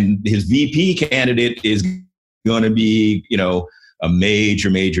that. And his VP candidate is going to be, a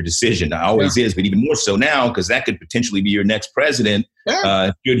major decision. It always is, but even more so now, because that could potentially be your next president.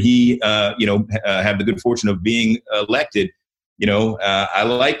 Should he, have the good fortune of being elected. I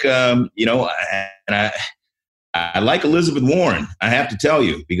like, I like Elizabeth Warren, I have to tell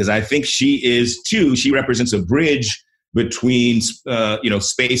you, because I think she represents a bridge between,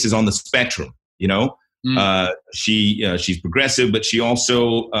 spaces on the spectrum, she's progressive, but she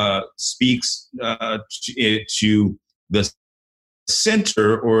also speaks to the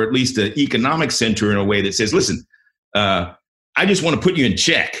center, or at least the economic center, in a way that says, listen, I just want to put you in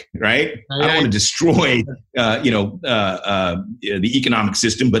check, right? I don't want to destroy, the economic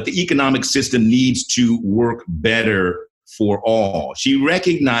system, but the economic system needs to work better for all. She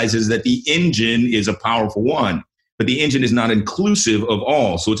recognizes that the engine is a powerful one, but the engine is not inclusive of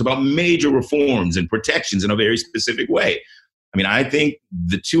all. So it's about major reforms and protections in a very specific way. I mean, I think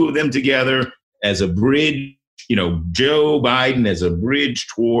the two of them together as a bridge, Joe Biden as a bridge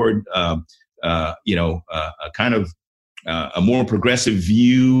toward, a kind of a more progressive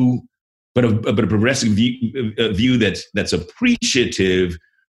view, but a progressive view that's appreciative,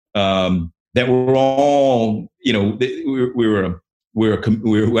 that we're all, we're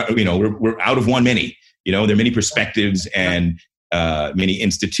out of one many. There are many perspectives and many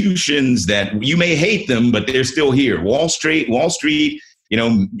institutions that you may hate them, but they're still here. Wall Street,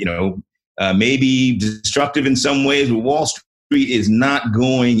 maybe destructive in some ways, but Wall Street is not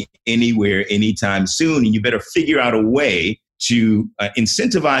going anywhere anytime soon. And you better figure out a way to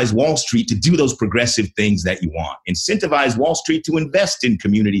incentivize Wall Street to do those progressive things that you want. Incentivize Wall Street to invest in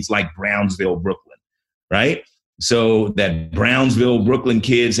communities like Brownsville, Brooklyn, right? So that Brownsville, Brooklyn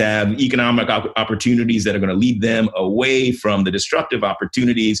kids have economic opportunities that are going to lead them away from the destructive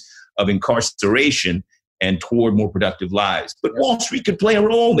opportunities of incarceration and toward more productive lives. But Wall Street could play a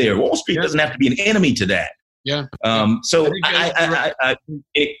role there. Wall Street doesn't have to be an enemy to that. Yeah.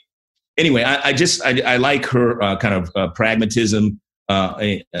 Anyway, I like her kind of pragmatism.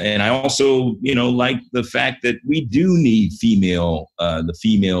 And I also, like the fact that we do need the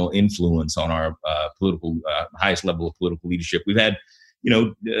female influence on our political, highest level of political leadership. We've had,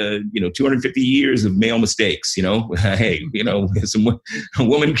 250 years of male mistakes, hey, a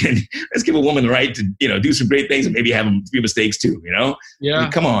woman let's give a woman the right to, do some great things and maybe have a few mistakes too, Yeah. I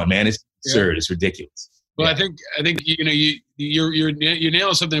mean, come on, man. It's absurd. It's ridiculous. Well, I think the you're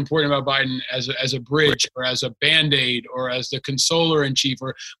nailing something important about Biden as a bridge or as a Band-Aid or as the consoler in chief.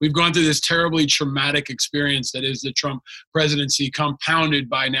 Or we've gone through this terribly traumatic experience that is the Trump presidency, compounded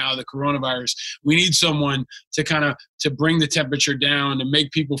by now the coronavirus. We need someone to bring the temperature down, to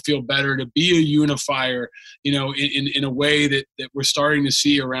make people feel better, to be a unifier, in a way that we're starting to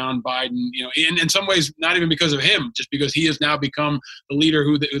see around Biden, in some ways, not even because of him, just because he has now become the leader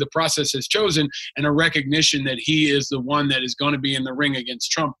who the process has chosen, and a recognition that he is the one that is going to be in the ring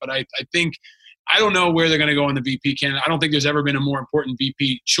against Trump. But I think, I don't know where they're going to go on the VP candidate. I don't think there's ever been a more important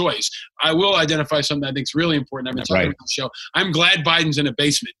VP choice. I will identify something I think is really important. I've been talking about the show. I'm glad Biden's in a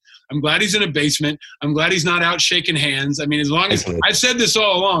basement. I'm glad he's in a basement. I'm glad he's not out shaking hands. I mean, as long as I've said this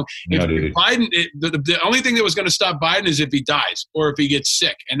all along, if Biden, the only thing that was going to stop Biden is if he dies or if he gets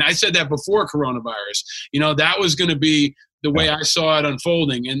sick. And I said that before coronavirus. That was going to be the way I saw it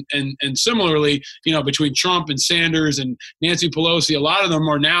unfolding. And similarly, between Trump and Sanders and Nancy Pelosi, a lot of them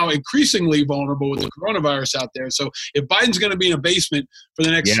are now increasingly vulnerable with the coronavirus out there. So if Biden's going to be in a basement for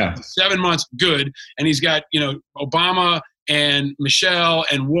the next 7 months, good. And he's got, Obama and Michelle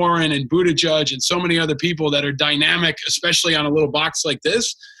and Warren and Buttigieg and so many other people that are dynamic, especially on a little box like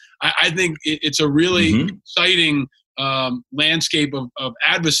this. I think it's a really exciting landscape of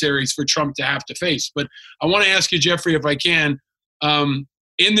adversaries for Trump to have to face. But I want to ask you, Jeffrey, if I can,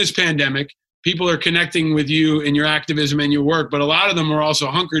 in this pandemic, people are connecting with you in your activism and your work, but a lot of them are also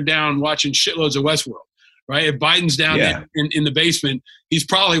hunkered down watching shitloads of Westworld, right? If Biden's down in the basement, he's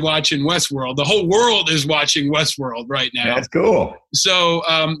probably watching Westworld. The whole world is watching Westworld right now. That's cool. So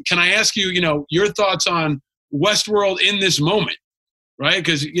can I ask you, your thoughts on Westworld in this moment? Right?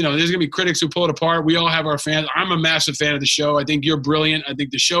 Because, there's going to be critics who pull it apart. We all have our fans. I'm a massive fan of the show. I think you're brilliant. I think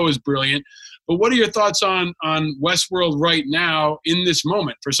the show is brilliant. But what are your thoughts on Westworld right now in this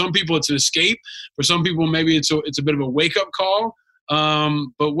moment? For some people, it's an escape. For some people, maybe it's a bit of a wake-up call.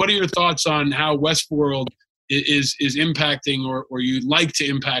 But what are your thoughts on how Westworld is impacting or you'd like to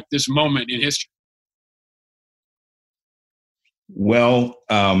impact this moment in history? Well,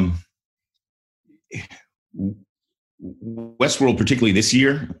 Westworld, particularly this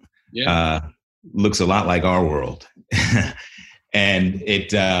year, looks a lot like our world. And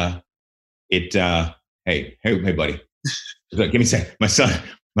hey, buddy, give me a sec. My son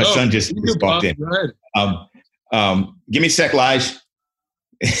just walked in. Give me a sec, Lige.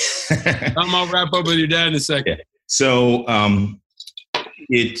 I'll wrap up with your dad in a second. Yeah. So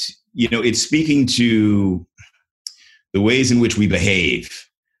it's speaking to the ways in which we behave.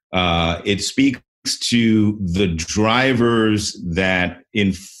 It speaks to the drivers that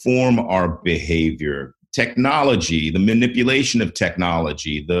inform our behavior, technology, the manipulation of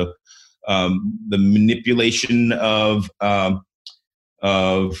technology, the manipulation of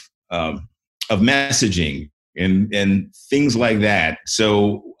messaging and things like that.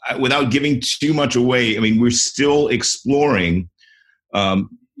 So without giving too much away, I mean, we're still exploring, from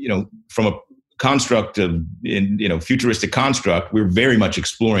a construct of, futuristic construct, we're very much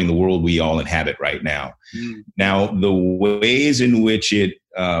exploring the world we all inhabit right now. Now, the ways in which it,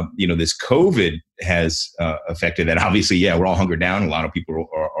 this COVID has affected that, obviously, we're all hunkered down. A lot of people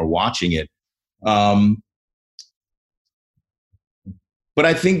are watching it. But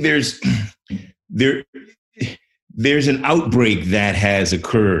I think there's an outbreak that has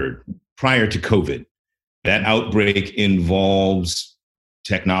occurred prior to COVID. That outbreak involves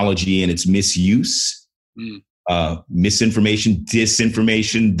technology and its misuse, misinformation,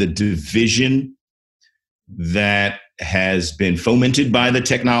 disinformation, the division that has been fomented by the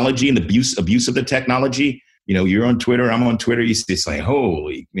technology and the abuse of the technology. You're on Twitter, I'm on Twitter. It's like,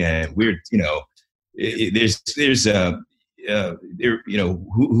 holy man, we're,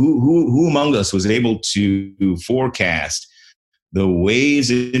 who among us was able to forecast the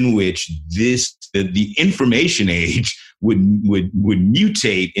ways in which the information age would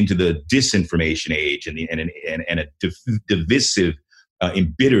mutate into the disinformation age and a divisive,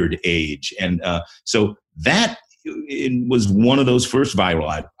 embittered age, and so that was one of those first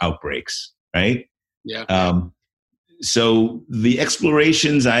viral outbreaks, right? Yeah. So the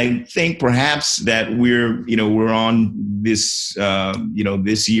explorations, I think, perhaps that we're on this,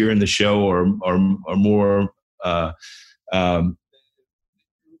 this year in the show are more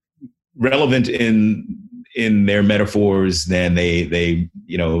relevant in their metaphors than they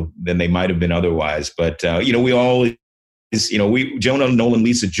might have been otherwise. But we always, Jonah Nolan,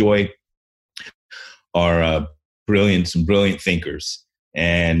 Lisa Joy are some brilliant thinkers,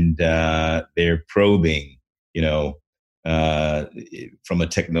 and they're probing, from a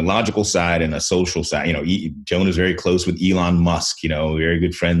technological side and a social side. Jonah's very close with Elon Musk, very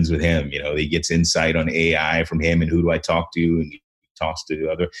good friends with him. He gets insight on AI from him and who do I talk to, and he talks to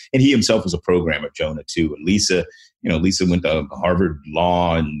other. And he himself was a programmer, Jonah, too. And Lisa went to Harvard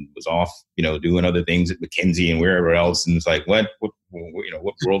Law and was off, doing other things at McKinsey and wherever else. And it's like, what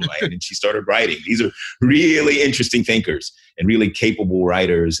world am I in? And she started writing. These are really interesting thinkers and really capable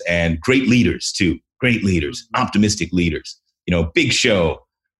writers and great leaders, too. Great leaders, optimistic leaders, big show,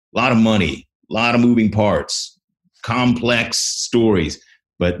 a lot of money, a lot of moving parts, complex stories,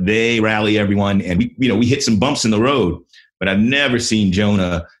 but they rally everyone. And we hit some bumps in the road, but I've never seen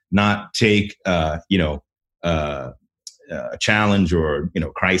Jonah not take, a challenge or,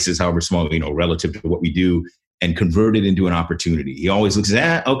 crisis, however small, relative to what we do, and convert it into an opportunity. He always looks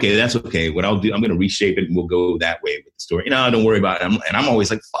at, okay, that's okay. What I'll do, I'm going to reshape it and we'll go that way with the story. Don't worry about it. And I'm always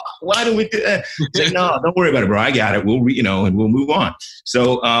like, fuck, why do we do that? Like, no, don't worry about it, bro. I got it. We'll, and we'll move on.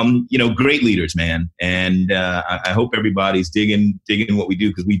 So, great leaders, man. And I hope everybody's digging what we do,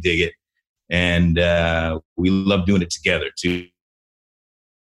 because we dig it. And we love doing it together too.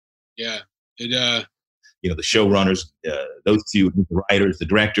 Yeah. The showrunners, those two, the writers, the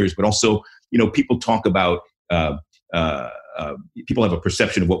directors, but also, people talk about, people have a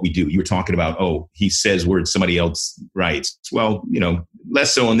perception of what we do. You were talking about, he says words somebody else writes. Well,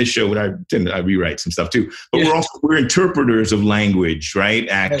 less so on this show, but I rewrite some stuff too. But we're interpreters of language, right?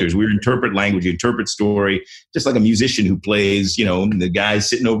 Actors. We interpret language, you interpret story, just like a musician who plays, the guy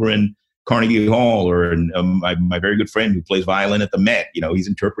sitting over in Carnegie Hall, or my very good friend who plays violin at the Met. He's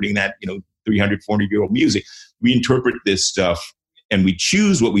interpreting that, 300, 400-year-old music. We interpret this stuff, and we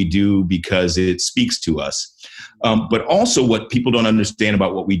choose what we do because it speaks to us. But also what people don't understand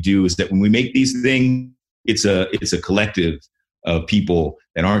about what we do is that when we make these things, it's a collective of people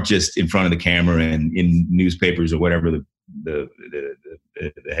that aren't just in front of the camera and in newspapers or whatever the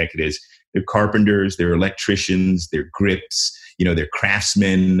heck it is. They're carpenters, they're electricians, they're grips, they're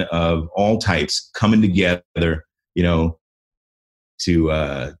craftsmen of all types coming together,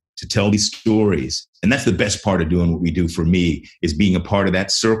 to tell these stories. And that's the best part of doing what we do, for me, is being a part of that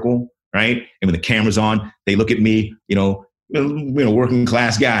circle, right? And when the camera's on, they look at me, working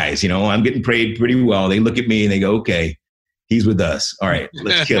class guys, I'm getting paid pretty well. They look at me and they go, okay, he's with us. All right,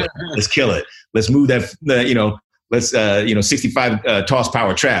 let's kill it. Let's kill it. Let's move that, let's 65 toss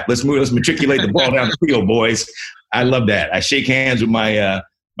power trap. Let's matriculate the ball down the field, boys. I love that. I shake hands with my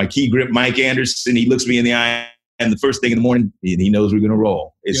key grip, Mike Anderson. He looks me in the eye. And the first thing in the morning, he knows we're going to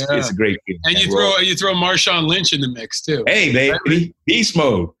roll. It's a great game. And you throw Marshawn Lynch in the mix too. Hey, baby, beast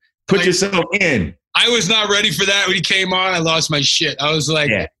mode. Put yourself in. I was not ready for that when he came on. I lost my shit. I was like,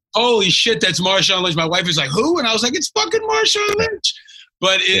 holy shit, that's Marshawn Lynch. My wife was like, who? And I was like, it's fucking Marshawn Lynch.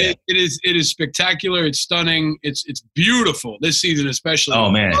 But it is spectacular. It's stunning. It's beautiful this season, especially. Oh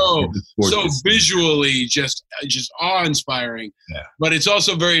man, so visually just awe-inspiring. Yeah. But it's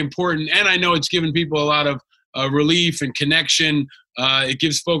also very important, and I know it's given people a lot of relief and connection. It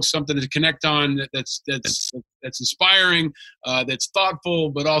gives folks something to connect on that's inspiring, that's thoughtful,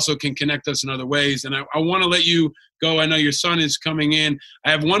 but also can connect us in other ways. And I want to let you go. I know your son is coming in.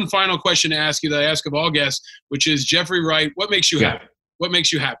 I have one final question to ask you that I ask of all guests, which is, Jeffrey Wright, what makes you happy? What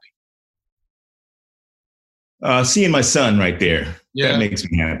makes you happy? Seeing my son right there. Yeah. That makes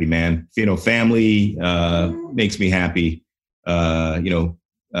me happy, man. Family makes me happy. And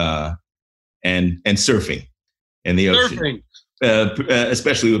surfing. And the ocean,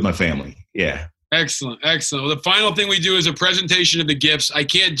 especially with my family. Yeah. Excellent. Well, the final thing we do is a presentation of the gifts. I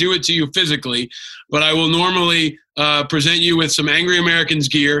can't do it to you physically, but I will normally present you with some Angry Americans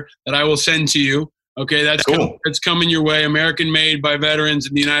gear that I will send to you. Okay, that's cool. That's coming your way. American made by veterans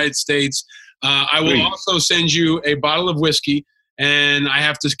in the United States. I will also send you a bottle of whiskey, and I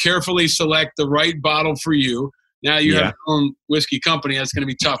have to carefully select the right bottle for you. Now you have your own whiskey company. That's going to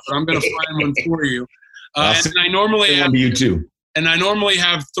be tough, but I'm going to find one for you. And I normally have you too. And I normally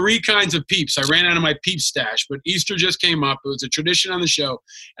have 3 kinds of peeps. I ran out of my peep stash, but Easter just came up. It was a tradition on the show,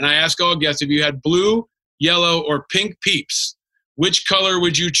 and I ask all guests, if you had blue, yellow, or pink peeps, which color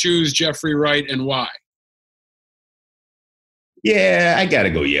would you choose, Jeffrey Wright, and why? Yeah, I got to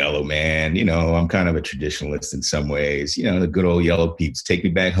go yellow, man. I'm kind of a traditionalist in some ways. The good old yellow peeps take me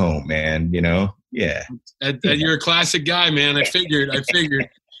back home, man. Yeah. And you're a classic guy, man. I figured.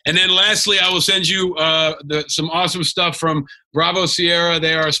 And then lastly, I will send you some awesome stuff from Bravo Sierra.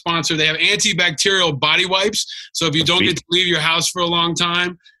 They are a sponsor. They have antibacterial body wipes. So if you don't get to leave your house for a long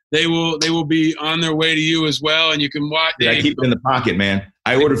time, they will be on their way to you as well. And you can watch. Yeah, I keep it in the pocket, man.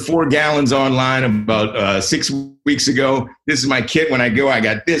 I ordered 4 gallons online about 6 weeks ago. This is my kit when I go. I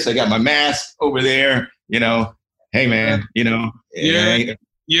got this. I got my mask over there, Hey, man, you know.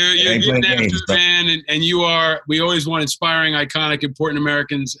 You're getting after it, man, and you are. We always want inspiring, iconic, important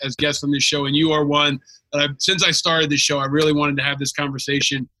Americans as guests on this show, and you are one. Since I started this show, I really wanted to have this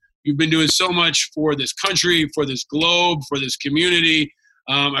conversation. You've been doing so much for this country, for this globe, for this community.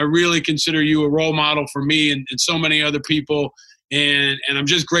 I really consider you a role model for me and so many other people, and I'm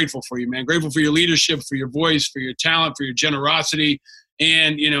just grateful for you, man. Grateful for your leadership, for your voice, for your talent, for your generosity,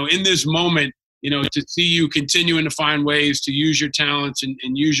 and in this moment, to see you continuing to find ways to use your talents and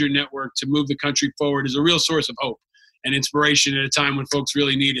use your network to move the country forward is a real source of hope and inspiration at a time when folks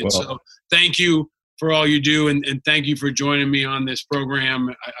really need it. Well, so thank you for all you do, and thank you for joining me on this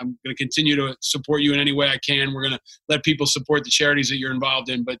program. I'm going to continue to support you in any way I can. We're going to let people support the charities that you're involved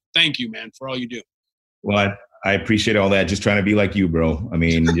in, but thank you, man, for all you do. Well, I appreciate all that. Just trying to be like you, bro. I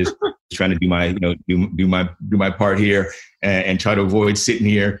mean, just trying to do my, do my part here and try to avoid sitting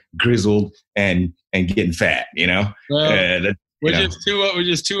here grizzled and getting fat. Well, we're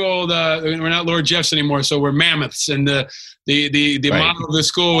just too old. We're not Lord Jeffs anymore, so we're mammoths. And the motto of the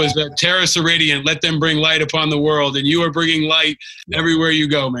school is that terrorists are radiant. Let them bring light upon the world, and you are bringing light everywhere you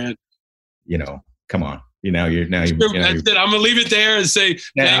go, man. Come on. That's it. I'm gonna leave it there and say.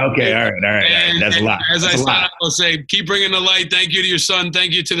 Yeah. Okay. All right. And, that's a lot. As I sign up, I'll say, keep bringing the light. Thank you to your son.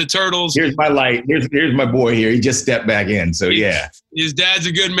 Thank you to the Turtles. Here's my light. Here's my boy here. He just stepped back in. So yeah. His dad's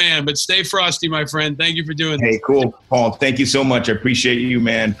a good man, but stay frosty, my friend. Thank you for doing this. Hey, cool, Paul. Thank you so much. I appreciate you,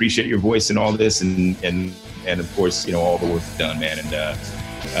 man. Appreciate your voice and all this, and of course, all the work you've done, man. And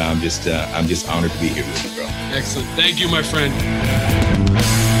I'm just honored to be here with you, bro. Excellent. Thank you, my friend.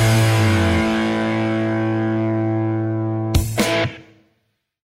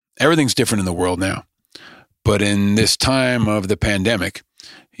 Everything's different in the world now. But in this time of the pandemic,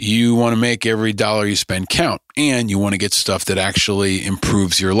 you want to make every dollar you spend count, and you want to get stuff that actually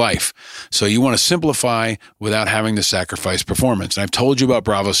improves your life. So you want to simplify without having to sacrifice performance. And I've told you about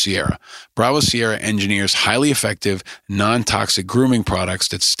Bravo Sierra. Bravo Sierra engineers highly effective, non-toxic grooming products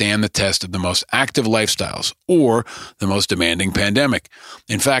that stand the test of the most active lifestyles or the most demanding pandemic.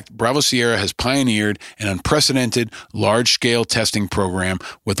 In fact, Bravo Sierra has pioneered an unprecedented large-scale testing program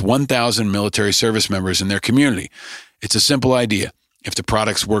with 1,000 military service members in their community. It's a simple idea. If the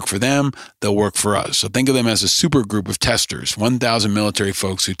products work for them, they'll work for us. So think of them as a super group of testers, 1,000 military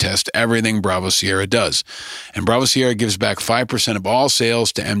folks who test everything Bravo Sierra does. And Bravo Sierra gives back 5% of all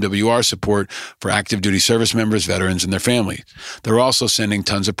sales to MWR support for active duty service members, veterans, and their families. They're also sending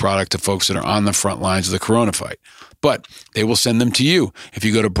tons of product to folks that are on the front lines of the corona fight. But they will send them to you. If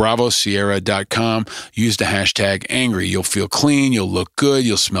you go to bravosierra.com, use the hashtag angry. You'll feel clean, you'll look good,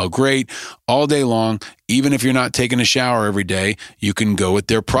 you'll smell great all day long. Even if you're not taking a shower every day, you can go with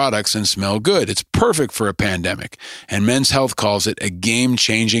their products and smell good. It's perfect for a pandemic. And Men's Health calls it a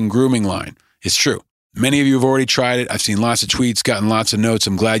game-changing grooming line. It's true. Many of you have already tried it. I've seen lots of tweets, gotten lots of notes.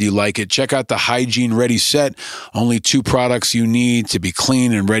 I'm glad you like it. Check out the Hygiene Ready set. Only 2 products you need to be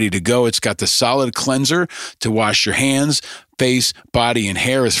clean and ready to go. It's got the solid cleanser to wash your hands, face, body, and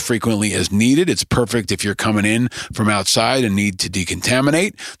hair as frequently as needed. It's perfect if you're coming in from outside and need to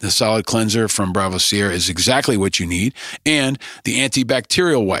decontaminate. The solid cleanser from Bravo Sierra is exactly what you need. And the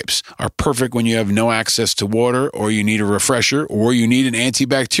antibacterial wipes are perfect when you have no access to water, or you need a refresher, or you need an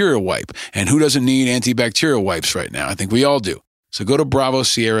antibacterial wipe. And who doesn't need antibacterial wipes right now? I think we all do. So go to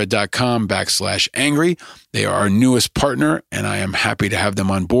bravosierra.com/angry. They are our newest partner, and I am happy to have them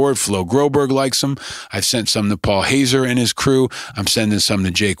on board. Flo Groberg likes them. I've sent some to Paul Hazer and his crew. I'm sending some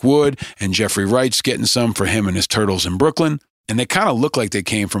to Jake Wood, and Jeffrey Wright's getting some for him and his Turtles in Brooklyn. And they kind of look like they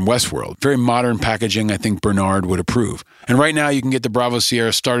came from Westworld. Very modern packaging. I think Bernard would approve. And right now you can get the Bravo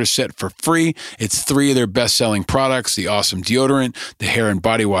Sierra starter set for free. It's 3 of their best-selling products: the awesome deodorant, the hair and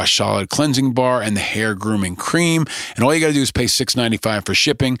body wash solid cleansing bar, and the hair grooming cream. And all you got to do is pay $6.95 for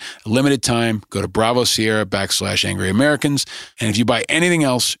shipping. A limited time. Go to bravosierra.com/Angry Americans. And if you buy anything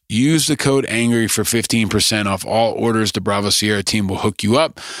else, use the code ANGRY for 15% off all orders. The Bravo Sierra team will hook you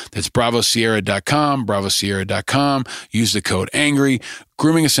up. That's bravosierra.com, bravosierra.com. Use the code ANGRY.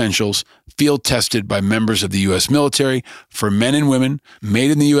 Grooming essentials, field tested by members of the U.S. military, for men and women,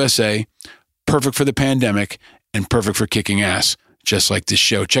 made in the USA, perfect for the pandemic, and perfect for kicking ass, just like this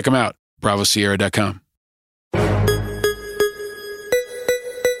show. Check them out, bravosierra.com.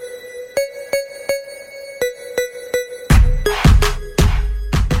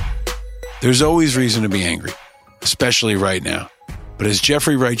 There's always reason to be angry, especially right now. But as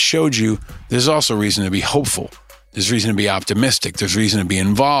Jeffrey Wright showed you, there's also reason to be hopeful. There's reason to be optimistic. There's reason to be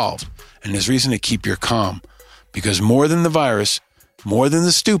involved. And there's reason to keep your calm. Because more than the virus, more than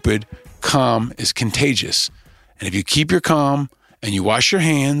the stupid, calm is contagious. And if you keep your calm and you wash your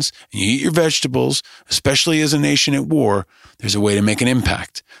hands and you eat your vegetables, especially as a nation at war, there's a way to make an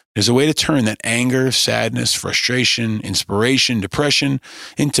impact. There's a way to turn that anger, sadness, frustration, inspiration, depression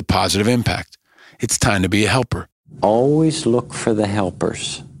into positive impact. It's time to be a helper. Always look for the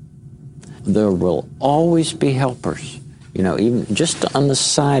helpers. There will always be helpers, even just on the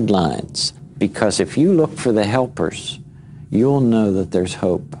sidelines. Because if you look for the helpers, you'll know that there's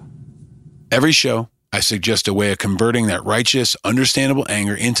hope. Every show, I suggest a way of converting that righteous, understandable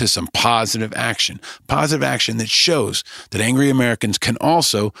anger into some positive action that shows that angry Americans can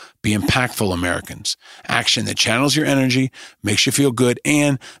also be impactful Americans. Action that channels your energy, makes you feel good,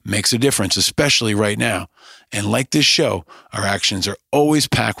 and makes a difference, especially right now. And like this show, our actions are always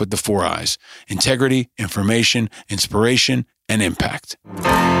packed with the 4 I's: integrity, information, inspiration, and impact.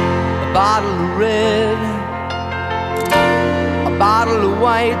 A bottle of red, a bottle of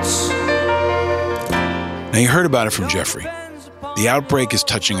whites. Now, you heard about it from Jeffrey. The outbreak is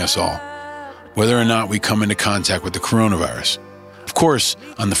touching us all, whether or not we come into contact with the coronavirus. Of course,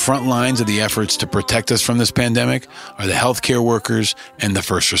 on the front lines of the efforts to protect us from this pandemic are the healthcare workers and the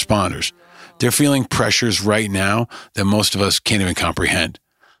first responders. They're feeling pressures right now that most of us can't even comprehend.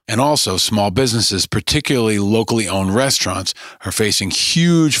 And also, small businesses, particularly locally owned restaurants, are facing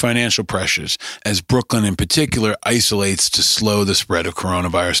huge financial pressures as Brooklyn in particular isolates to slow the spread of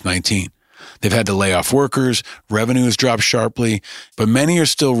coronavirus 19. They've had to lay off workers, revenue has dropped sharply, but many are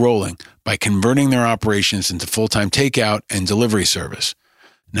still rolling by converting their operations into full-time takeout and delivery service.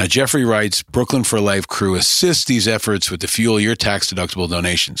 Now, Jeffrey writes, Brooklyn for Life crew assists these efforts with the fuel your tax-deductible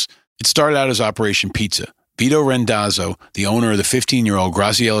donations. It started out as Operation Pizza. Vito Rendazzo, the owner of the 15-year-old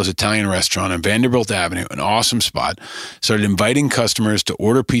Graziella's Italian restaurant on Vanderbilt Avenue, an awesome spot, started inviting customers to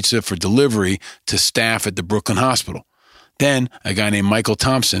order pizza for delivery to staff at the Brooklyn Hospital. Then, a guy named Michael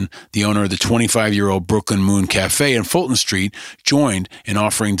Thompson, the owner of the 25-year-old Brooklyn Moon Cafe on Fulton Street, joined in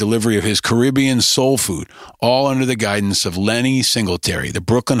offering delivery of his Caribbean soul food, all under the guidance of Lenny Singletary, the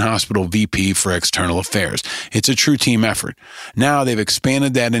Brooklyn Hospital VP for External Affairs. It's a true team effort. Now they've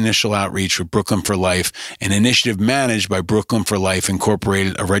expanded that initial outreach with Brooklyn for Life, an initiative managed by Brooklyn for Life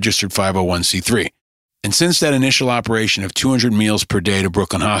Incorporated, a registered 501c3. And since that initial operation of 200 meals per day to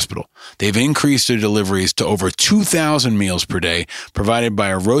Brooklyn Hospital, they've increased their deliveries to over 2,000 meals per day, provided by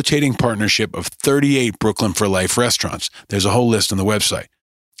a rotating partnership of 38 Brooklyn for Life restaurants. There's a whole list on the website.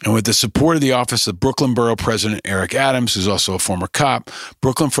 And with the support of the office of Brooklyn Borough President Eric Adams, who's also a former cop,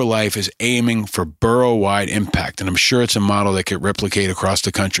 Brooklyn for Life is aiming for borough-wide impact, and I'm sure it's a model that could replicate across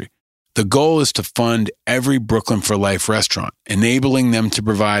the country. The goal is to fund every Brooklyn for Life restaurant, enabling them to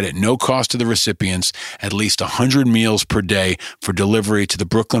provide at no cost to the recipients at least 100 meals per day for delivery to the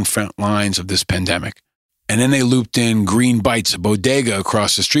Brooklyn front lines of this pandemic. And then they looped in Green Bites, a bodega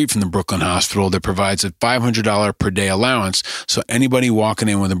across the street from the Brooklyn Hospital that provides a $500 per day allowance, so anybody walking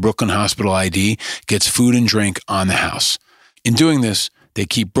in with a Brooklyn Hospital ID gets food and drink on the house. In doing this, they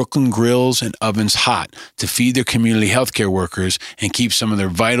keep Brooklyn grills and ovens hot to feed their community healthcare workers and keep some of their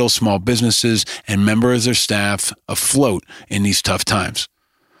vital small businesses and members of their staff afloat in these tough times.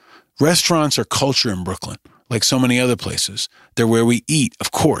 Restaurants are culture in Brooklyn, like so many other places. They're where we eat,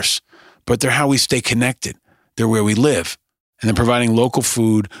 of course, but they're how we stay connected. They're where we live. And they're providing local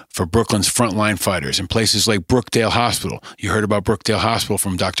food for Brooklyn's frontline fighters in places like Brookdale Hospital. You heard about Brookdale Hospital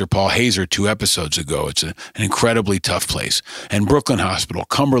from Dr. Paul Hazer 2 episodes ago. It's an incredibly tough place. And Brooklyn Hospital,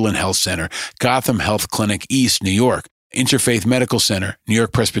 Cumberland Health Center, Gotham Health Clinic East, New York, Interfaith Medical Center, New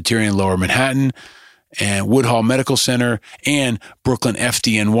York Presbyterian Lower Manhattan, and Woodhall Medical Center, and Brooklyn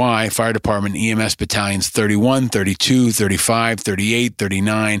FDNY Fire Department EMS Battalions 31, 32, 35, 38,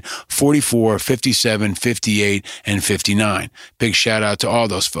 39, 44, 57, 58, and 59. Big shout out to all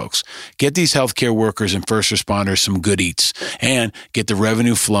those folks. Get these healthcare workers and first responders some good eats and get the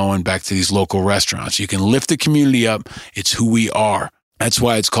revenue flowing back to these local restaurants. You can lift the community up. It's who we are. That's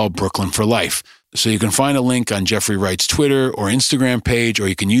why it's called Brooklyn for Life. So you can find a link on Jeffrey Wright's Twitter or Instagram page, or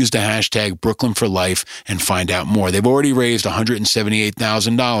you can use the hashtag Brooklyn for Life and find out more. They've already raised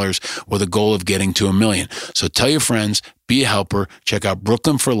 $178,000 with a goal of getting to $1 million. So tell your friends, be a helper, check out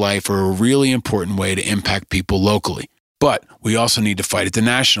Brooklyn for Life for a really important way to impact people locally. But we also need to fight at the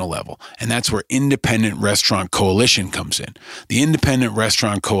national level, and that's where Independent Restaurant Coalition comes in. The Independent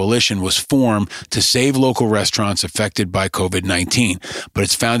Restaurant Coalition was formed to save local restaurants affected by COVID-19, but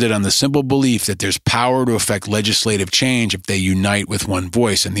it's founded on the simple belief that there's power to affect legislative change if they unite with one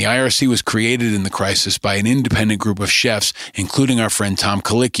voice. And the IRC was created in the crisis by an independent group of chefs, including our friend Tom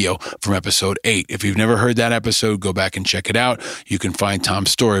Colicchio from episode 8. If you've never heard that episode, go back and check it out. You can find Tom's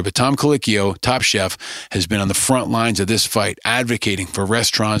story. But Tom Colicchio, Top Chef, has been on the front lines of this fight, advocating for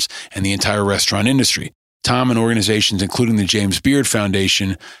restaurants and the entire restaurant industry. Tom and organizations, including the James Beard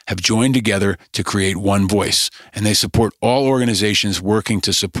Foundation, have joined together to create One Voice, and they support all organizations working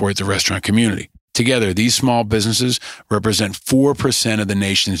to support the restaurant community. Together, these small businesses represent 4% of the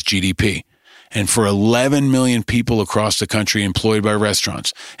nation's GDP. And for 11 million people across the country employed by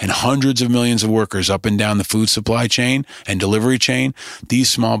restaurants and hundreds of millions of workers up and down the food supply chain and delivery chain, these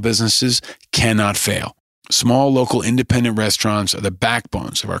small businesses cannot fail. Small local independent restaurants are the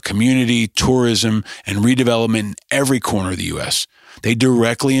backbones of our community, tourism, and redevelopment in every corner of the U.S. They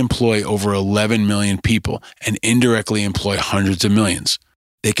directly employ over 11 million people and indirectly employ hundreds of millions.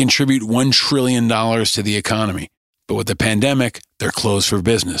 They contribute $1 trillion to the economy. But with the pandemic, they're closed for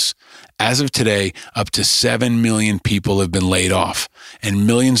business. As of today, up to 7 million people have been laid off, and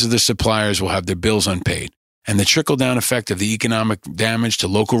millions of their suppliers will have their bills unpaid. And the trickle-down effect of the economic damage to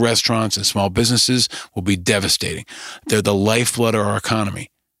local restaurants and small businesses will be devastating. They're the lifeblood of our economy,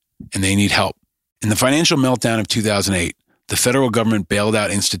 and they need help. In the financial meltdown of 2008, the federal government bailed out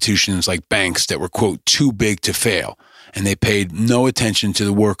institutions like banks that were, quote, too big to fail, and they paid no attention to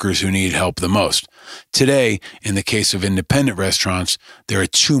the workers who need help the most. Today, in the case of independent restaurants, there are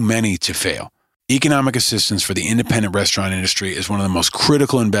too many to fail. Economic assistance for the independent restaurant industry is one of the most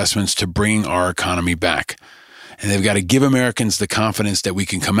critical investments to bringing our economy back. And they've got to give Americans the confidence that we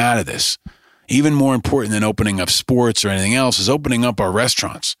can come out of this. Even more important than opening up sports or anything else is opening up our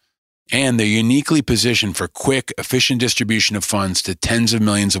restaurants. And they're uniquely positioned for quick, efficient distribution of funds to tens of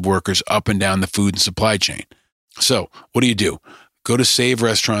millions of workers up and down the food and supply chain. So, what do? Go to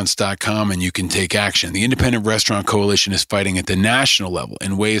saverestaurants.com and you can take action. The Independent Restaurant Coalition is fighting at the national level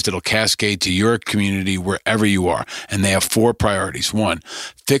in ways that'll cascade to your community wherever you are. And they have 4 priorities. 1,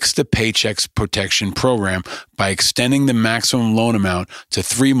 fix the Paycheck Protection Program by extending the maximum loan amount to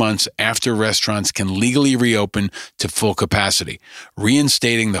 3 months after restaurants can legally reopen to full capacity,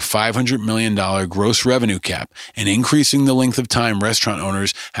 reinstating the $500 million gross revenue cap and increasing the length of time restaurant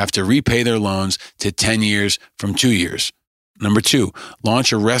owners have to repay their loans to 10 years from 2 years. Number 2,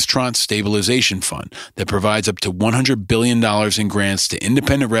 launch a restaurant stabilization fund that provides up to $100 billion in grants to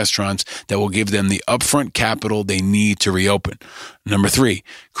independent restaurants that will give them the upfront capital they need to reopen. Number 3,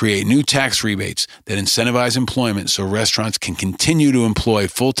 create new tax rebates that incentivize employment so restaurants can continue to employ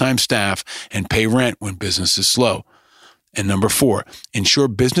full-time staff and pay rent when business is slow. And number 4, ensure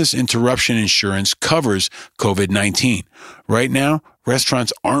business interruption insurance covers COVID-19. Right now,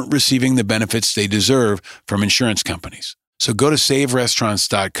 restaurants aren't receiving the benefits they deserve from insurance companies. So go to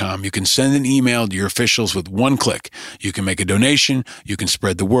saverestaurants.com. You can send an email to your officials with 1 click. You can make a donation. You can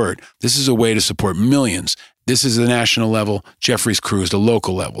spread the word. This is a way to support millions. This is the national level. Jeffrey's crew is the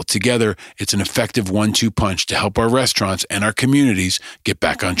local level. Together, it's an effective 1-2 punch to help our restaurants and our communities get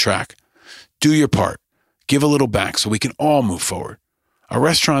back on track. Do your part. Give a little back so we can all move forward. Our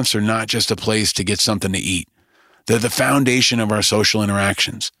restaurants are not just a place to get something to eat. They're the foundation of our social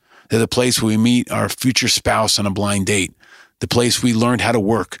interactions. They're the place where we meet our future spouse on a blind date. The place we learned how to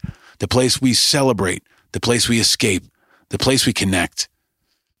work, the place we celebrate, the place we escape, the place we connect.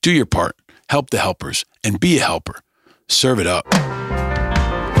 Do your part, help the helpers, and be a helper. Serve it up.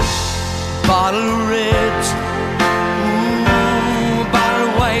 Bottle of reds, bottle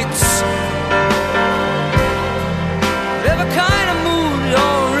of whites, whatever kind of mood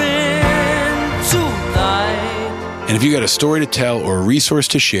you're in tonight. And if you got a story to tell or a resource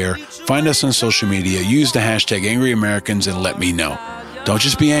to share, find us on social media, use the hashtag #AngryAmericans, and let me know. Don't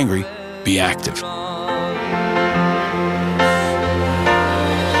just be angry, be active.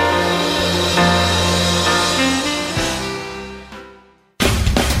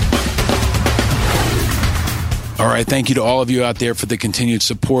 All right, thank you to all of you out there for the continued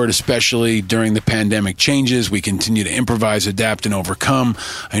support, especially during the pandemic changes. We continue to improvise, adapt, and overcome.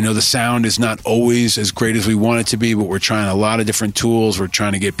 I know the sound is not always as great as we want it to be, but we're trying a lot of different tools. We're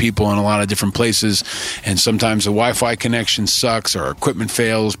trying to get people in a lot of different places, and sometimes the Wi-Fi connection sucks or our equipment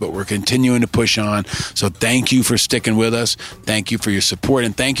fails, but we're continuing to push on. So thank you for sticking with us. Thank you for your support,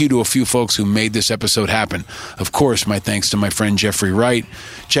 and thank you to a few folks who made this episode happen. Of course, my thanks to my friend Jeffrey Wright.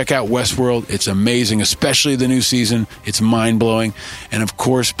 Check out Westworld. It's amazing, especially the new season. It's mind-blowing. And of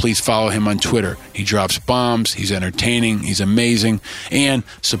course, please follow him on Twitter. He drops bombs. He's entertaining. He's amazing. And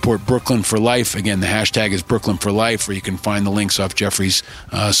support Brooklyn for Life. Again, the hashtag is Brooklyn for Life, where you can find the links off Jeffrey's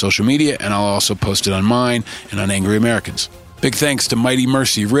social media. And I'll also post it on mine and on Angry Americans. Big thanks to Mighty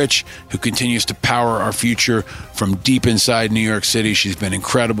Mercy Rich, who continues to power our future from deep inside New York City. She's been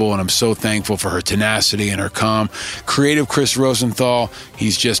incredible, and I'm so thankful for her tenacity and her calm. Creative Chris Rosenthal,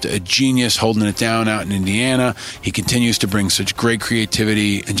 he's just a genius holding it down out in Indiana. He continues to bring such great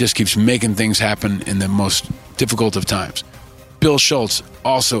creativity and just keeps making things happen in the most difficult of times. Bill Schultz,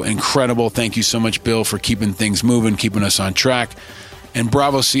 also incredible. Thank you so much, Bill, for keeping things moving, keeping us on track. And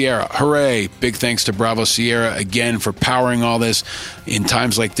Bravo Sierra, hooray. Big thanks to Bravo Sierra again for powering all this. In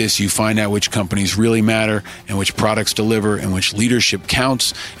times like this, you find out which companies really matter and which products deliver and which leadership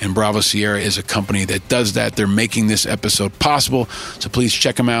counts. And Bravo Sierra is a company that does that. They're making this episode possible. So please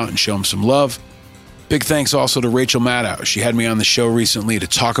check them out and show them some love. Big thanks also to Rachel Maddow. She had me on the show recently to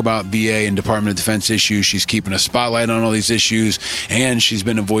talk about VA and Department of Defense issues. She's keeping a spotlight on all these issues, and she's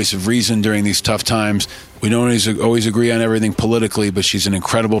been a voice of reason during these tough times. We don't always agree on everything politically, but she's an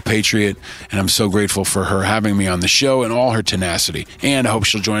incredible patriot, and I'm so grateful for her having me on the show and all her tenacity. And I hope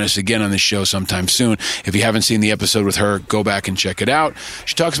she'll join us again on the show sometime soon. If you haven't seen the episode with her, go back and check it out.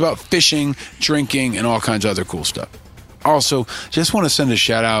 She talks about fishing, drinking, and all kinds of other cool stuff. Also, just want to send a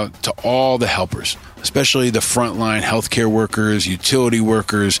shout out to all the helpers, especially the frontline healthcare workers, utility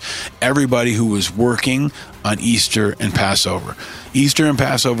workers, everybody who was working on Easter and Passover. Easter and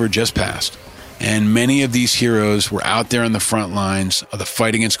Passover just passed, and many of these heroes were out there on the front lines of the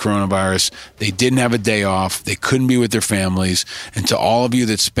fight against coronavirus. They didn't have a day off. They couldn't be with their families. And to all of you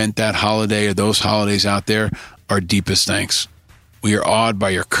that spent that holiday or those holidays out there, our deepest thanks. We are awed by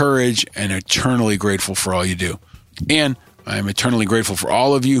your courage and eternally grateful for all you do. And I am eternally grateful for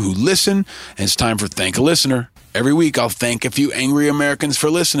all of you who listen, and it's time for Thank a Listener. Every week, I'll thank a few angry Americans for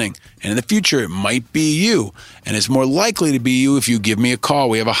listening, and in the future, it might be you, and it's more likely to be you if you give me a call.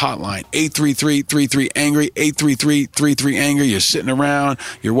 We have a hotline, 833-33-ANGRY, 833-33-ANGRY. You're sitting around,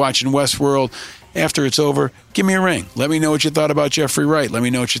 you're watching Westworld. After it's over, give me a ring. Let me know what you thought about Jeffrey Wright. Let me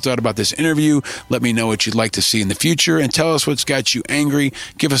know what you thought about this interview. Let me know what you'd like to see in the future, and tell us what's got you angry.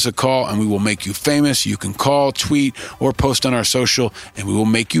 Give us a call, and we will make you famous. You can call, tweet, or post on our social, and we will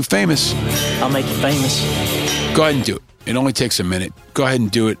make you famous. I'll make you famous. Go ahead and do it. It only takes a minute. Go ahead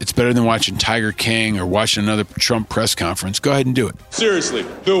and do it. It's better than watching Tiger King or watching another Trump press conference. Go ahead and do it. Seriously,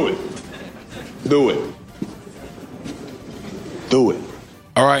 do it. Do it. Do it.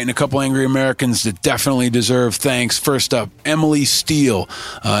 All right, and a couple angry Americans that definitely deserve thanks. First up, Emily Steele.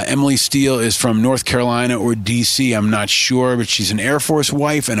 Emily Steele is from North Carolina or D.C., I'm not sure, but she's an Air Force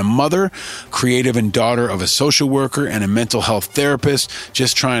wife and a mother, creative and daughter of a social worker and a mental health therapist,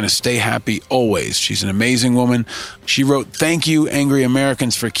 just trying to stay happy always. She's an amazing woman. She wrote, "Thank you, angry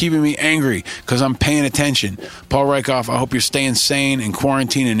Americans, for keeping me angry because I'm paying attention. Paul Rykoff, I hope you're staying sane in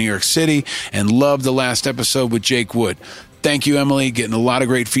quarantine in New York City, and love the last episode with Jake Wood." Thank you, Emily. Getting a lot of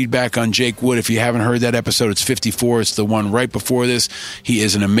great feedback on Jake Wood. If you haven't heard that episode, it's 54. It's the one right before this. He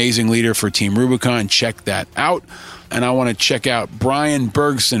is an amazing leader for Team Rubicon. Check that out. And I want to check out Brian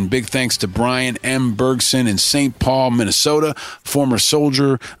Bergson. Big thanks to Brian M. Bergson in St. Paul, Minnesota, former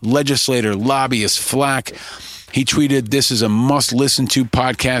soldier, legislator, lobbyist, FLAC. He tweeted, "This is a must-listen-to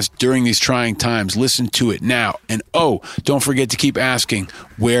podcast during these trying times. Listen to it now. And oh, don't forget to keep asking,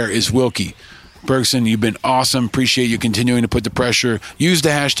 where is Wilkie?" Bergson, you've been awesome. Appreciate you continuing to put the pressure. Use the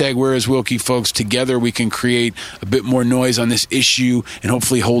hashtag #WhereIsWilkie, folks. Together we can create a bit more noise on this issue and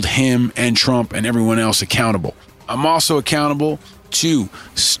hopefully hold him and Trump and everyone else accountable. I'm also accountable to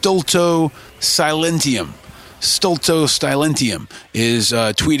Stulto Silentium. Stulto Silentium is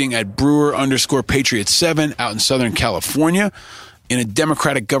tweeting at Brewer_Patriot7 out in Southern California. In a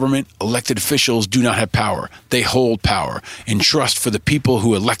democratic government, elected officials do not have power. They hold power and trust for the people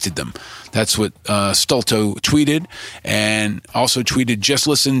who elected them. That's what Stulto tweeted, and also tweeted, "Just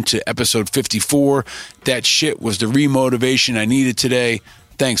listen to episode 54. That shit was the remotivation I needed today.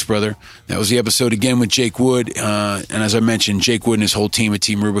 Thanks, brother." That was the episode again with Jake Wood. And as I mentioned, Jake Wood and his whole team at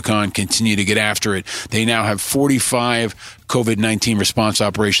Team Rubicon continue to get after it. They now have 45 COVID-19 response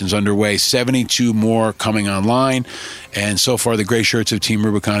operations underway, 72 more coming online. And so far, the Gray Shirts of Team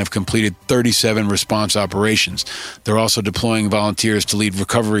Rubicon have completed 37 response operations. They're also deploying volunteers to lead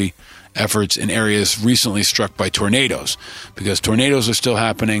recovery efforts in areas recently struck by tornadoes, because tornadoes are still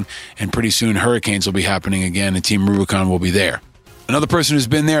happening, and pretty soon hurricanes will be happening again, and Team Rubicon will be there. Another person who's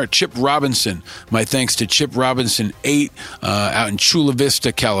been there, Chip Robinson. My thanks to Chip Robinson 8 out in Chula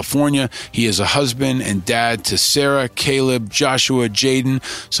Vista, California. He is a husband and dad to Sarah, Caleb, Joshua, Jaden.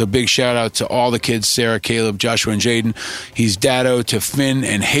 So big shout out to all the kids, Sarah, Caleb, Joshua, and Jaden. He's daddo to Finn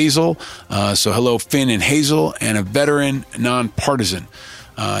and Hazel. So hello, Finn and Hazel, and a veteran nonpartisan.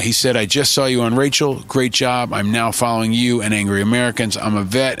 He said, "I just saw you on Rachel. Great job. I'm now following you and Angry Americans. I'm a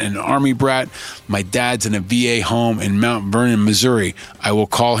vet and an Army brat. My dad's in a VA home in Mount Vernon, Missouri. I will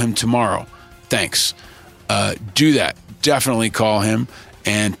call him tomorrow. Thanks." Do that. Definitely call him.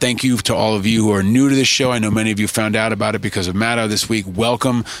 And thank you to all of you who are new to this show. I know many of you found out about it because of Maddow this week.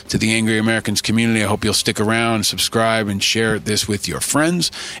 Welcome to the Angry Americans community. I hope you'll stick around, subscribe, and share this with your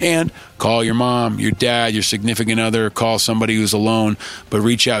friends. And call your mom, your dad, your significant other. Call somebody who's alone. But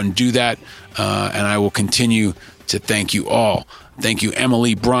reach out and do that. And I will continue to thank you all. Thank you,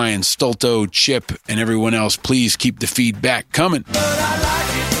 Emily, Brian, Stulto, Chip, and everyone else. Please keep the feedback coming.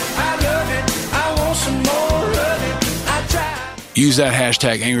 Use that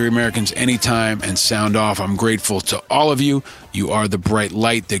hashtag Angry Americans anytime and sound off. I'm grateful to all of you. You are the bright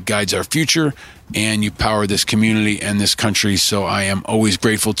light that guides our future, and you power this community and this country. So I am always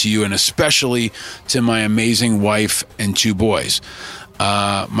grateful to you, and especially to my amazing wife and 2 boys.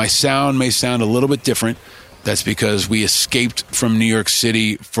 My sound may sound a little bit different. That's because we escaped from New York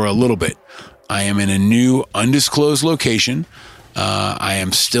City for a little bit. I am in a new undisclosed location. I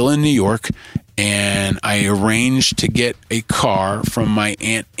am still in New York, and I arranged to get a car from my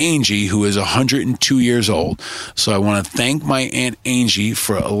Aunt Angie, who is 102 years old. So I want to thank my Aunt Angie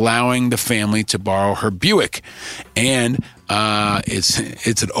for allowing the family to borrow her Buick. And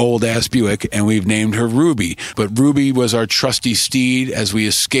it's an old-ass Buick, and we've named her Ruby. But Ruby was our trusty steed as we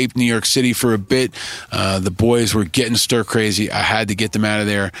escaped New York City for a bit. The boys were getting stir-crazy. I had to get them out of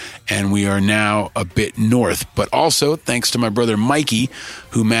there, and we are now a bit north. But also, thanks to my brother Mikey,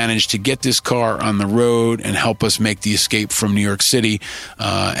 who managed to get this car on the road and help us make the escape from New York City.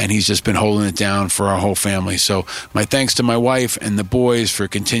 And he's just been holding it down for our whole family. So my thanks to my wife and the boys for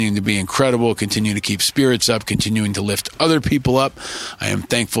continuing to be incredible, continuing to keep spirits up, continuing to lift other people up. I am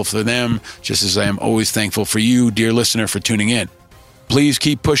thankful for them, just as I am always thankful for you, dear listener, for tuning in. Please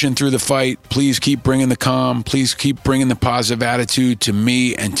keep pushing through the fight. Please keep bringing the calm. Please keep bringing the positive attitude to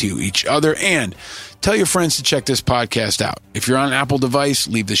me and to each other. And tell your friends to check this podcast out. If you're on an Apple device,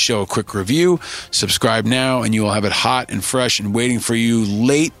 leave the show a quick review. Subscribe now, and you will have it hot and fresh and waiting for you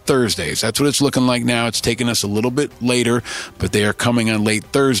late Thursdays. That's what it's looking like now. It's taking us a little bit later, but they are coming on late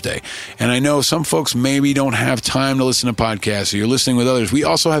Thursday. And I know some folks maybe don't have time to listen to podcasts, or you're listening with others. We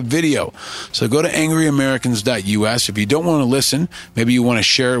also have video. So go to angryamericans.us. If you don't want to listen, maybe you want to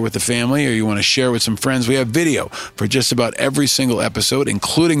share it with the family, or you want to share it with some friends, we have video for just about every single episode,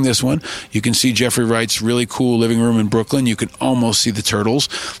 including this one. You can see Jeffrey Wright's really cool living room in Brooklyn. You can almost see the turtles.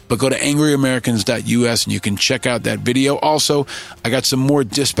 But go to angryamericans.us and you can check out that video. Also, I got some more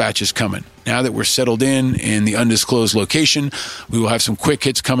dispatches coming. Now that we're settled in the undisclosed location, we will have some quick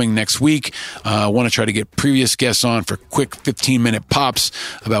hits coming next week. I want to try to get previous guests on for quick 15-minute pops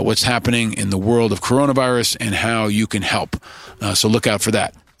about what's happening in the world of coronavirus and how you can help. So look out for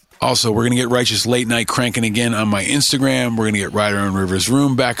that. Also, we're going to get Righteous Late Night cranking again on my Instagram. We're going to get Ryder and Rivers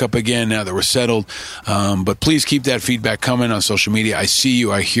Room back up again now that we're settled. But please keep that feedback coming on social media. I see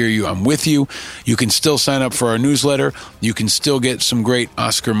you. I hear you. I'm with you. You can still sign up for our newsletter. You can still get some great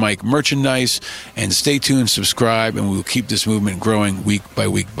Oscar Mike merchandise. And stay tuned, subscribe, and we will keep this movement growing week by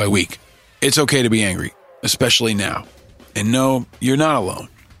week by week. It's okay to be angry, especially now. And no, you're not alone.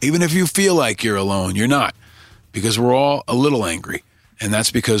 Even if you feel like you're alone, you're not. Because we're all a little angry. And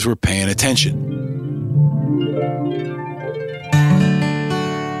that's because we're paying attention.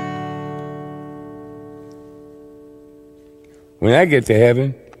 When I get to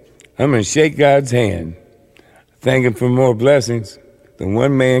heaven, I'm going to shake God's hand, thank Him for more blessings than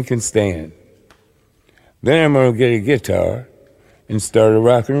one man can stand. Then I'm going to get a guitar and start a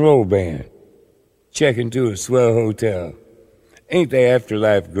rock and roll band. Check into a swell hotel. Ain't the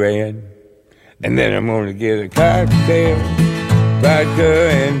afterlife grand? And then I'm going to get a cocktail,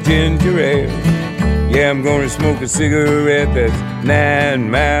 vodka and ginger ale. Yeah, I'm going to smoke a cigarette that's 9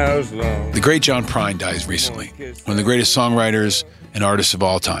 miles long. The great John Prine dies recently, one of the greatest songwriters and artists of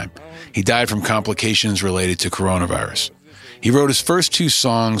all time. He died from complications related to coronavirus. He wrote his first 2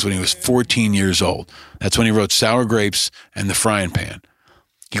 songs when he was 14 years old. That's when he wrote Sour Grapes and The Frying Pan.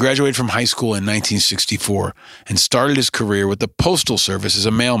 He graduated from high school in 1964 and started his career with the Postal Service as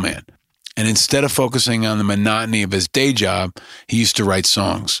a mailman. And instead of focusing on the monotony of his day job, he used to write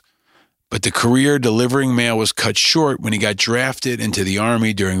songs. But the career delivering mail was cut short when he got drafted into the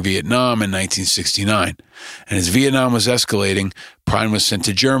Army during Vietnam in 1969. And as Vietnam was escalating, Prine was sent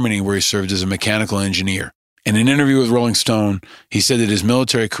to Germany, where he served as a mechanical engineer. In an interview with Rolling Stone, he said that his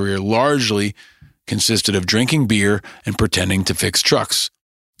military career largely consisted of drinking beer and pretending to fix trucks.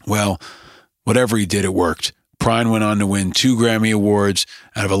 Well, whatever he did, it worked. Prine went on to win 2 Grammy Awards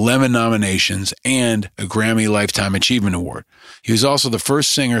out of 11 nominations and a Grammy Lifetime Achievement Award. He was also the first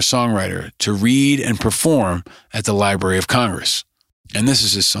singer-songwriter to read and perform at the Library of Congress. And this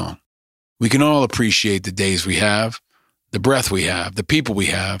is his song. We can all appreciate the days we have, the breath we have, the people we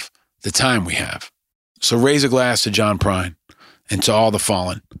have, the time we have. So raise a glass to John Prine and to all the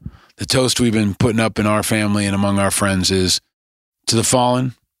fallen. The toast we've been putting up in our family and among our friends is to the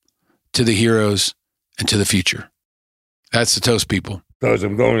fallen, to the heroes, and to the future. That's the toast, people. Because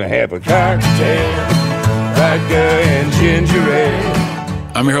I'm going to have a cocktail, vodka and ginger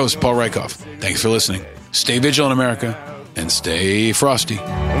ale. I'm your host, Paul Rykoff. Thanks for listening. Stay vigilant, America, and stay frosty.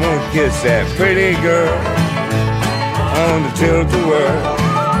 I'm going to kiss that pretty girl on the tilt-a-whirl.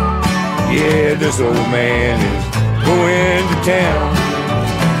 Yeah, this old man is going to town.